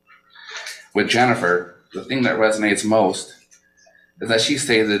 With Jennifer, the thing that resonates most is that she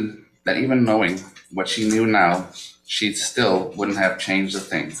stated that even knowing what she knew now, she still wouldn't have changed a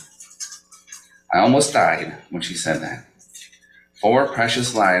thing. I almost died when she said that. 4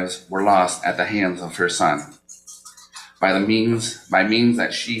 precious lives were lost at the hands of her son by means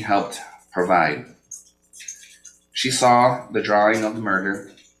that she helped provide. She saw the drawing of the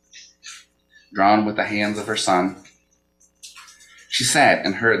murder drawn with the hands of her son. She sat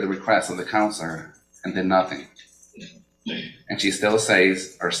and heard the request of the counselor and did nothing. And she still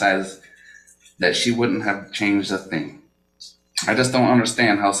says that she wouldn't have changed a thing. I just don't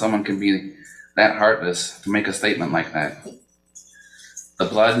understand how someone can be that heartless to make a statement like that. The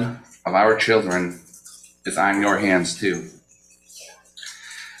blood of our children is on your hands too.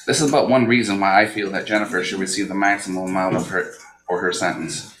 This is but one reason why I feel that Jennifer should receive the maximum amount for her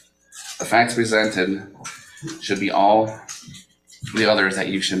sentence. The facts presented should be all the others that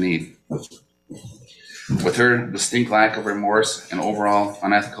you should need. With her distinct lack of remorse and overall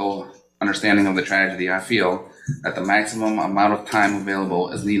unethical understanding of the tragedy, I feel that the maximum amount of time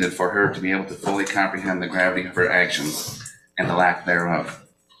available is needed for her to be able to fully comprehend the gravity of her actions and the lack thereof.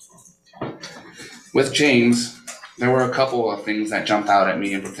 With James, there were a couple of things that jumped out at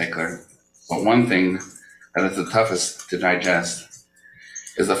me in particular, but one thing that is the toughest to digest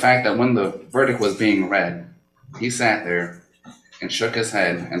is the fact that when the verdict was being read, he sat there and shook his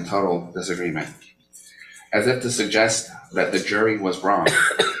head in total disagreement, as if to suggest that the jury was wrong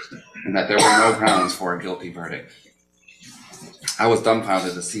and that there were no grounds for a guilty verdict. I was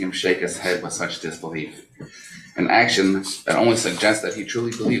dumbfounded to see him shake his head with such disbelief, an action that only suggests that he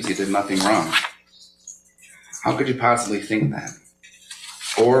truly believes he did nothing wrong. How could you possibly think that?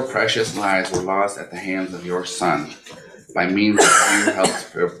 4 precious lives were lost at the hands of your son by means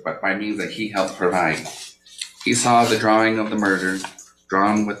that he helped provide. He saw the drawing of the murder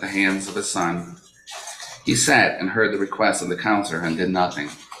drawn with the hands of his son. He sat and heard the request of the counselor and did nothing.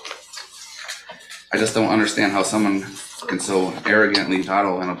 I just don't understand how someone can so arrogantly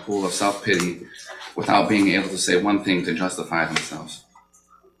dawdle in a pool of self-pity without being able to say one thing to justify themselves.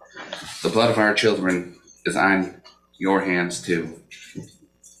 The blood of our children is on your hands too.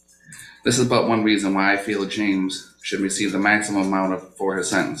 This is but one reason why I feel James should receive the maximum amount for his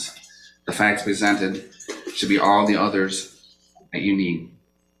sentence. The facts presented should be all the others that you need.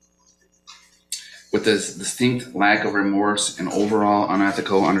 With this distinct lack of remorse and overall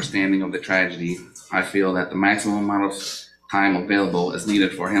unethical understanding of the tragedy, I feel that the maximum amount of time available is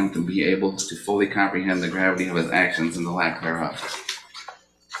needed for him to be able to fully comprehend the gravity of his actions and the lack thereof.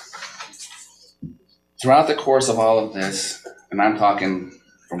 Throughout the course of all of this, and I'm talking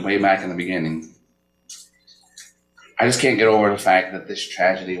from way back in the beginning, I just can't get over the fact that this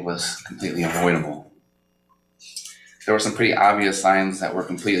tragedy was completely avoidable. There were some pretty obvious signs that were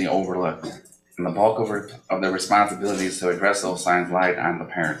completely overlooked, and the bulk of the responsibilities to address those signs lied on the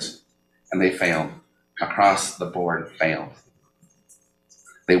parents, and they failed. Across the board, failed.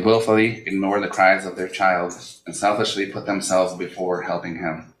 They willfully ignored the cries of their child and selfishly put themselves before helping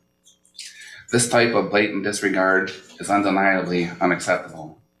him. This type of blatant disregard is undeniably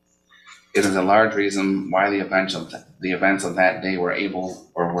unacceptable. It is a large reason why the events of that day were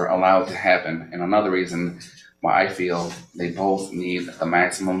able or were allowed to happen, and another reason why I feel they both need the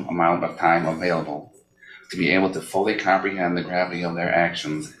maximum amount of time available to be able to fully comprehend the gravity of their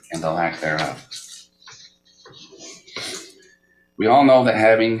actions and the lack thereof. We all know that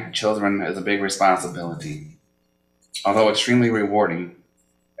having children is a big responsibility. Although extremely rewarding,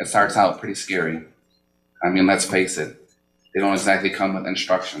 it starts out pretty scary. I mean, let's face it, they don't exactly come with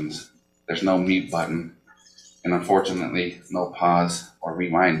instructions. There's no mute button, and unfortunately, no pause or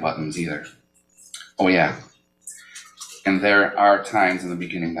rewind buttons either. Oh yeah, and there are times in the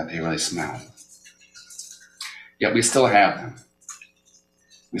beginning that they really smell. Yet we still have them.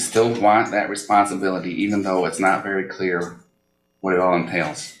 We still want that responsibility, even though it's not very clear what it all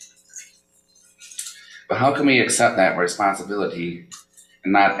entails. But how can we accept that responsibility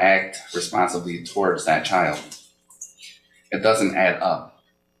and not act responsibly towards that child? It doesn't add up.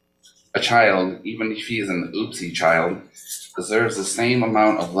 A child, even if he is an oopsie child, deserves the same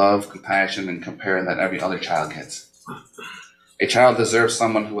amount of love, compassion, and care that every other child gets. A child deserves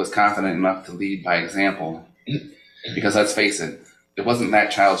someone who is confident enough to lead by example, because let's face it, it wasn't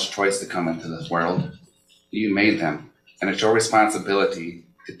that child's choice to come into this world. You made them, and it's your responsibility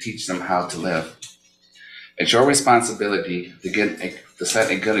to teach them how to live. It's your responsibility to set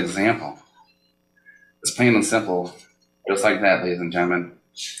a good example. It's plain and simple, just like that, ladies and gentlemen.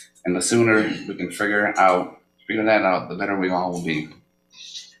 And the sooner we can figure that out, the better we all will be.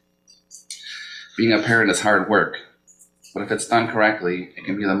 Being a parent is hard work, but if it's done correctly, it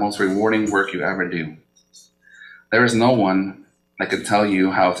can be the most rewarding work you ever do. There is no one that could tell you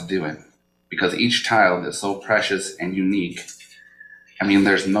how to do it, because each child is so precious and unique. I mean,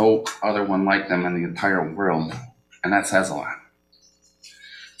 there's no other one like them in the entire world, and that says a lot.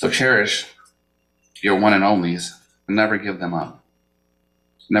 So cherish your one and onlys, and never give them up.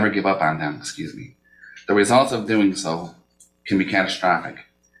 Never give up on them, excuse me. The results of doing so can be catastrophic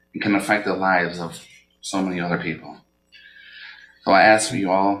and can affect the lives of so many other people. So I ask for you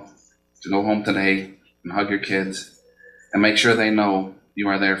all to go home today and hug your kids and make sure they know you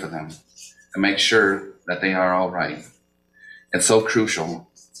are there for them and make sure that they are all right. It's so crucial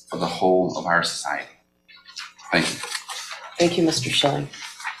for the whole of our society. Thank you. Thank you, Mr. Shilling.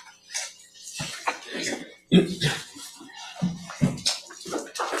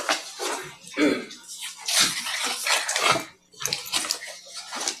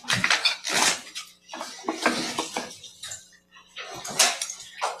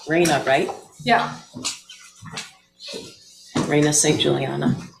 Raina, right? Yeah. Hana St.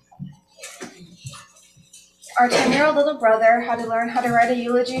 Juliana. Our 10-year-old little brother had to learn how to write a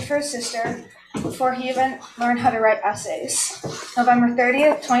eulogy for his sister before he even learned how to write essays. November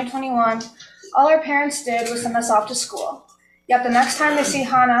 30th, 2021, all our parents did was send us off to school. Yet the next time they see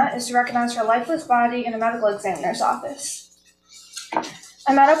Hana is to recognize her lifeless body in a medical examiner's office.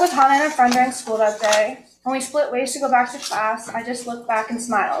 I met up with Hana and a friend during school that day. When we split ways to go back to class, I just looked back and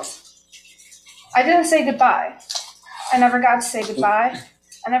smiled. I didn't say goodbye. I never got to say goodbye.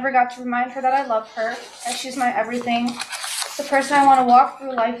 I never got to remind her that I love her, that she's my everything, the person I want to walk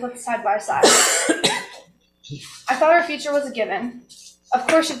through life with side by side. I thought our future was a given. Of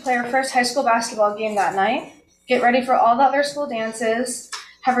course, she'd play her first high school basketball game that night, get ready for all the other school dances,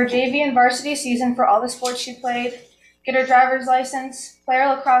 have her JV and varsity season for all the sports she played, get her driver's license, play her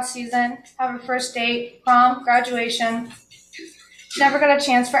lacrosse season, have her first date, prom, graduation. She never got a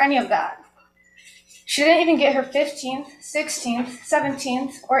chance for any of that. She didn't even get her 15th, 16th,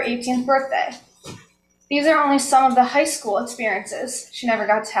 17th, or 18th birthday. These are only some of the high school experiences she never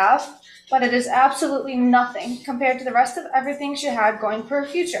got to have, but it is absolutely nothing compared to the rest of everything she had going for her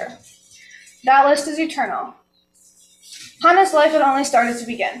future. That list is eternal. Hana's life had only started to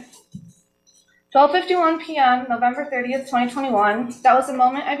begin. 12:51 p.m., November 30th, 2021, that was the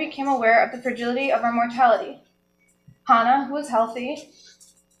moment I became aware of the fragility of our mortality. Hana, who was healthy,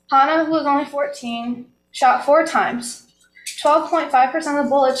 Hana, who was only 14, shot 4 times. 12.5% of the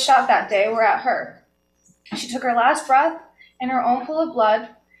bullets shot that day were at her. She took her last breath in her own pool of blood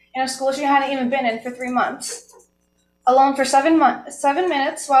in a school she hadn't even been in for 3 months. Alone for 7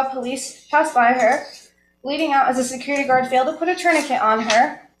 minutes while police passed by her, bleeding out as a security guard failed to put a tourniquet on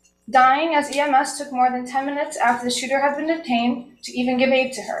her, dying as EMS took more than 10 minutes after the shooter had been detained to even give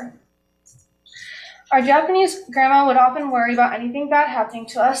aid to her. Our Japanese grandma would often worry about anything bad happening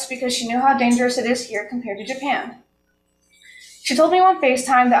to us because she knew how dangerous it is here compared to Japan. She told me on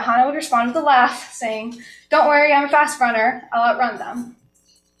FaceTime that Hana would respond with a laugh, saying, "Don't worry, I'm a fast runner, I'll outrun them."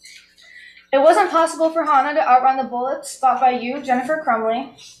 It wasn't possible for Hana to outrun the bullets bought by you, Jennifer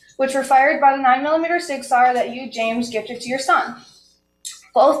Crumbley, which were fired by the 9mm Sig Sauer that you, James, gifted to your son.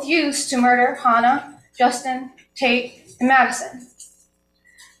 Both used to murder Hana, Justin, Tate, and Madisyn.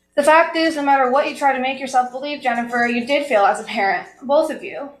 The fact is, no matter what you try to make yourself believe, Jennifer, you did fail as a parent, both of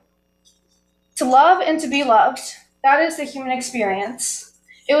you. To love and to be loved, that is the human experience.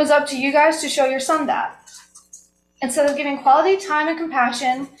 It was up to you guys to show your son that. Instead of giving quality time and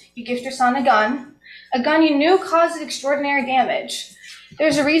compassion, you gift your son a gun you knew caused extraordinary damage.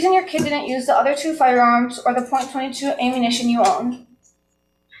 There's a reason your kid didn't use the other 2 firearms or the .22 ammunition you own.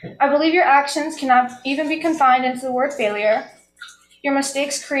 I believe your actions cannot even be confined into the word failure. Your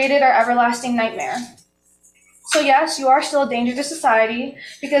mistakes created our everlasting nightmare. So yes, you are still a danger to society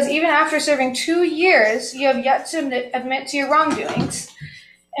because even after serving 2 years, you have yet to admit to your wrongdoings.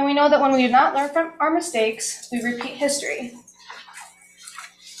 And we know that when we do not learn from our mistakes, we repeat history.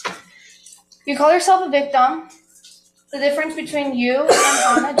 You call yourself a victim. The difference between you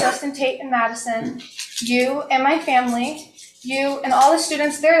and Hana, Justin, Tate, and Madisyn, you and my family, you and all the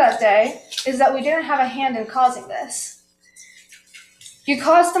students there that day, is that we didn't have a hand in causing this. You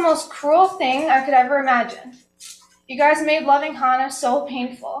caused the most cruel thing I could ever imagine. You guys made loving Hana so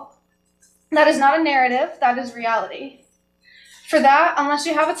painful. That is not a narrative, that is reality. For that, unless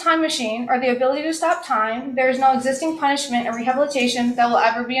you have a time machine or the ability to stop time, there is no existing punishment or rehabilitation that will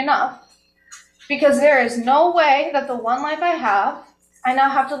ever be enough. Because there is no way that the one life I have, I now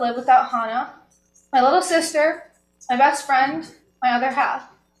have to live without Hana, my little sister, my best friend, my other half.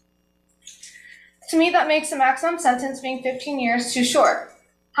 To me, that makes the maximum sentence being 15 years too short.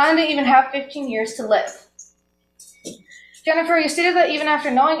 Hana didn't even have 15 years to live. Jennifer, you stated that even after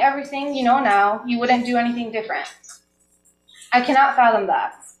knowing everything you know now, you wouldn't do anything different. I cannot fathom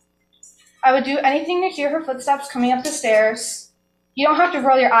that. I would do anything to hear her footsteps coming up the stairs. You don't have to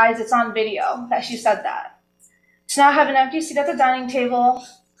roll your eyes, it's on video that she said that. To not have an empty seat at the dining table,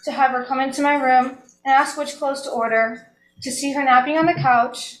 to have her come into my room and ask which clothes to order, to see her napping on the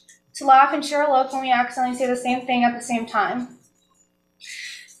couch, to laugh and share a look when we accidentally say the same thing at the same time.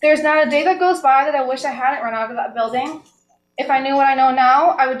 There's not a day that goes by that I wish I hadn't run out of that building. If I knew what I know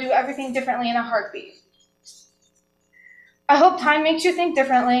now, I would do everything differently in a heartbeat. I hope time makes you think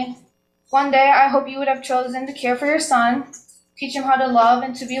differently. One day, I hope you would have chosen to care for your son, teach him how to love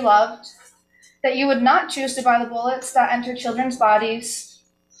and to be loved, that you would not choose to buy the bullets that enter children's bodies,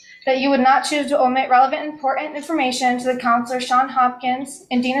 that you would not choose to omit relevant important information to the counselor Sean Hopkins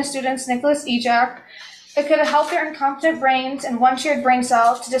and Dean of Students Nicholas Ejak that could have helped their incompetent brains and one shared brain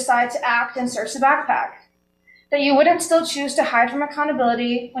cell to decide to act and search the backpack, that you wouldn't still choose to hide from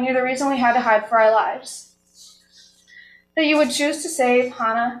accountability when you're the reason we had to hide for our lives, that you would choose to save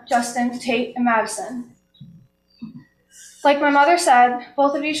Hana, Justin, Tate, and Madisyn. Like my mother said,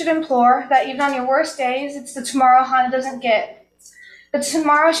 both of you should implore that even on your worst days, it's the tomorrow Hana doesn't get. The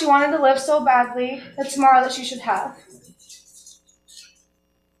tomorrow she wanted to live so badly, the tomorrow that she should have.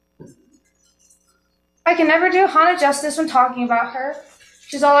 I can never do Hana justice when talking about her.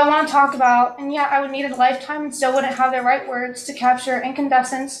 She's all I want to talk about, and yet I would need a lifetime and still wouldn't have the right words to capture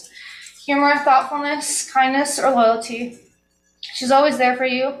incandescence, humor, thoughtfulness, kindness, or loyalty. She's always there for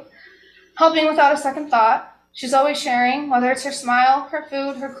you, helping without a second thought. She's always sharing, whether it's her smile, her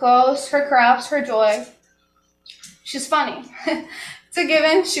food, her clothes, her crafts, her joy. She's funny. It's a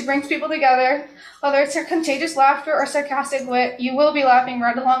given. She brings people together. Whether it's her contagious laughter or sarcastic wit, you will be laughing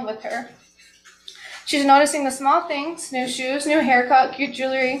right along with her. She's noticing the small things, new shoes, new haircut, cute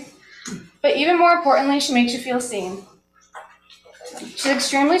jewelry, but even more importantly, she makes you feel seen. She's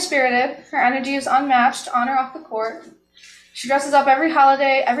extremely spirited. Her energy is unmatched on or off the court. She dresses up every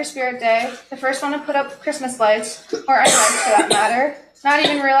holiday, every spirit day, the first one to put up Christmas lights, or any lights for that matter, not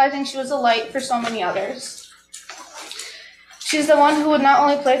even realizing she was a light for so many others. She's the one who would not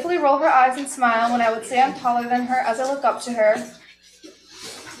only playfully roll her eyes and smile when I would say I'm taller than her as I look up to her.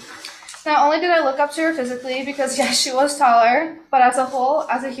 Not only did I look up to her physically, because yes, she was taller, but as a whole,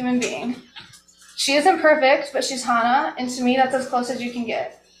 as a human being. She isn't perfect, but she's Hana, and to me, that's as close as you can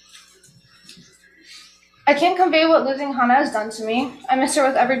get. I can't convey what losing Hana has done to me. I miss her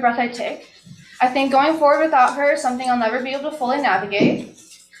with every breath I take. I think going forward without her is something I'll never be able to fully navigate.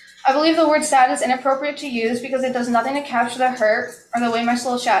 I believe the word sad is inappropriate to use because it does nothing to capture the hurt or the way my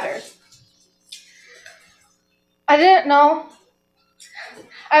soul shattered. I've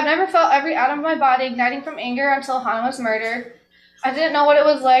never felt every atom of my body igniting from anger until Hana was murdered. I didn't know what it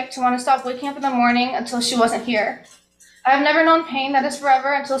was like to want to stop waking up in the morning until she wasn't here. I have never known pain that is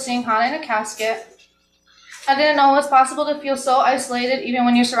forever until seeing Hana in a casket. I didn't know it was possible to feel so isolated even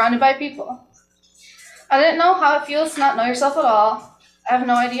when you're surrounded by people. I didn't know how it feels to not know yourself at all. I have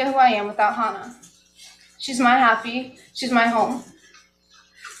no idea who I am without Hana. She's my happy, she's my home.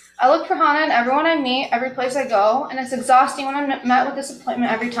 I look for Hana in everyone I meet, every place I go, and it's exhausting when I'm met with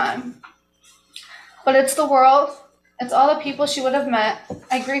disappointment every time. But it's the world, it's all the people she would have met.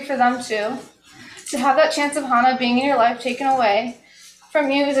 I grieve for them too. To have that chance of Hana being in your life taken away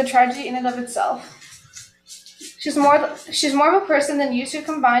from you is a tragedy in and of itself. She's more of a person than you two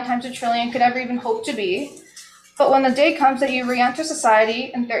combined times a trillion could ever even hope to be. But when the day comes that you re-enter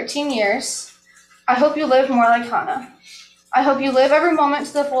society in 13 years, I hope you live more like Hana. I hope you live every moment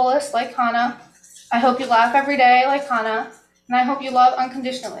to the fullest like Hana. I hope you laugh every day like Hana. And I hope you love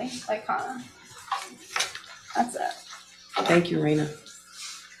unconditionally like Hana. That's it. Thank you, Raina.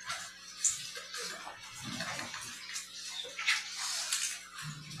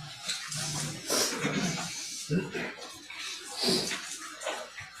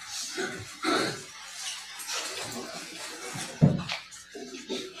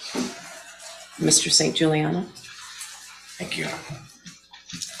 Mr. St. Juliana. Thank you. I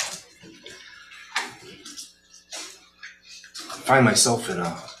find myself in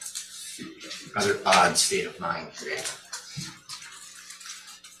a rather odd state of mind today.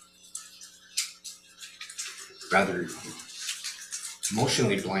 Rather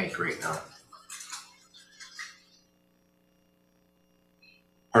emotionally blank right now.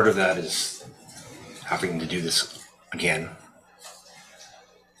 Part of that is having to do this again.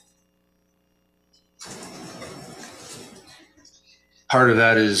 Part of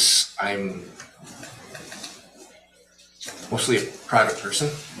that is I'm mostly a private person,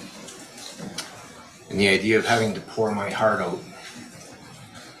 and the idea of having to pour my heart out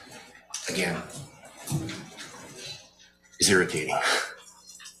again is irritating.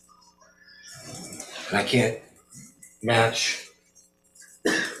 And I can't match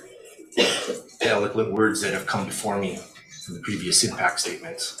the eloquent words that have come before me from the previous impact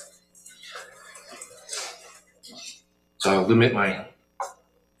statements. So I'll limit my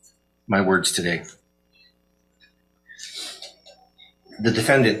words today. The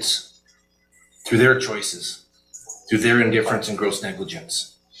defendants, through their choices, through their indifference and gross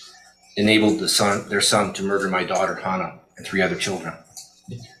negligence, enabled their son to murder my daughter, Hana, and 3 other children.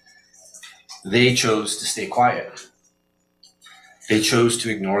 They chose to stay quiet. They chose to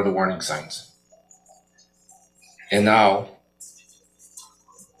ignore the warning signs. And now,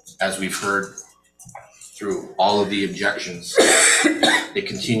 as we've heard through all of the objections, they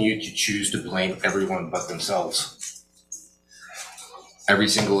continue to choose to blame everyone but themselves. Every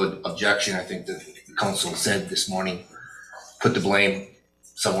single objection, I think, that the council said this morning, put the blame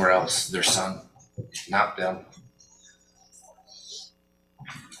somewhere else, their son, not them.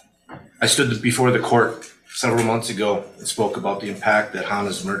 I stood before the court several months ago and spoke about the impact that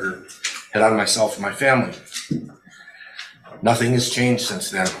Hana's murder had on myself and my family. Nothing has changed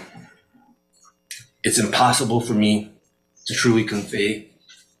since then. It's impossible for me to truly convey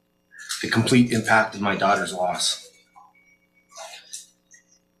the complete impact of my daughter's loss.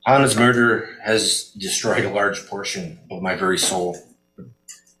 Hana's murder has destroyed a large portion of my very soul.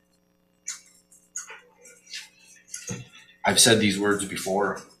 I've said these words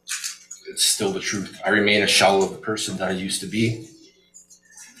before. It's still the truth. I remain a shell of the person that I used to be.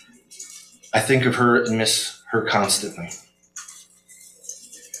 I think of her and miss her constantly.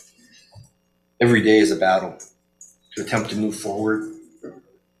 Every day is a battle to attempt to move forward,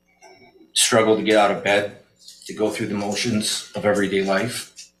 struggle to get out of bed, to go through the motions of everyday life.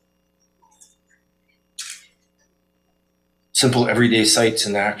 Simple everyday sights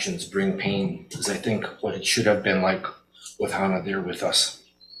and actions bring pain, as I think what it should have been like with Hana there with us.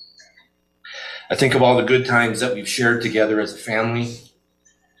 I think of all the good times that we've shared together as a family,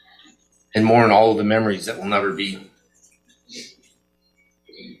 and more on all of the memories that will never be.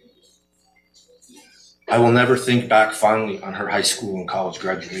 I will never think back fondly on her high school and college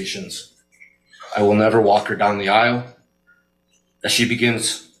graduations. I will never walk her down the aisle as she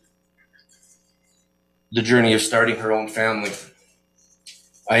begins the journey of starting her own family.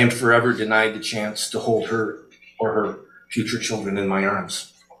 I am forever denied the chance to hold her or her future children in my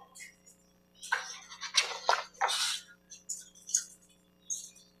arms.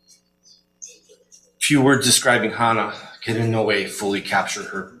 Few words describing Hana can in no way fully capture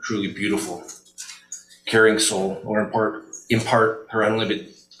her truly beautiful, caring soul or impart her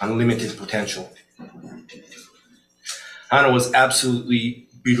unlimited potential. Hana was absolutely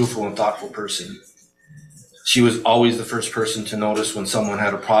beautiful and thoughtful person. She was always the first person to notice when someone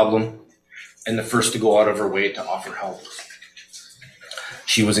had a problem and the first to go out of her way to offer help.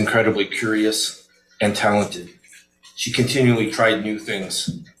 She was incredibly curious and talented. She continually tried new things.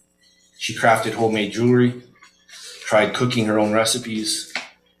 She crafted homemade jewelry, tried cooking her own recipes,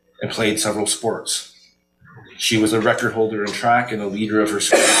 and played several sports. She was a record holder in track and a leader of her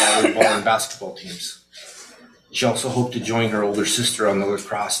school volleyball and basketball teams. She also hoped to join her older sister on the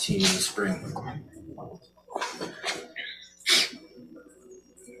lacrosse team in the spring.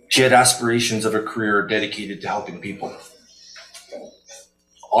 She had aspirations of a career dedicated to helping people.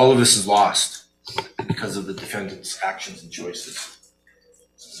 All of this is lost because of the defendant's actions and choices.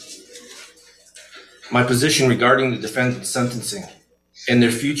 My position regarding the defendant's sentencing and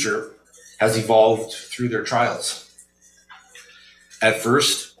their future has evolved through their trials. At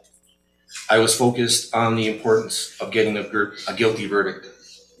first, I was focused on the importance of getting a guilty verdict,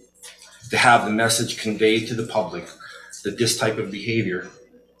 to have the message conveyed to the public that this type of behavior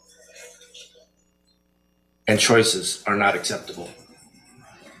and choices are not acceptable.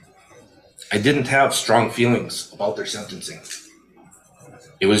 I didn't have strong feelings about their sentencing.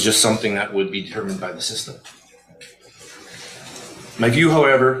 It was just something that would be determined by the system. My view,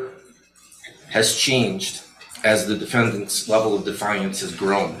 however, has changed as the defendant's level of defiance has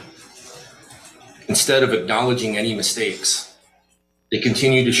grown. Instead of acknowledging any mistakes, they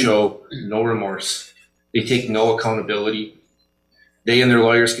continue to show no remorse. They take no accountability. They and their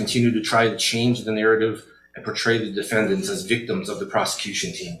lawyers continue to try to change the narrative and portray the defendants as victims of the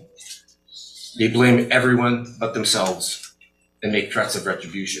prosecution team. They blame everyone but themselves and make threats of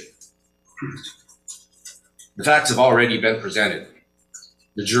retribution. The facts have already been presented.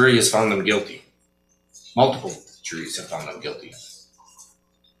 The jury has found them guilty. Multiple juries have found them guilty.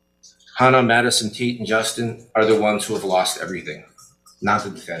 Hana, Madisyn, Tate, and Justin are the ones who have lost everything, not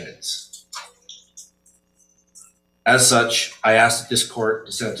the defendants. As such, I ask this court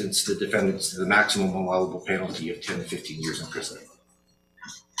to sentence the defendants to the maximum allowable penalty of 10 to 15 years in prison.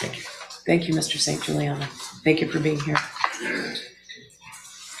 Thank you. Thank you, Mr. St. Juliana. Thank you for being here.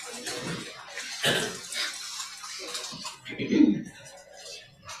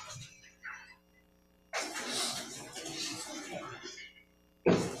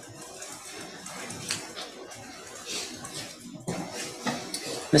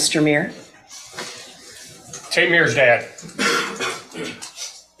 Mr. Myre. Tate Myre's dad.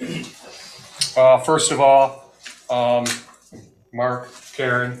 First of all, Mark,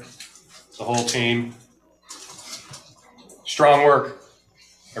 Karen, the whole team, strong work.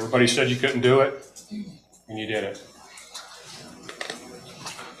 Everybody said you couldn't do it, and you did it.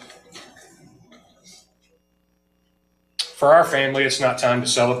 For our family, it's not time to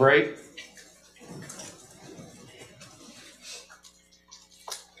celebrate.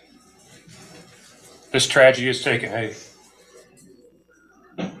 This tragedy has taken an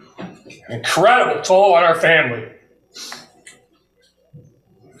incredible toll on our family.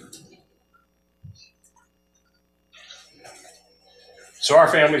 So our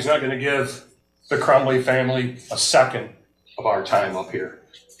family's not going to give the Crumbly family a second of our time up here.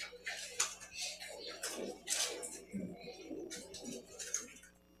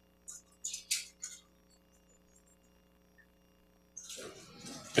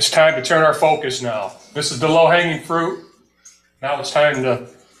 It's time to turn our focus now. This is the low-hanging fruit. Now it's time to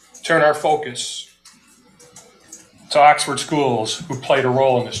turn our focus to Oxford schools who played a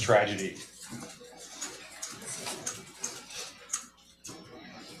role in this tragedy.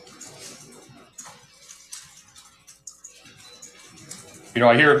 You know,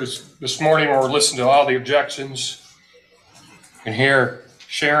 I hear this morning when we're listening to all the objections and hear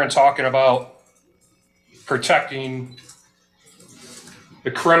Sharon talking about protecting the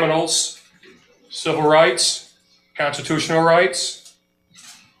criminals, civil rights, constitutional rights.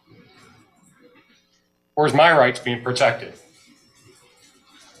 Where's my rights being protected?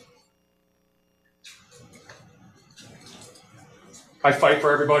 I fight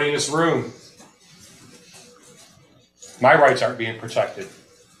for everybody in this room. My rights aren't being protected.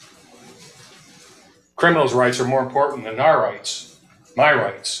 Criminals' rights are more important than our rights, my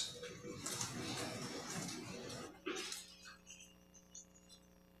rights.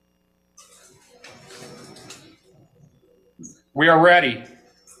 We are ready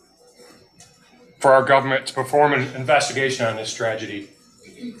for our government to perform an investigation on this tragedy.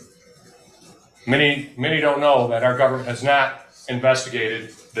 Many don't know that our government has not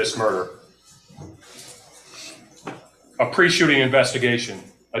investigated this murder. a pre-shooting investigation,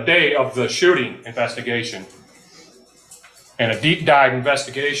 a day of the shooting investigation, and a deep dive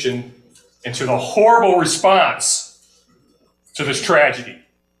investigation into the horrible response to this tragedy,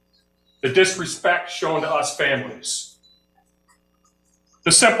 the disrespect shown to us families,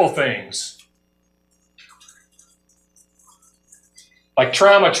 the simple things like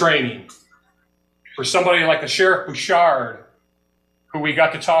trauma training for somebody like a Sheriff Bouchard, who we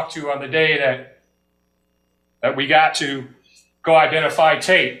got to talk to on the day that we got to go identify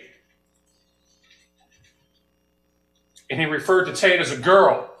Tate. And he referred to Tate as a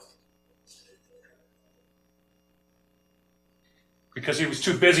girl because he was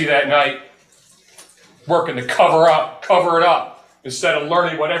too busy that night working to cover it up, instead of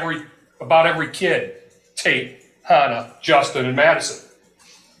learning about every kid, Tate, Hana, Justin, and Madisyn.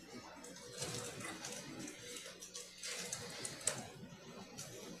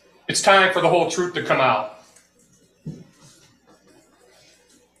 It's time for the whole truth to come out.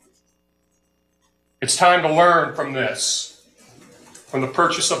 It's time to learn from this, from the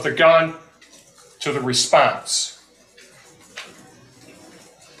purchase of the gun to the response.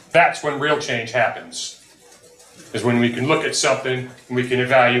 That's when real change happens, is when we can look at something and we can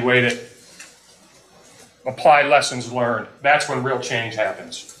evaluate it, apply lessons learned. That's when real change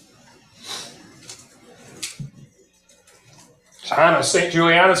happens. Is Hana St.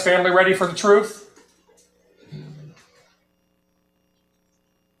 Juliana's family ready for the truth?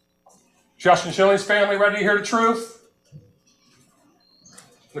 Justin Shilling's family ready to hear the truth?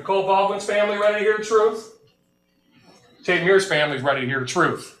 Nicole Baldwin's family ready to hear the truth? Tate Myre's family is ready to hear the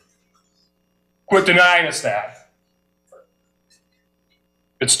truth. Quit denying us that.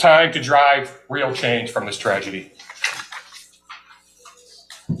 It's time to drive real change from this tragedy.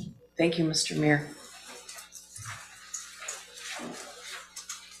 Thank you, Mr. Myre.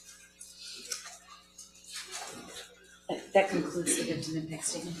 That concludes the victim impact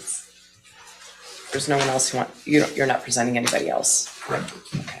statements. There's no one else who you're not presenting anybody else. Correct.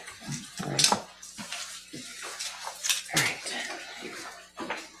 Okay. All right.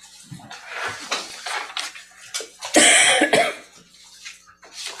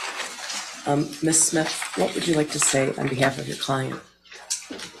 All right. Ms. Smith, what would you like to say on behalf of your client?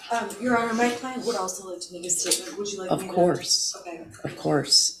 Your Honor, my client would also like to make a statement. Would you like me to? Of course. Okay. Of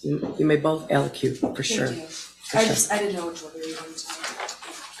course. You may both allocute, for sure. Thank you. For I sure. didn't know which order you wanted to.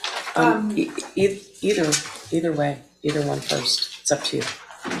 Either way, either one first. It's up to you.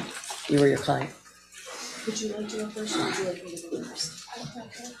 You or your client. Would you like to go first, or would you like me to go first?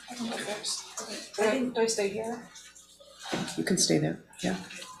 I can go first. Okay. Do I stay here? You can stay there, yeah.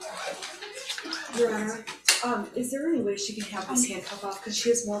 Your Honor, is there any way she can have this handcuff off, because she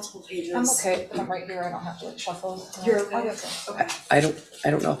has multiple pages? I'm okay, but I'm right here, I don't have to like shuffle. You're okay? I'll get Okay. I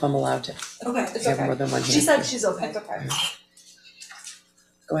don't know if I'm allowed to Okay, it's have okay. more than one hand. She said she's okay. It's okay.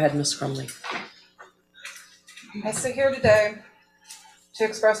 Go ahead, Ms. Crumbley. I sit here today to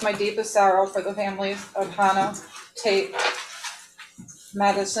express my deepest sorrow for the families of Hana, Tate,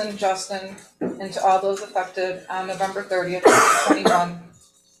 Madisyn, Justin, and to all those affected on November 30th, 2021.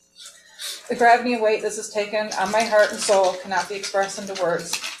 The gravity and weight this has taken on my heart and soul cannot be expressed into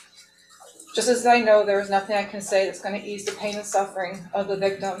words. Just as I know there is nothing I can say that's going to ease the pain and suffering of the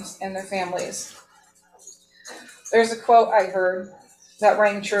victims and their families. There's a quote I heard that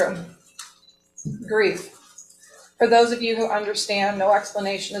rang true. Grief. For those of you who understand, no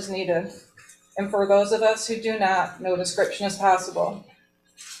explanation is needed. And for those of us who do not, no description is possible.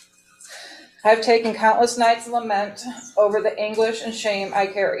 I've taken countless nights of lament over the anguish and shame I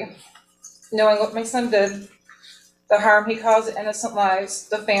carry, knowing what my son did, the harm he caused to innocent lives,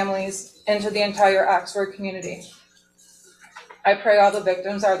 the families, and to the entire Oxford community. I pray all the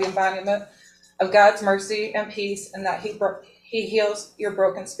victims are the embodiment of God's mercy and peace, and that He heals your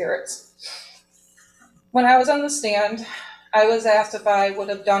broken spirits. When I was on the stand, I was asked if I would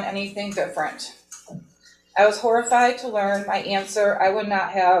have done anything different. I was horrified to learn my answer I would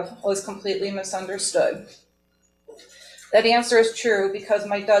not have was completely misunderstood. That answer is true because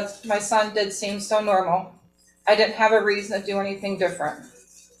my son did seem so normal. I didn't have a reason to do anything different.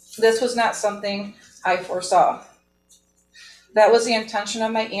 This was not something I foresaw. That was the intention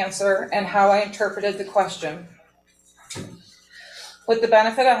of my answer and how I interpreted the question. With the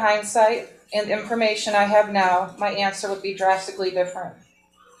benefit of hindsight and the information I have now, my answer would be drastically different.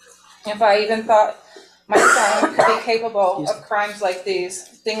 If I even thought my son could be capable of crimes like these,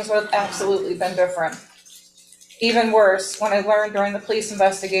 things would have absolutely been different. Even worse, when I learned during the police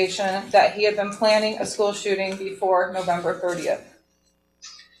investigation that he had been planning a school shooting before November 30th.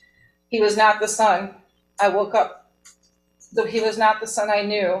 He was not the son I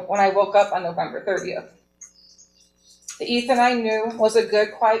knew when I woke up on November 30th. The Ethan I knew was a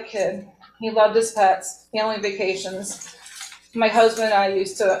good, quiet kid. He loved his pets, family vacations. My husband and I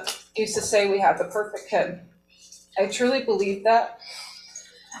used to say we had the perfect kid. I truly believed that,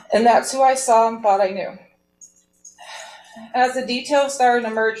 and that's who I saw and thought I knew. As the details started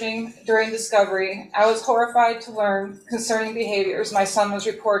emerging during discovery, I was horrified to learn concerning behaviors my son was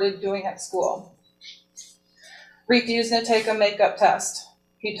reported doing at school. Refusing to take a makeup test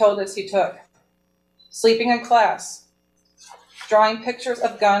he told us he took. Sleeping in class. Drawing pictures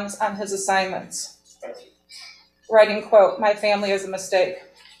of guns on his assignments. Writing, quote, "My family is a mistake."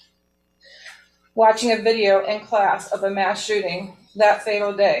 Watching a video in class of a mass shooting that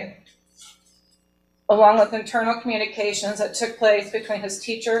fatal day, along with internal communications that took place between his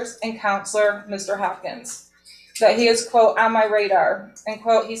teachers and counselor, Mr. Hopkins, that he is, quote, "on my radar," and,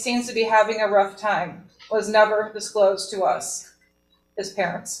 quote, "he seems to be having a rough time," was never disclosed to us, his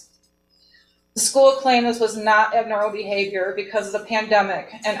parents. The school claimed this was not abnormal behavior because of the pandemic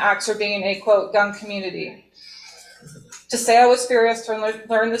and Oxford being a, quote, gun community. To say I was furious to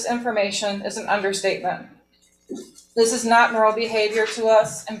learn this information is an understatement. This is not normal behavior to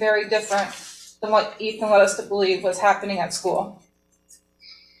us and very different than what Ethan led us to believe was happening at school.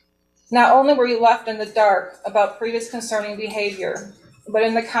 Not only were we left in the dark about previous concerning behavior, but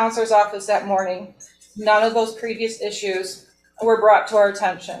in the counselor's office that morning, none of those previous issues were brought to our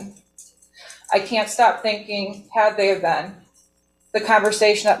attention. I can't stop thinking, had they have been, the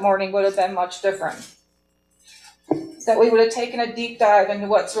conversation that morning would have been much different. That we would have taken a deep dive into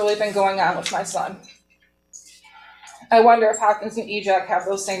what's really been going on with my son. I wonder if Hopkins and EJAC have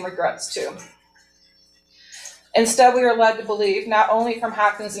those same regrets too. Instead, we were led to believe, not only from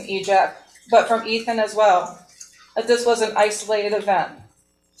Hopkins and EJAC, but from Ethan as well, that this was an isolated event.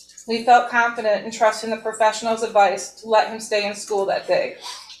 We felt confident in trusting the professional's advice to let him stay in school that day.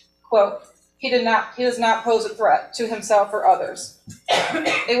 Quote, he does not pose a threat to himself or others.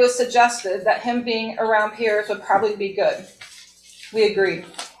 It was suggested that him being around peers would probably be good. We agreed.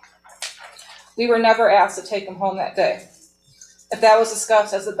 We were never asked to take him home that day. If that was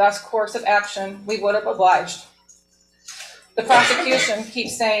discussed as the best course of action, we would have obliged. The prosecution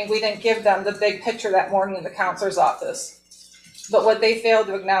keeps saying we didn't give them the big picture that morning in the counselor's office. But what they failed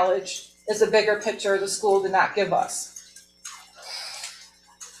to acknowledge is the bigger picture the school did not give us.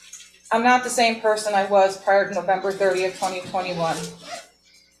 I'm not the same person I was prior to November 30th, 2021.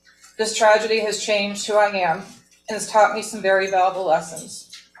 This tragedy has changed who I am and has taught me some very valuable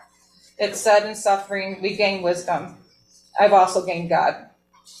lessons. It's said in suffering, we gain wisdom. I've also gained God.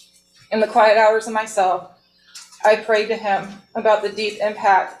 In the quiet hours of myself, I prayed to him about the deep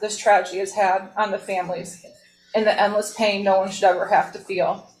impact this tragedy has had on the families and the endless pain no one should ever have to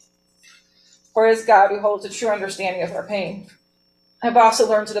feel. For it is God who holds a true understanding of our pain. I've also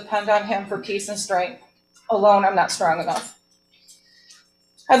learned to depend on him for peace and strength. Alone, I'm not strong enough.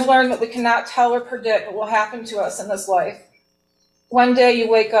 I've learned that we cannot tell or predict what will happen to us in this life. One day you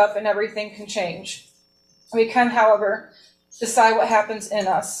wake up and everything can change. We can, however, decide what happens in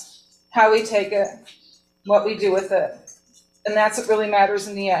us, how we take it, what we do with it. And that's what really matters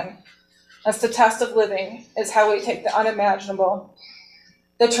in the end. That's the test of living, is how we take the unimaginable,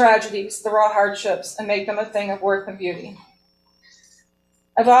 the tragedies, the raw hardships, and make them a thing of worth and beauty.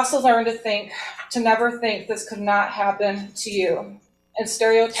 I've also learned to never think this could not happen to you, and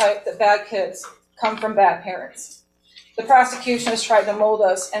stereotype that bad kids come from bad parents. The prosecution has tried to mold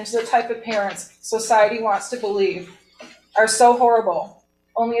us into the type of parents society wants to believe are so horrible,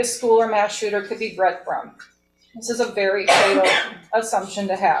 only a school or mass shooter could be bred from. This is a very fatal assumption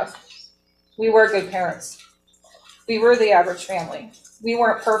to have. We were good parents. We were the average family. We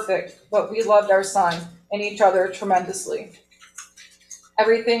weren't perfect, but we loved our son and each other tremendously.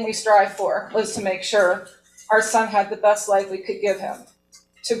 Everything we strived for was to make sure our son had the best life we could give him,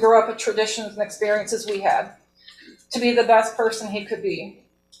 to grow up with traditions and experiences we had, to be the best person he could be.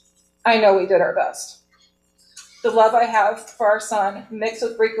 I know we did our best. The love I have for our son, mixed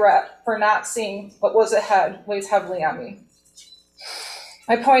with regret for not seeing what was ahead, weighs heavily on me.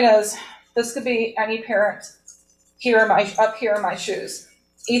 My point is, this could be any parent up here in my shoes.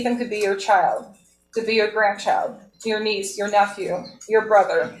 Ethan could be your child, could be your grandchild, your niece, your nephew, your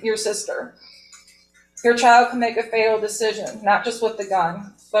brother, your sister. Your child can make a fatal decision, not just with the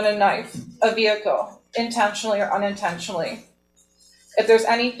gun, but a knife, a vehicle, intentionally or unintentionally. If there's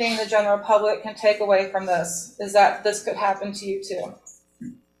anything the general public can take away from this, is that this could happen to you too.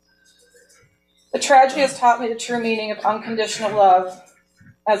 The tragedy has taught me the true meaning of unconditional love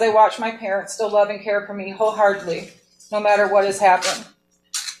as I watch my parents still love and care for me wholeheartedly, no matter what has happened.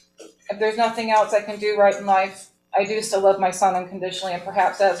 If there's nothing else I can do right in life, I do still love my son unconditionally, and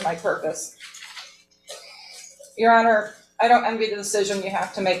perhaps that is my purpose. Your Honor, I don't envy the decision you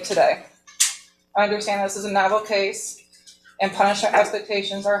have to make today. I understand this is a novel case and punishment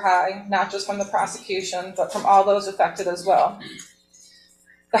expectations are high, not just from the prosecution, but from all those affected as well.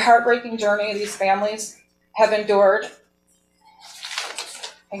 The heartbreaking journey these families have endured.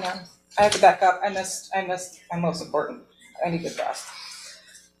 Hang on, I have to back up. I missed my most important. I need to rest.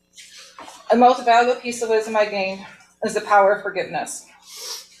 The most valuable piece of wisdom I gained is the power of forgiveness.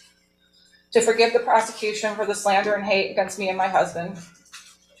 To forgive the prosecution for the slander and hate against me and my husband.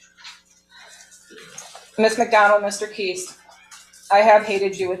 Ms. McDonald, Mr. Keast, I have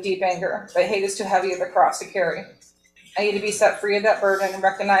hated you with deep anger, but hate is too heavy of a cross to carry. I need to be set free of that burden and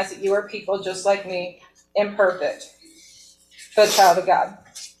recognize that you are people just like me, imperfect, but a child of God.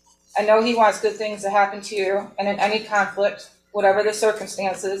 I know he wants good things to happen to you, and in any conflict, whatever the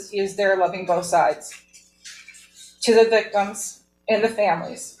circumstances, he is there loving both sides. To the victims and the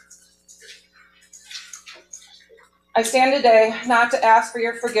families, I stand today not to ask for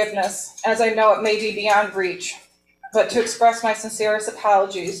your forgiveness, as I know it may be beyond reach, but to express my sincerest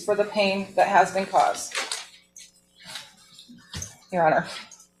apologies for the pain that has been caused. Your Honor,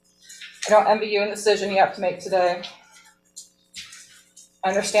 I don't envy you in the decision you have to make today. I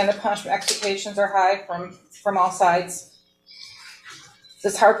understand the punishment expectations are high from all sides.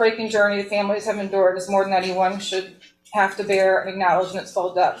 This heartbreaking journey the families have endured is more than anyone should have to bear and acknowledge in its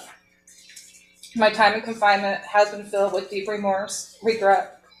full depth. My time in confinement has been filled with deep remorse,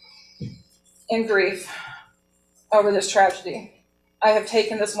 regret, and grief over this tragedy. I have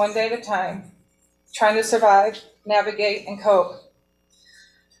taken this one day at a time, trying to survive, navigate, and cope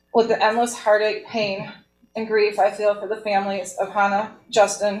with the endless heartache, pain, and grief I feel for the families of Hana,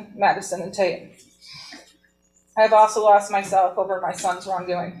 Justin, Madisyn, and Tate. I have also lost myself over my son's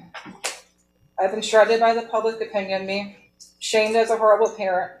wrongdoing. I've been shredded by the public opinion of me, shamed as a horrible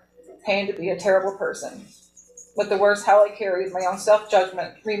parent, pained to be a terrible person. But the worst hell I carry is my own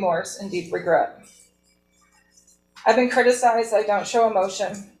self-judgment, remorse, and deep regret. I've been criticized I don't show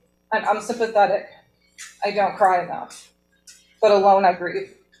emotion, I'm unsympathetic, I don't cry enough, but alone I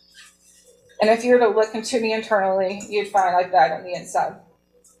grieve. And if you were to look into me internally, you'd find I've died on the inside.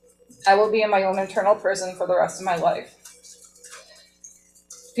 I will be in my own internal prison for the rest of my life.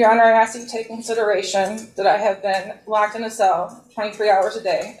 Your Honor, I ask you to take consideration that I have been locked in a cell 23 hours a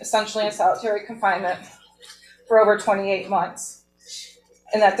day, essentially in solitary confinement for over 28 months,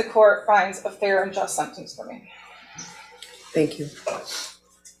 and that the court finds a fair and just sentence for me. Thank you.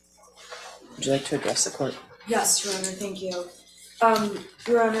 Would you like to address the court? Yes, Your Honor, thank you.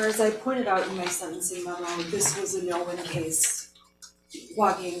 Your Honor, as I pointed out in my sentencing memo, this was a no-win case.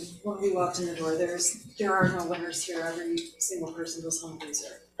 When we walked in the door, there are no winners here. Every single person was home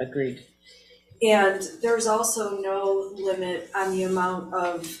loser. Agreed. And there's also no limit on the amount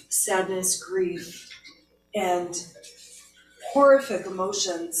of sadness, grief, and horrific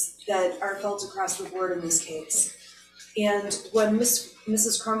emotions that are felt across the board in this case. And when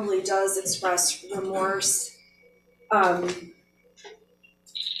Mrs. Crumbley does express remorse, when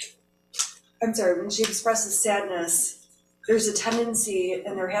she expresses sadness, there's a tendency,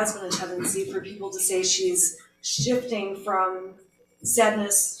 and there has been a tendency, for people to say she's shifting from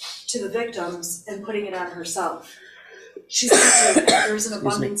sadness to the victims and putting it on herself. She's not, there's an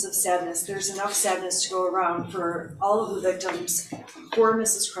abundance of sadness. There's enough sadness to go around for all of the victims, for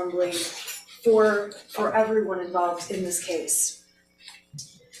Mrs. Crumbley, for everyone involved in this case.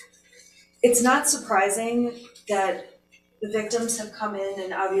 It's not surprising that the victims have come in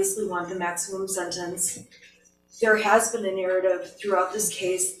and obviously want the maximum sentence. There has been a narrative throughout this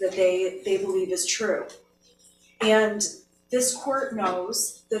case that they believe is true. And this court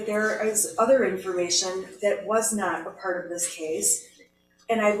knows that there is other information that was not a part of this case.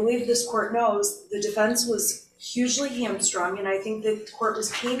 And I believe this court knows the defense was hugely hamstrung, and I think the court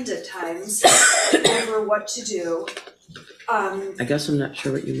was pained at times over what to do. I guess I'm not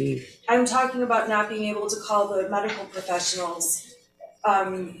sure what you mean. I'm talking about not being able to call the medical professionals,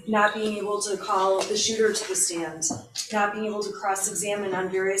 not being able to call the shooter to the stand, not being able to cross-examine on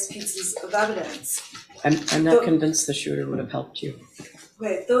various pieces of evidence. I'm not convinced the shooter would have helped you.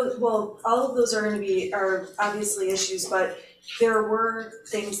 Okay, well, all of those are obviously issues, but there were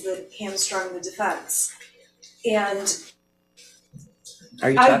things that hamstrung the defense. And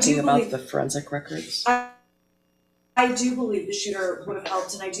are you talking about the forensic records? I do believe the shooter would have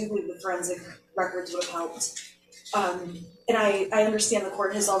helped, and I do believe the forensic records would have helped. And I understand the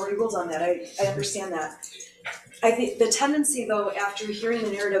court has already ruled on that. I understand that. I think the tendency, though, after hearing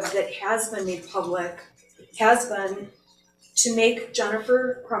the narrative that has been made public, has been to make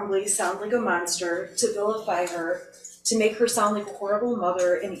Jennifer Crumbley sound like a monster, to vilify her, to make her sound like a horrible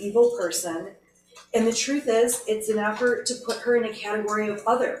mother, an evil person, And the truth is, it's an effort to put her in a category of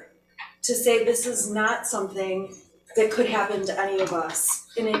other, to say this is not something that could happen to any of us.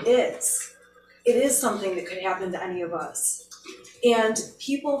 And it is. It is something that could happen to any of us. And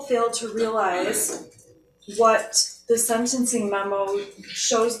people fail to realize what the sentencing memo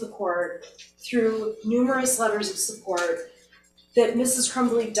shows the court through numerous letters of support, that Mrs.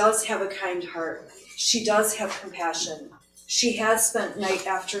 Crumbley does have a kind heart. She does have compassion. She has spent night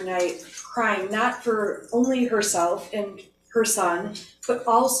after night crying, not for only herself and her son, but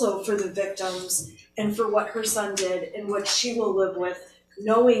also for the victims and for what her son did and what she will live with,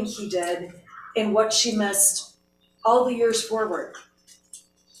 knowing he did, and what she missed all the years forward.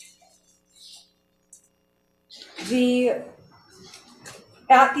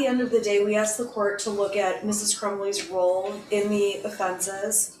 At the end of the day, we ask the court to look at Mrs. Crumbley's role in the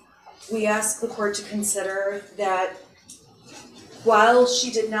offenses. We ask the court to consider that while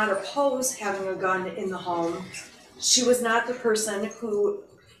she did not oppose having a gun in the home, she was not the person who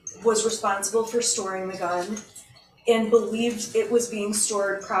was responsible for storing the gun and believed it was being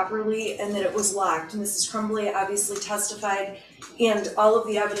stored properly and that it was locked. Mrs. Crumbley obviously testified, and all of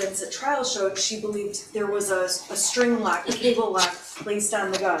the evidence at trial showed she believed there was a string lock, a cable lock placed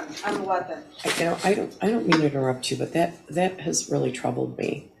on the gun, on the weapon. I don't mean to interrupt you, but that has really troubled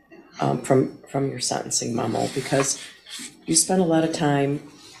me from your sentencing memo, because you spent a lot of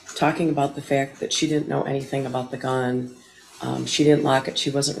time talking about the fact that she didn't know anything about the gun. She didn't lock it. She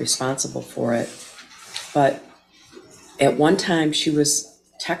wasn't responsible for it. But at one time, she was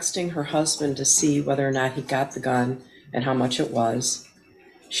texting her husband to see whether or not he got the gun and how much it was.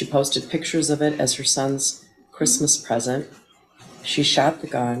 She posted pictures of it as her son's Christmas present. She shot the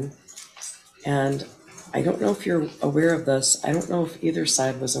gun. And I don't know if you're aware of this. I don't know if either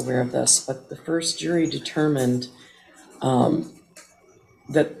side was aware of this, but the first jury determined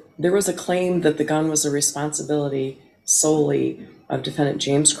that there was a claim that the gun was a responsibility solely of defendant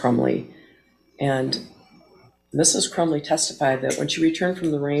James Crumbley. And Mrs. Crumbley testified that when she returned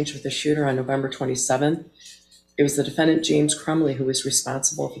from the range with the shooter on November 27th, it was the defendant James Crumbley who was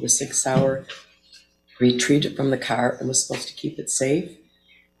responsible for the 6 Sauer, retrieved it from the car, and was supposed to keep it safe.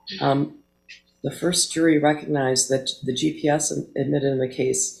 The first jury recognized that the GPS admitted in the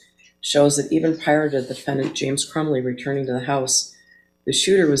case shows that even prior to the defendant James Crumbley returning to the house, the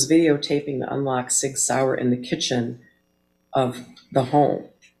shooter was videotaping the unlocked 6 Sauer in the kitchen of the home.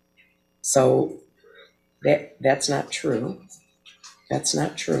 So that's not true. That's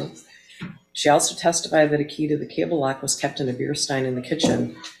not true. She also testified that a key to the cable lock was kept in a beer stein in the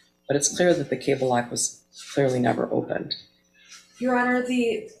kitchen, but it's clear that the cable lock was clearly never opened. Your Honor,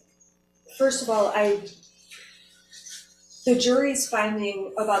 first of all, the jury's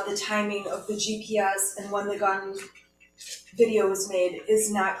finding about the timing of the GPS and when the gun video was made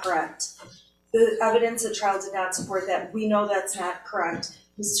is not correct. The evidence at trial did not support that. We know that's not correct.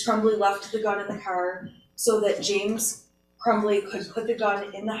 Mrs. Crumbley left the gun in the car so that James Crumbley could put the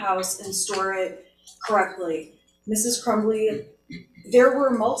gun in the house and store it correctly. Mrs. Crumbley, there were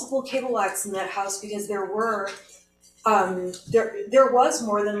multiple cable locks in that house because there was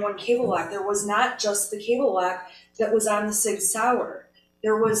more than one cable lock. There was not just the cable lock that was on the 6 Sauer.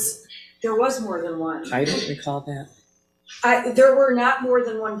 There was more than one. I don't recall that. There were not more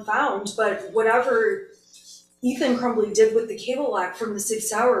than one found, but whatever Ethan Crumbley did with the cable lock from the 6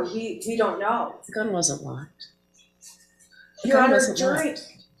 Sauer, we don't know. The gun wasn't locked. Your Honor, jury,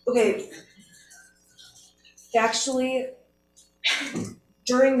 okay, actually,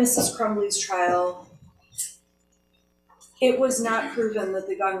 during Mrs. Crumbley's trial, it was not proven that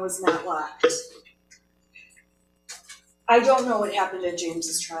the gun was not locked. I don't know what happened at James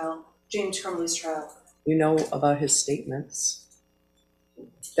Crumbley's trial. You know about his statements.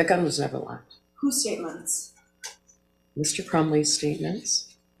 That gun was never locked. Whose statements? Mr. Crumbley's statements.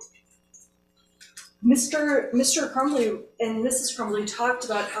 Mr. Crumbley and Mrs. Crumbley talked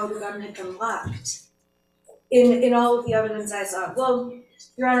about how the gun had been locked. In all of the evidence I saw. Well,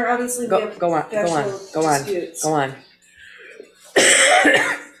 Your Honor, obviously we have go on. disputes. Go on.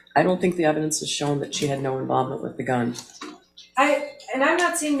 I don't think the evidence has shown that she had no involvement with the gun. I'm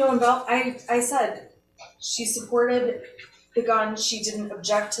not saying no involvement. I said she supported the gun. She didn't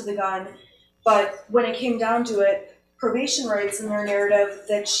object to the gun. But when it came down to it, probation writes in their narrative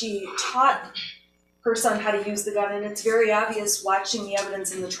that she taught her son how to use the gun. And it's very obvious watching the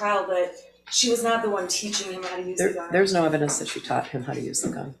evidence in the trial that she was not the one teaching him how to use the gun. There's no evidence that she taught him how to use the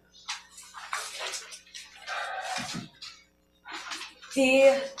gun.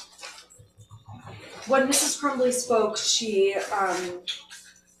 When Mrs. Crumbley spoke, she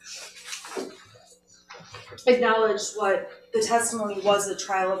acknowledged what the testimony was at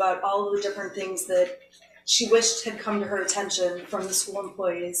trial about all of the different things that she wished had come to her attention from the school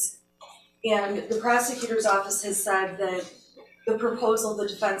employees. And the prosecutor's office has said that the proposal the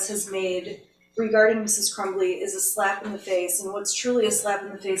defense has made regarding Mrs. Crumbley is a slap in the face. And what's truly a slap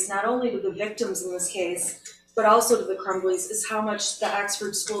in the face, not only to the victims in this case, but also to the Crumbleys, is how much the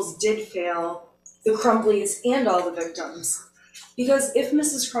Oxford schools did fail the Crumbleys and all the victims. Because if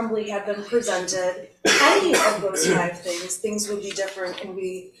Mrs. Crumbley had been presented any of those 5 things, things would be different and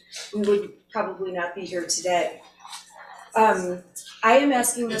we would probably not be here today. I am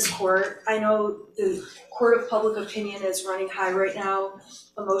asking this court, I know the court of public opinion is running high right now,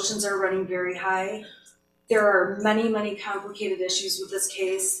 emotions are running very high. There are many, many complicated issues with this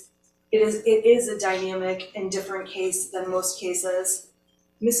case. It is a dynamic and different case than most cases.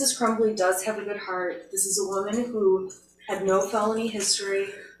 Mrs. Crumbley does have a good heart. This is a woman who had no felony history.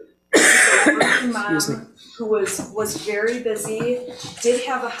 She's a working mom who was very busy, did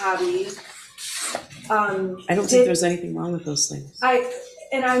have a hobby. I don't think there's anything wrong with those things.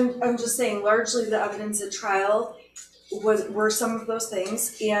 I'm just saying, largely the evidence at trial were some of those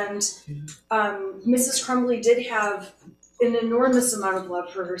things, and Mrs. Crumbley did have an enormous amount of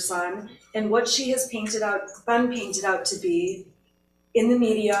love for her son, and what she has been painted out to be in the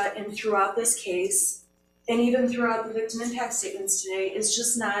media and throughout this case, and even throughout the victim impact statements today, is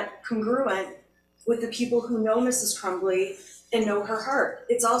just not congruent with the people who know Mrs. Crumbley and know her heart.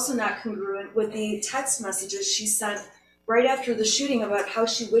 It's also not congruent with the text messages she sent right after the shooting about how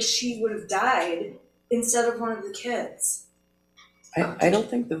she wished she would have died instead of one of the kids. I don't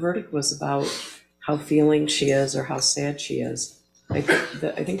think the verdict was about how feeling she is or how sad she is. I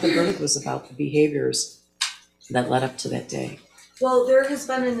think the verdict was about the behaviors that led up to that day. Well, there has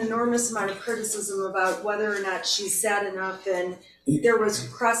been an enormous amount of criticism about whether or not she's sad enough, and there was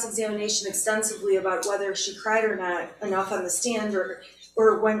cross-examination extensively about whether she cried or not enough on the stand,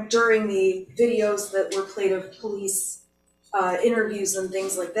 or when during the videos that were played of police interviews and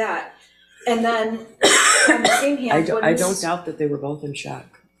things like that. And then on the same hand, I don't doubt that they were both in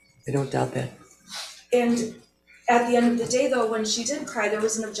shock. I don't doubt that. And at the end of the day, though, when she did cry, there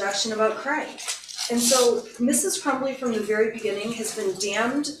was an objection about crying. And so Mrs. Crumbley from the very beginning has been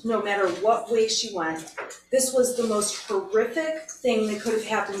damned no matter what way she went. This was the most horrific thing that could have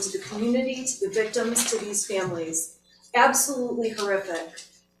happened to the community, to the victims, to these families. Absolutely horrific.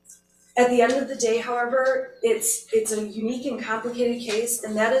 At the end of the day, however, it's a unique and complicated case,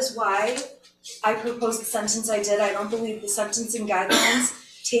 and that is why I proposed the sentence I did. I don't believe the sentencing guidelines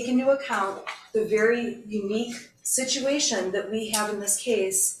take into account the very unique situation that we have in this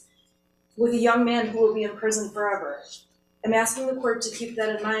case with a young man who will be in prison forever. I'm asking the court to keep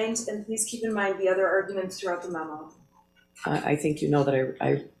that in mind, and please keep in mind the other arguments throughout the memo. I think you know that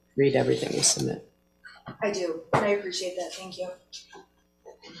I read everything you submit. I do, and I appreciate that. Thank you.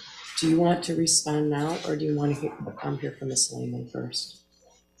 Do you want to respond now, or do you want to hear from Ms. Lehman first?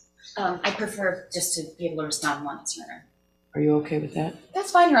 I prefer just to be able to respond once, Your Honor. Are you okay with that?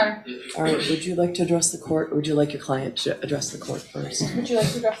 That's fine, Your Honor. All right, would you like to address the court, or would you like your client to address the court first? Would you like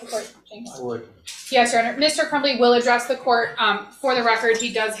to address the court, James? I would. Yes, Your Honor. Mr. Crumbley will address the court. For the record,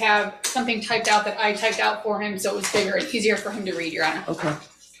 he does have something typed out that I typed out for him, so it was bigger and easier for him to read, Your Honor. Okay.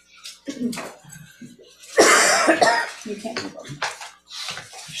 You can't do both.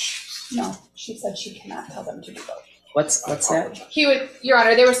 No, she said she cannot tell them to do both. What's that? He would, Your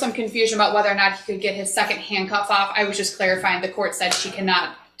Honor, there was some confusion about whether or not he could get his second handcuff off. I was just clarifying. The court said she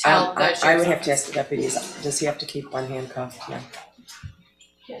cannot tell the sheriff's I would have office. to ask the deputies. Does he have to keep one handcuff? Yeah.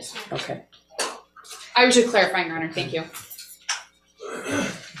 Yes. Okay. I was just clarifying, Your Honor. Thank you.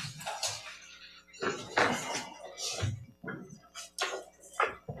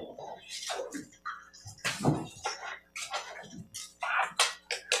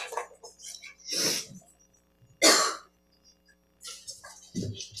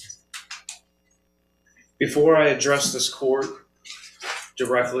 Before I address this court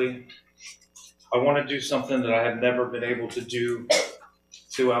directly, I want to do something that I have never been able to do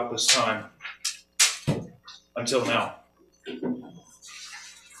throughout this time until now.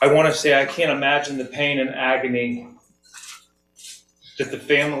 I want to say I can't imagine the pain and agony that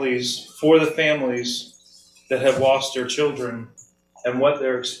for the families that have lost their children and what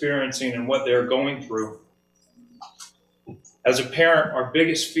they're experiencing and what they're going through. As a parent, our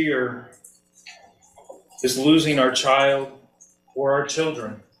biggest fear is losing our child or our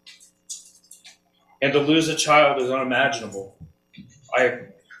children. And to lose a child is unimaginable.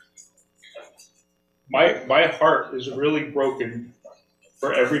 My heart is really broken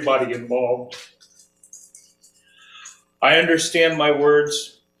for everybody involved. I understand my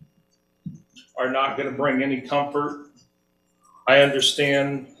words are not going to bring any comfort I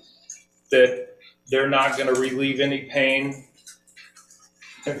understand that they're not going to relieve any pain.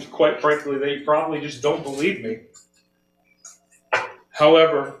 And quite frankly, they probably just don't believe me.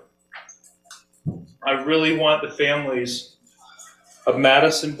 However, I really want the families of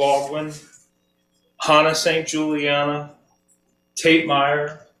Madisyn Baldwin, Hana St, Juliana, Tate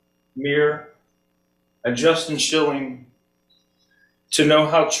Myre, and Justin Shilling to know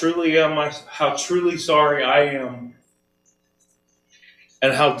how truly sorry I am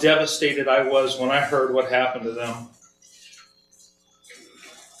and how devastated I was when I heard what happened to them.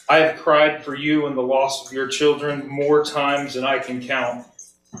 I have cried for you and the loss of your children more times than I can count.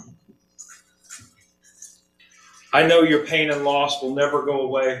 I know your pain and loss will never go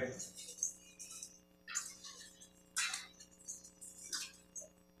away.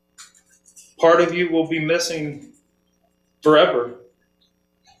 Part of you will be missing forever.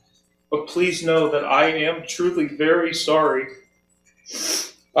 But please know that I am truly very sorry.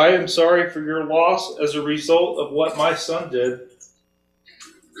 I am sorry for your loss as a result of what my son did.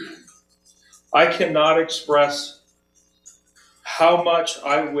 I cannot express how much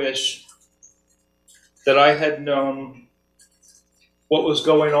I wish that I had known what was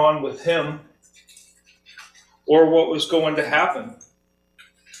going on with him or what was going to happen.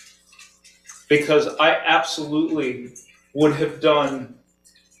 Because I absolutely would have done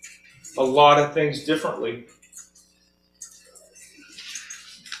a lot of things differently.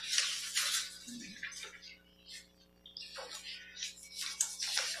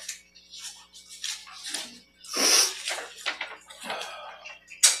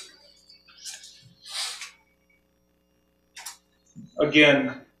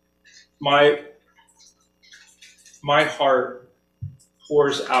 Again, my heart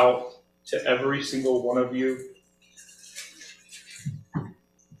pours out to every single one of you.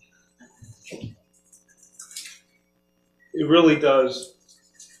 It really does.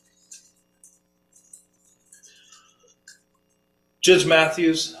 Judge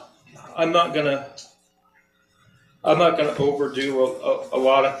Matthews, I'm not gonna overdo a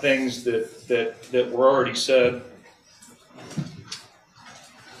lot of things that were already said.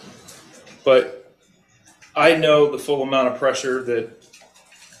 But I know the full amount of pressure that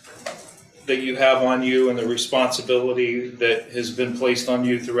you have on you and the responsibility that has been placed on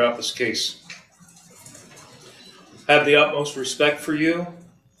you throughout this case. I have the utmost respect for you,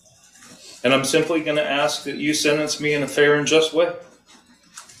 and I'm simply going to ask that you sentence me in a fair and just way.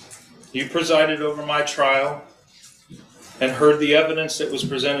 You presided over my trial and heard the evidence that was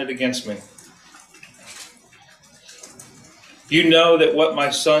presented against me. You know that what my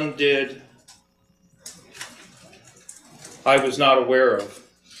son did I was not aware of,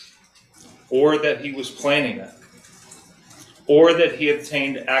 or that he was planning it, or that he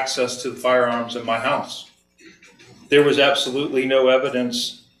obtained access to the firearms in my house. There was absolutely no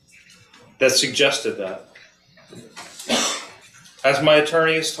evidence that suggested that. As my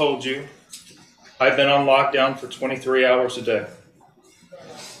attorney has told you, I've been on lockdown for 23 hours a day.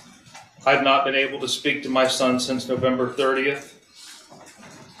 I've not been able to speak to my son since November 30th,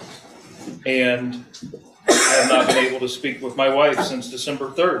 and I have not been able to speak with my wife since December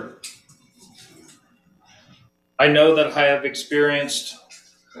 3rd. I know that I have experienced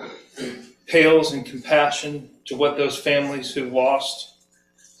pales in compassion to what those families who lost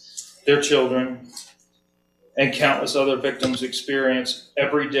their children and countless other victims experience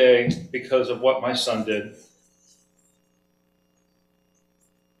every day because of what my son did.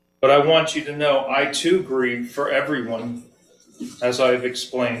 But I want you to know I too grieve for everyone, as I have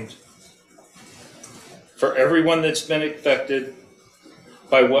explained. For everyone that's been affected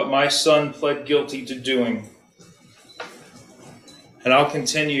by what my son pled guilty to doing. And I'll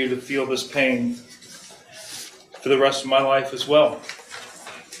continue to feel this pain for the rest of my life as well.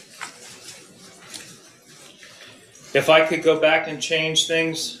 If I could go back and change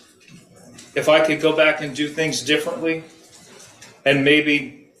things, if I could go back and do things differently, and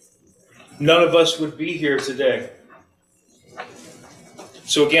maybe none of us would be here today.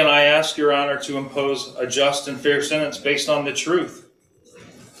 So again, I ask Your Honor to impose a just and fair sentence based on the truth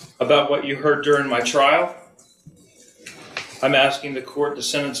about what you heard during my trial. I'm asking the court to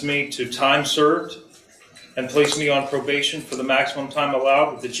sentence me to time served and place me on probation for the maximum time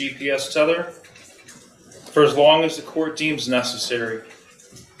allowed with the GPS tether for as long as the court deems necessary.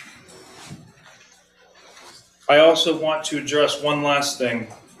 I also want to address one last thing.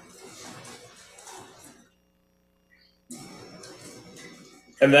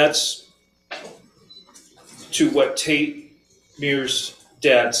 And that's to what Tate Myre's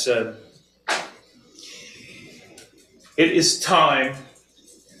dad said. It is time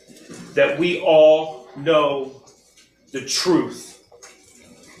that we all know the truth.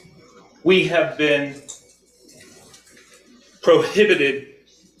 We have been prohibited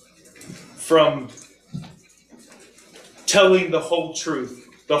from telling the whole truth.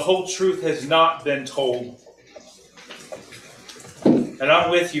 The whole truth has not been told. And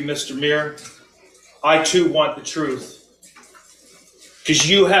I'm with you, Mr. Myre. I too want the truth. Because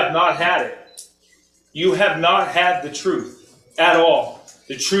you have not had it. You have not had the truth at all.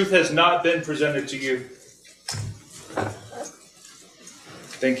 The truth has not been presented to you.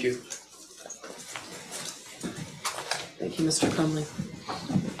 Thank you. Thank you, Mr. Crumbley.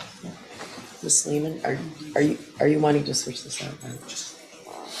 Ms. Lehman, are you wanting to switch this out?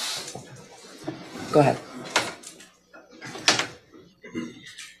 Go ahead.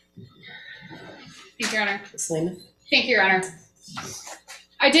 Thank you, Your Honor. Ms. Lehman? Thank you, Your Honor.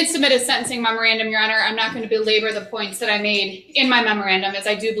 I did submit a sentencing memorandum, Your Honor. I'm not going to belabor the points that I made in my memorandum, as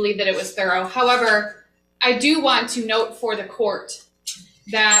I do believe that it was thorough. However, I do want to note for the court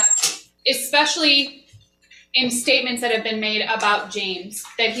that, especially in statements that have been made about James,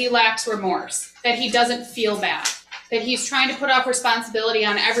 that he lacks remorse, that he doesn't feel bad, that he's trying to put off responsibility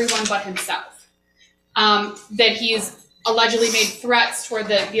on everyone but himself, that he's allegedly made threats toward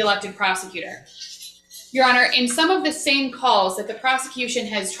the elected prosecutor. Your Honor, in some of the same calls that the prosecution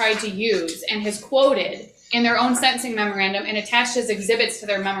has tried to use and has quoted in their own sentencing memorandum and attached as exhibits to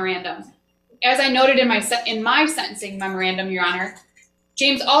their memorandum, as I noted in my sentencing memorandum, Your Honor,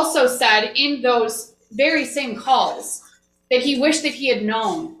 James also said in those very same calls that he wished that he had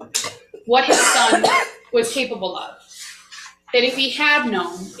known what his son was capable of. That if he had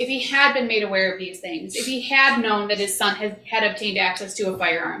known, if he had been made aware of these things, if he had known that his son had obtained access to a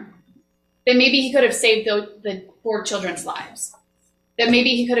firearm, then maybe he could have saved the 4 children's lives. That maybe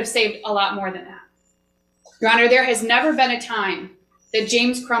he could have saved a lot more than that. Your Honor, there has never been a time that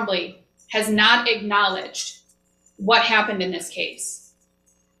James Crumbley has not acknowledged what happened in this case.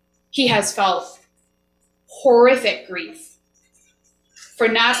 He has felt horrific grief for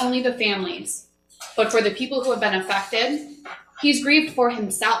not only the families, but for the people who have been affected. He's grieved for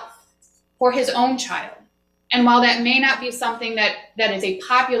himself, for his own child. And while that may not be something that is a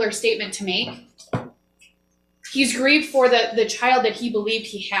popular statement to make, he's grieved for the child that he believed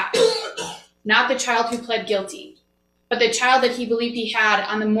he had. Not the child who pled guilty, but the child that he believed he had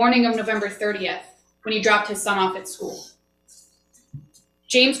on the morning of November 30th when he dropped his son off at school.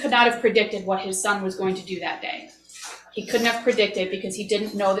 James could not have predicted what his son was going to do that day. He couldn't have predicted because he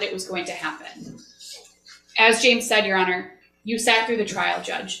didn't know that it was going to happen. As James said, Your Honor, you sat through the trial,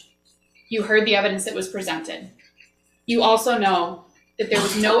 Judge. You heard the evidence that was presented. You also know that there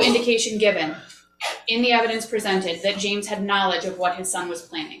was no indication given in the evidence presented that James had knowledge of what his son was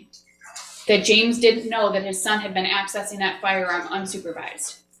planning. That James didn't know that his son had been accessing that firearm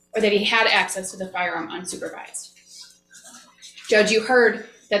unsupervised, or that he had access to the firearm unsupervised. Judge, you heard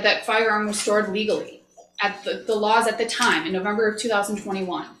that that firearm was stored legally at the laws at the time in November of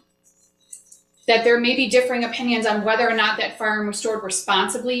 2021. That there may be differing opinions on whether or not that firearm was stored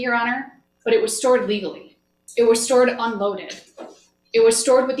responsibly, Your Honor, but it was stored legally. It was stored unloaded. It was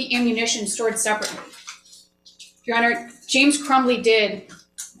stored with the ammunition stored separately. Your Honor, James Crumbley did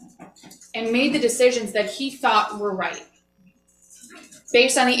and made the decisions that he thought were right.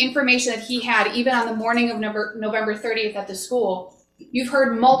 Based on the information that he had, even on the morning of November 30th at the school, you've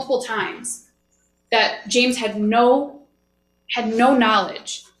heard multiple times that James had no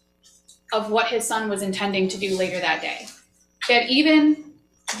knowledge of what his son was intending to do later that day. That even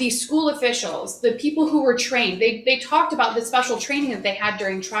the school officials, the people who were trained, they talked about the special training that they had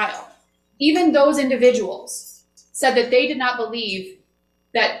during trial. Even those individuals said that they did not believe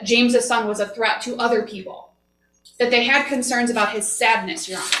that James's son was a threat to other people. That they had concerns about his sadness,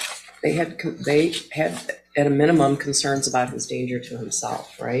 Your Honor. They had at a minimum concerns about his danger to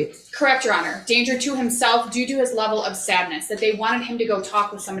himself, right? Correct, Your Honor. Danger to himself due to his level of sadness, that they wanted him to go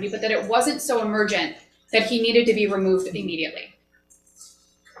talk with somebody, but that it wasn't so emergent that he needed to be removed immediately.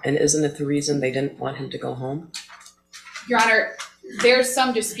 And isn't it the reason they didn't want him to go home? Your Honor, there's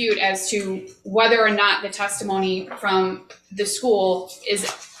some dispute as to whether or not the testimony from the school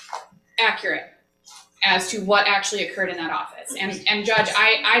is accurate as to what actually occurred in that office. And Judge,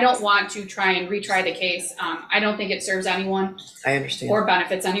 I don't want to try and retry the case. I don't think it serves anyone. I understand. Or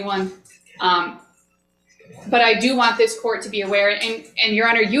benefits anyone. But I do want this court to be aware, and Your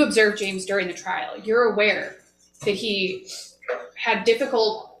Honor, you observed James during the trial. You're aware that he had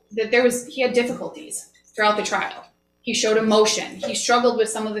difficulties throughout the trial. He showed emotion. He struggled with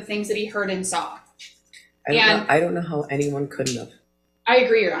some of the things that he heard and saw. I don't know how anyone couldn't have. I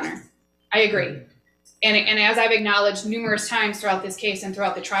agree, Your Honor. I agree. And as I've acknowledged numerous times throughout this case and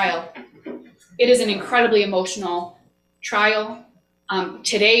throughout the trial, it is an incredibly emotional trial.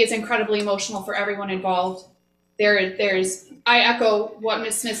 Today is incredibly emotional for everyone involved. I echo what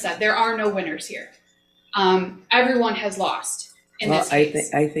Ms. Smith said. There are no winners here. Everyone has lost in this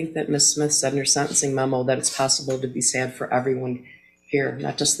case. I think that Ms. Smith said in her sentencing memo that it's possible to be sad for everyone here,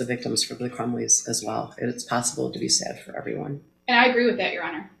 not just the victims, for the Crumbleys as well. It's possible to be sad for everyone. And I agree with that, Your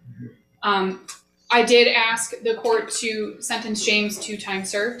Honor. I did ask the court to sentence James to time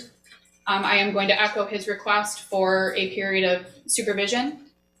served. I am going to echo his request for a period of supervision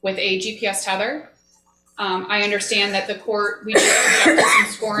with a GPS tether. I understand that the court, we did object to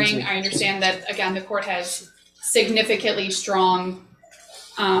some scoring. I understand that, again, the court has significantly strong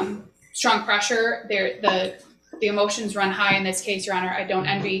pressure. The emotions run high in this case, Your Honor. I don't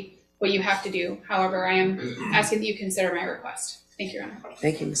envy what you have to do. However, I am asking that you consider my request. Thank you, Your Honor.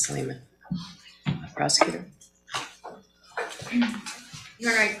 Thank you, Ms. Lehman. Prosecutor.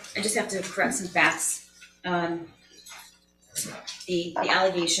 Your Honor, I just have to correct some facts. The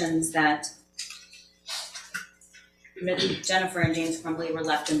allegations that Jennifer and James Crumbley were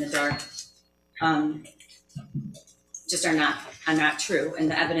left in the dark just are not true,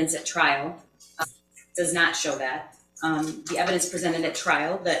 and the evidence at trial does not show that. The evidence presented at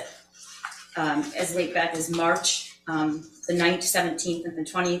trial that as late back as March, the 9th, 17th, and the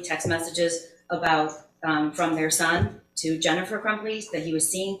 20th text messages about from their son to Jennifer Crumbley that he was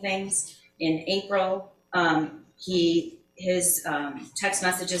seeing things. In April, his text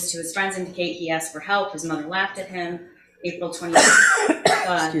messages to his friends indicate he asked for help. His mother laughed at him. April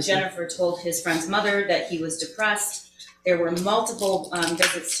 28th, Jennifer told his friend's mother that he was depressed. There were multiple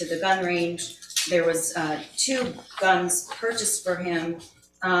visits to the gun range. There was 2 guns purchased for him.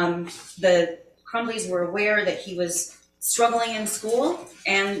 The Crumbleys were aware that he was struggling in school,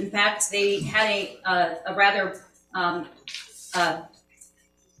 and in fact, they had a rather, I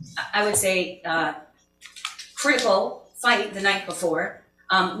would say, critical fight the night before,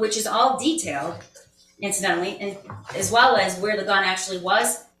 which is all detailed, incidentally, and as well as where the gun actually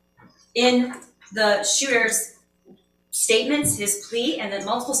was in the shooter's statements, his plea, and the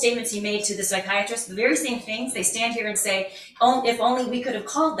multiple statements he made to the psychiatrist, the very same things. They stand here and say, "Oh, if only we could have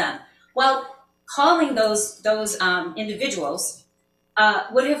called them." Well, calling those individuals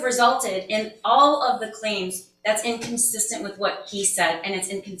would have resulted in all of the claims that's inconsistent with what he said, and it's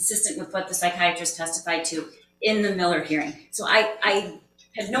inconsistent with what the psychiatrist testified to in the Miller hearing. So I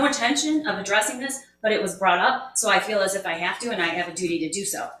had no intention of addressing this, but it was brought up, so I feel as if I have to, and I have a duty to do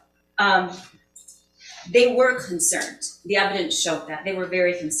so. They were concerned. The evidence showed that. They were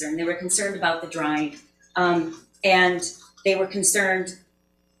very concerned. They were concerned about the drying, and they were concerned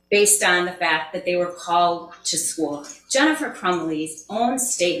based on the fact that they were called to school. Jennifer Crumbley's own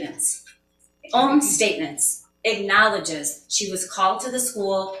statements acknowledges she was called to the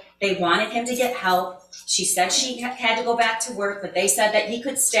school. They wanted him to get help. She said she had to go back to work, but they said that he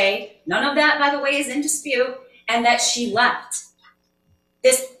could stay. None of that, by the way, is in dispute, and that she left.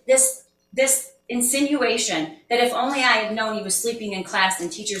 This insinuation that if only I had known he was sleeping in class and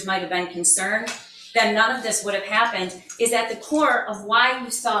teachers might have been concerned, then none of this would have happened, is at the core of why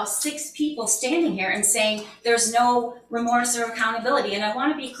you saw 6 people standing here and saying there's no remorse or accountability. And I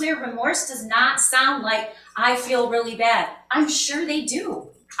want to be clear, remorse does not sound like I feel really bad. I'm sure they do.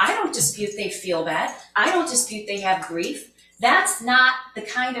 I don't dispute they feel bad. I don't dispute they have grief. That's not the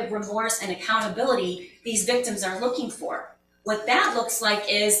kind of remorse and accountability these victims are looking for. What that looks like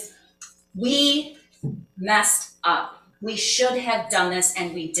is, we messed up. We should have done this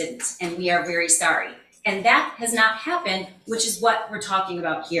and we didn't, and we are very sorry. And that has not happened, which is what we're talking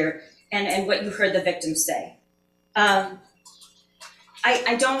about here, and what you heard the victims say. I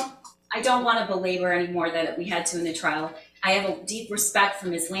don't want to belabor anymore that we had to in the trial. I have a deep respect for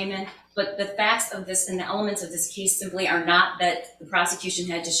Ms. Lehman, but the facts of this and the elements of this case simply are not that the prosecution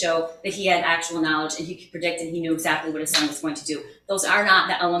had to show that he had actual knowledge and he could predict and he knew exactly what his son was going to do. Those are not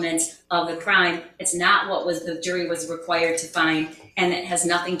the elements of the crime. It's not what the jury was required to find, and it has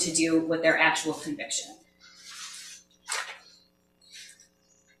nothing to do with their actual conviction.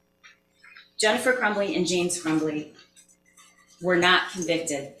 Jennifer Crumbley and James Crumbley were not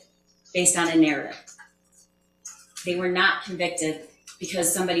convicted based on a narrative. They were not convicted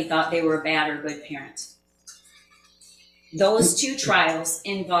because somebody thought they were a bad or good parent. Those 2 trials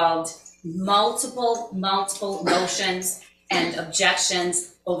involved multiple motions and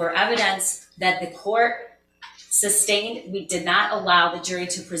objections over evidence that the court sustained. We did not allow the jury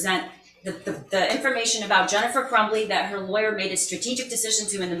to present the information about Jennifer Crumbley that her lawyer made a strategic decision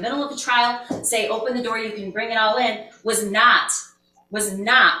to in the middle of the trial, say, open the door, you can bring it all in, was not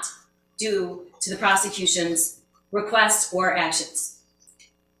due to the prosecution's requests or actions.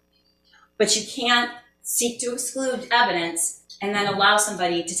 But you can't seek to exclude evidence and then allow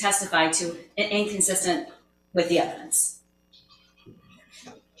somebody to testify to an inconsistent with the evidence.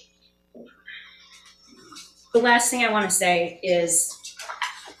 The last thing I want to say is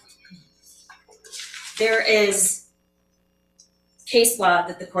there is case law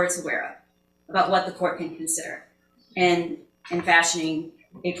that the court's aware of about what the court can consider in fashioning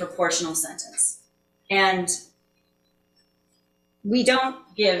a proportional sentence. And we don't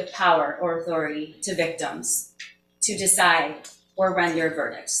give power or authority to victims to decide or render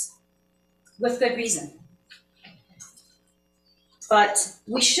verdicts, with good reason. But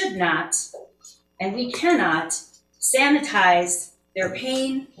we should not, and we cannot, sanitize their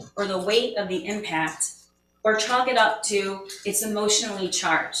pain or the weight of the impact or chalk it up to it's emotionally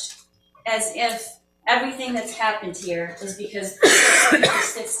charged, as if everything that's happened here is because people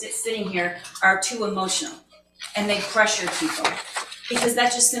sitting here are too emotional and they pressure people, because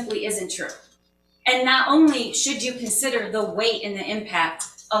that just simply isn't true. And not only should you consider the weight and the impact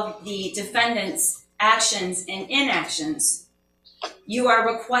of the defendant's actions and inactions, you are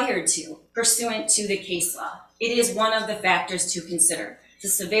required to, pursuant to the case law. It is one of the factors to consider, the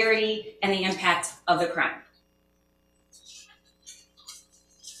severity and the impact of the crime.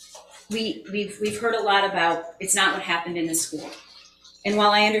 We've heard a lot about it's not what happened in the school. And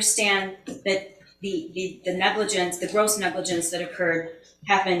while I understand that the negligence, the gross negligence that occurred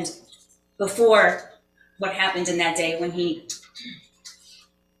happened before what happened in that day when he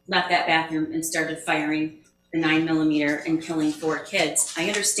left that bathroom and started firing the 9mm and killing 4 kids, I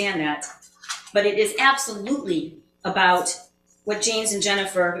understand that. But it is absolutely about what James and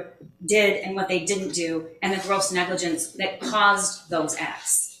Jennifer did and what they didn't do, and the gross negligence that caused those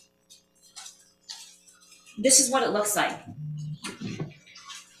acts. This is what it looks like.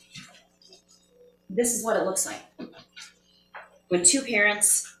 This is what it looks like. When 2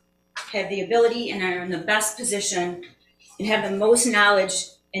 parents have the ability and are in the best position and have the most knowledge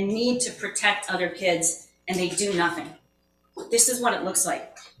and need to protect other kids, and they do nothing. This is what it looks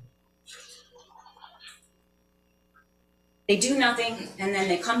like. They do nothing, and then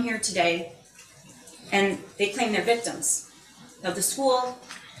they come here today and they claim they're victims of the school,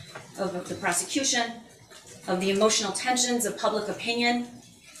 of the prosecution, of the emotional tensions of public opinion.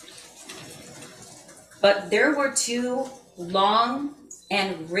 But there were 2 long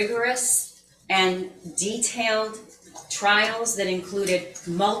and rigorous and detailed trials that included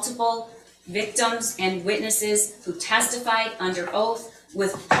multiple victims and witnesses who testified under oath,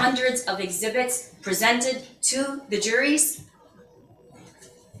 with hundreds of exhibits presented to the juries,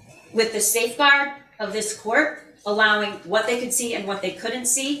 with the safeguard of this court allowing what they could see and what they couldn't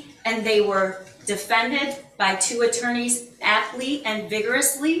see, and they were defended by 2 attorneys aptly and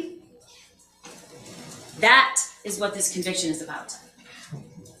vigorously. That is what this conviction is about.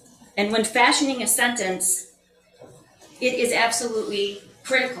 And when fashioning a sentence, it is absolutely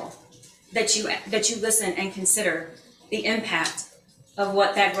critical that you listen and consider the impact of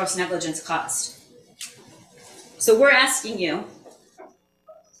what that gross negligence caused. So we're asking you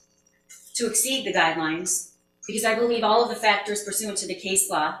to exceed the guidelines, because I believe all of the factors pursuant to the case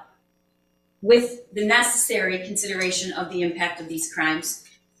law, with the necessary consideration of the impact of these crimes,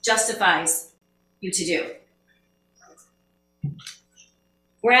 justifies you to do.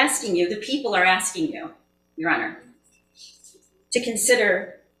 We're asking you, the people are asking you, Your Honor, to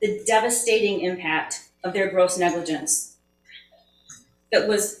consider the devastating impact of their gross negligence that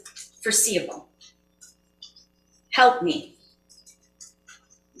was foreseeable. Help me.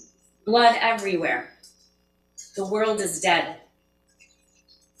 Blood everywhere. The world is dead.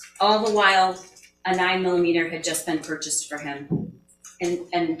 All the while, a 9mm had just been purchased for him,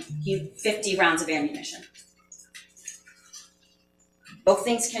 and 50 rounds of ammunition. Both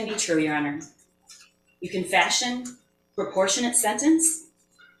things can be true, Your Honor. You can fashion proportionate sentence,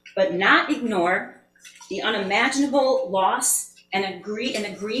 but not ignore the unimaginable loss and the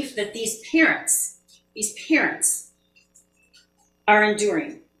grief that these parents are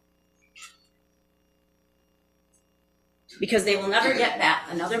enduring. Because they will never get back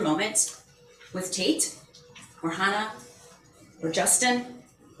another moment with Tate, or Hana, or Justin,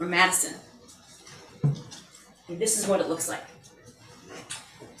 or Madisyn. And this is what it looks like.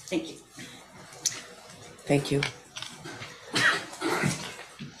 Thank you. Thank you.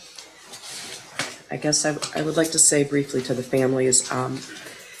 I guess I would like to say briefly to the families,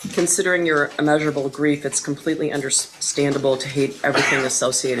 considering your immeasurable grief, it's completely understandable to hate everything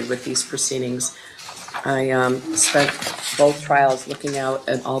associated with these proceedings. I spent both trials looking out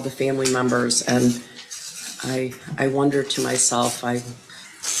at all the family members, and I wondered to myself, I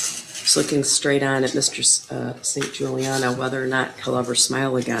was looking straight on at Mr. St. Juliana, whether or not he'll ever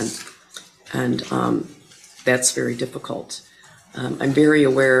smile again. And that's very difficult. I'm very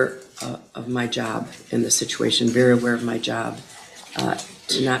aware of my job in this situation, very aware of my job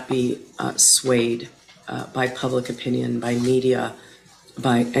to not be swayed by public opinion, by media,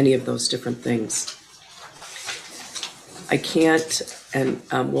 by any of those different things. I can't and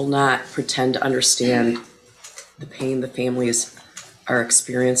will not pretend to understand the pain the families are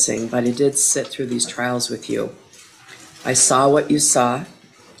experiencing, but I did sit through these trials with you. I saw what you saw,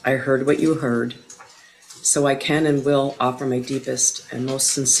 I heard what you heard, so I can and will offer my deepest and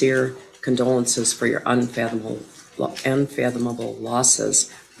most sincere condolences for your unfathomable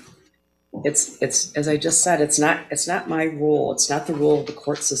losses. It's as I just said, it's not my role, it's not the role of the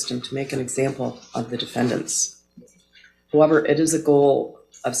court system to make an example of the defendants. However, it is a goal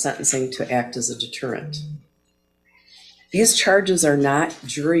of sentencing to act as a deterrent. These charges are not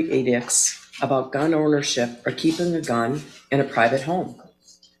jury edicts about gun ownership or keeping a gun in a private home.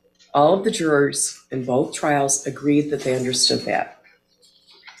 All of the jurors in both trials agreed that they understood that.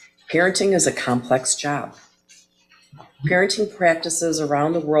 Parenting is a complex job. Parenting practices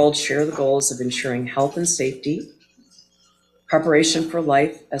around the world share the goals of ensuring health and safety, preparation for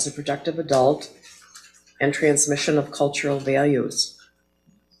life as a productive adult, and transmission of cultural values.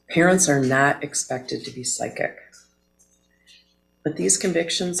 Parents are not expected to be psychic. But these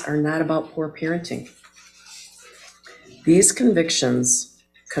convictions are not about poor parenting. These convictions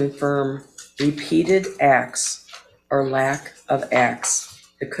confirm repeated acts or lack of acts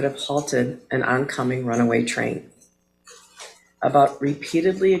that could have halted an oncoming runaway train. About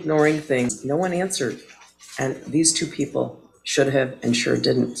repeatedly ignoring things no one answered, and these two people should have and sure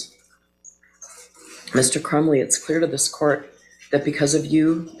didn't. Mr. Crumbley, it's clear to this court that because of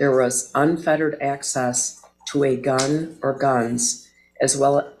you, there was unfettered access to a gun or guns, as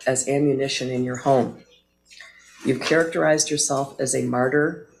well as ammunition in your home. You've characterized yourself as a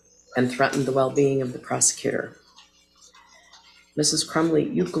martyr and threatened the well-being of the prosecutor. Mrs.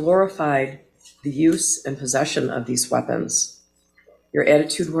 Crumbley, you glorified the use and possession of these weapons. Your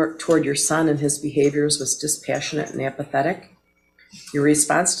attitude toward your son and his behaviors was dispassionate and apathetic. Your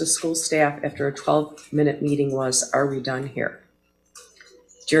response to school staff after a 12-minute meeting was, "Are we done here?"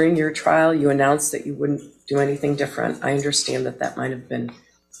 During your trial, you announced that you wouldn't do anything different. I understand that that might have been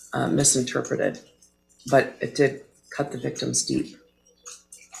misinterpreted, but it did cut the victims deep.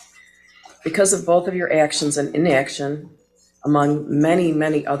 Because of both of your actions and inaction, among many,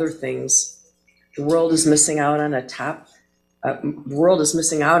 many other things, the world is missing out on a top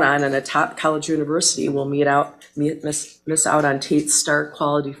college university will miss out on Tate's star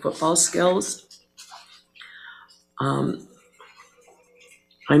quality football skills. I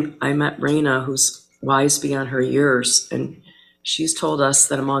met Raina, who's wise beyond her years, and she's told us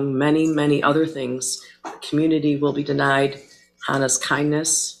that among many, many other things, the community will be denied Hana's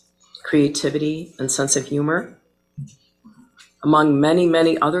kindness, creativity, and sense of humor. Among many,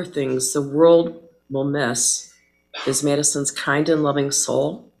 many other things, the world will miss is Madisyn's kind and loving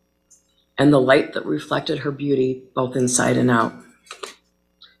soul and the light that reflected her beauty both inside and out.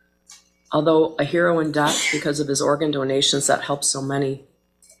 Although a hero in death because of his organ donations that helped so many,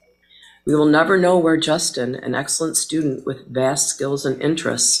 we will never know where Justin, an excellent student with vast skills and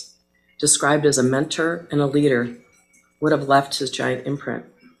interests, described as a mentor and a leader, would have left his giant imprint.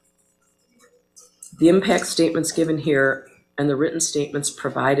 The impact statements given here and the written statements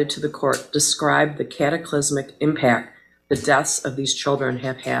provided to the court describe the cataclysmic impact the deaths of these children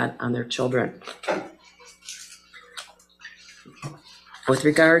have had on their children. With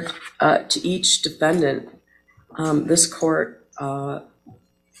regard to each defendant, this court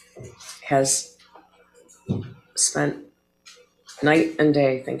has spent night and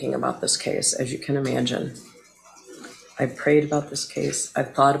day thinking about this case, as you can imagine. I've prayed about this case,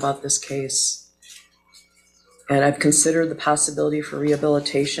 I've thought about this case, and I've considered the possibility for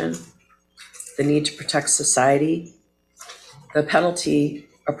rehabilitation, the need to protect society, the penalty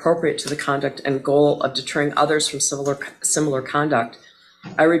appropriate to the conduct and goal of deterring others from similar conduct.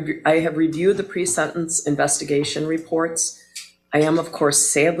 I have reviewed the pre-sentence investigation reports. I am, of course,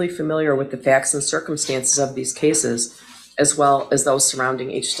 sadly familiar with the facts and circumstances of these cases, as well as those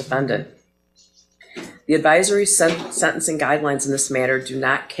surrounding each defendant. The advisory sentencing guidelines in this matter do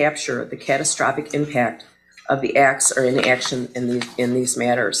not capture the catastrophic impact of the acts or inaction in these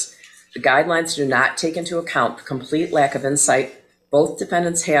matters. The guidelines do not take into account the complete lack of insight both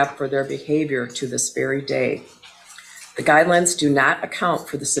defendants have for their behavior to this very day. The guidelines do not account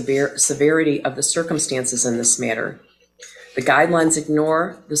for the severity of the circumstances in this matter. The guidelines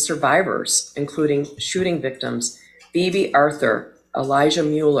ignore the survivors, including shooting victims Phoebe Arthur, Elijah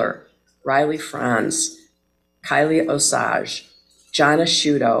Mueller, Riley Franz, Kylie Osage, Jana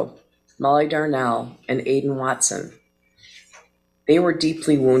Shudo, Molly Darnell, and Aiden Watson. They were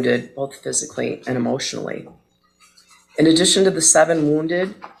deeply wounded, both physically and emotionally. In addition to the 7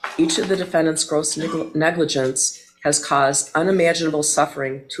 wounded, each of the defendants' gross negligence has caused unimaginable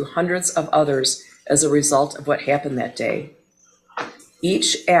suffering to hundreds of others as a result of what happened that day.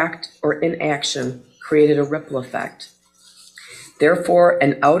 Each act or inaction created a ripple effect. Therefore,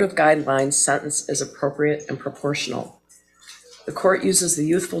 an out-of-guidelines sentence is appropriate and proportional. The court uses the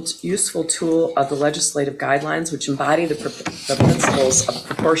useful tool of the legislative guidelines, which embody the principles of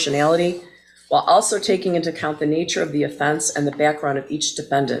proportionality, while also taking into account the nature of the offense and the background of each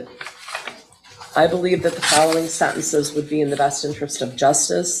defendant. I believe that the following sentences would be in the best interest of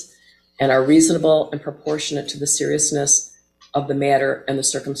justice and are reasonable and proportionate to the seriousness of the matter and the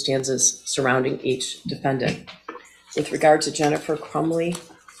circumstances surrounding each defendant. With regard to Jennifer Crumbley,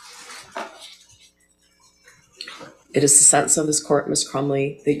 it is the sentence of this court, Ms.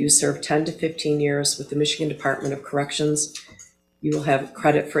 Crumbley, that you serve 10 to 15 years with the Michigan Department of Corrections. You will have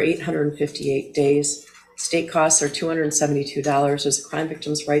credit for 858 days. State costs are $272. There's a crime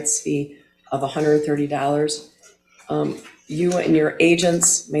victims' rights fee of $130. You and your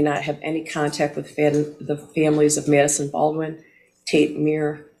agents may not have any contact with the families of Madisyn Baldwin, Tate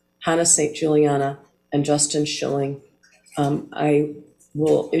Myre, Hana St, Juliana, and Justin Shilling. I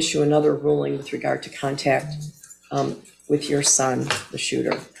will issue another ruling with regard to contact with your son, the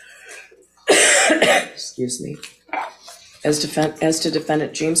shooter. Excuse me. As to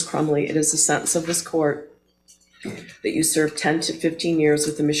defendant James Crumbley, it is the sentence of this court that you serve 10 to 15 years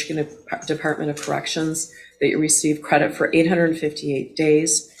with the Michigan Department of Corrections, that you receive credit for 858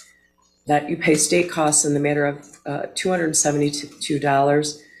 days, that you pay state costs in the matter of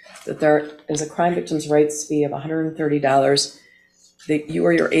 $272, that there is a crime victims' rights fee of $130, that you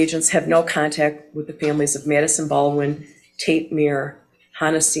or your agents have no contact with the families of Madisyn Baldwin, Tate Myre,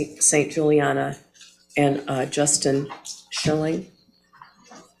 Hana St. Juliana, and Justin Shilling.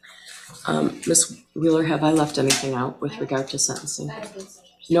 Ms. Wheeler, have I left anything out with regard to sentencing?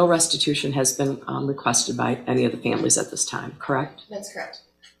 No restitution has been requested by any of the families at this time, correct? That's correct.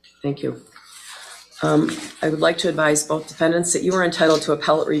 Thank you. I would like to advise both defendants that you are entitled to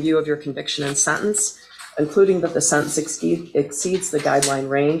appellate review of your conviction and sentence, including that the sentence exceeds the guideline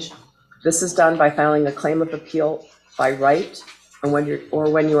range. This is done by filing a claim of appeal by right, and when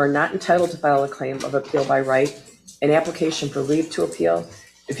you are not entitled to file a claim of appeal by right, an application for leave to appeal.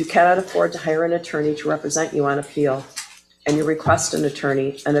 If you cannot afford to hire an attorney to represent you on appeal, and you request an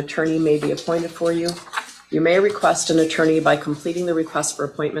attorney may be appointed for you. You may request an attorney by completing the request for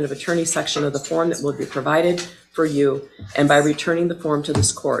appointment of attorney section of the form that will be provided for you, and by returning the form to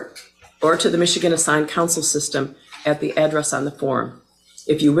this court or to the Michigan Assigned Counsel System at the address on the form.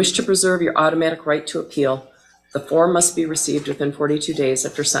 If you wish to preserve your automatic right to appeal, the form must be received within 42 days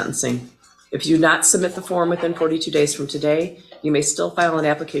after sentencing. If you do not submit the form within 42 days from today, you may still file an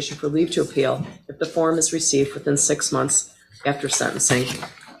application for leave to appeal if the form is received within 6 months after sentencing.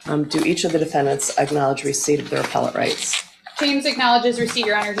 Do each of the defendants acknowledge receipt of their appellate rights? James acknowledges receipt,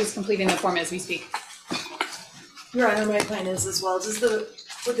 Your Honor. He's completing the form as we speak. Your Honor, my plan is as well.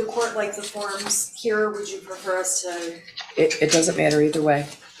 Would the court like the forms here, or would you prefer us to? It doesn't matter either way.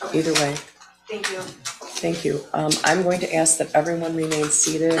 Okay. Either way. Thank you. Thank you. I'm going to ask that everyone remain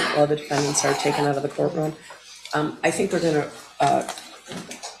seated while the defendants are taken out of the courtroom. I think we're going to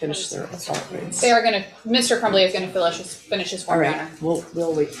finish their appellate rights. They are going to, Mr. Crumbley is going to finish his form, All Your right, Honor.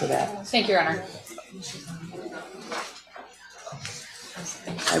 we'll wait for that. Thank you, Your Honor.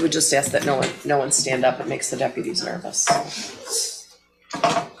 I would just ask that no one stand up. It makes the deputies nervous.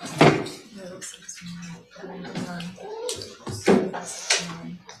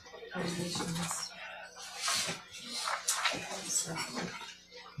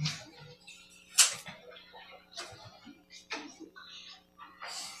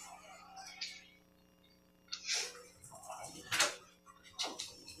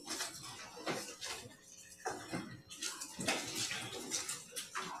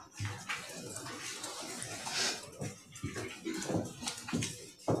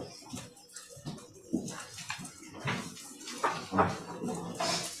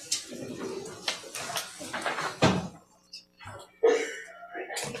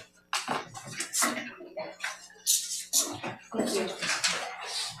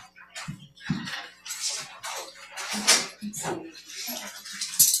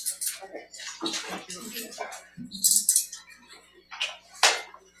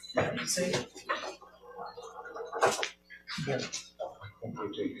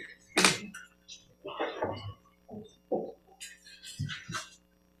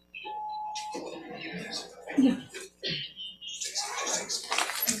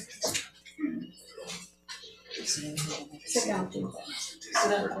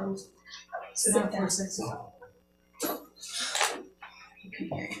 Sit down for a second.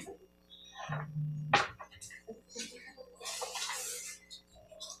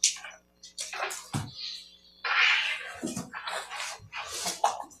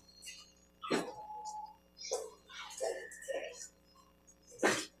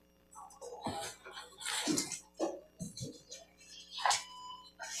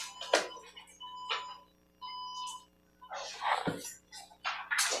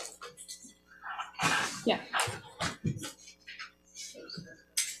 Yeah.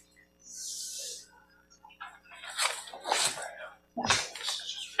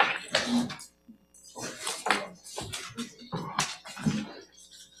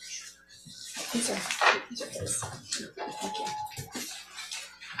 These are his.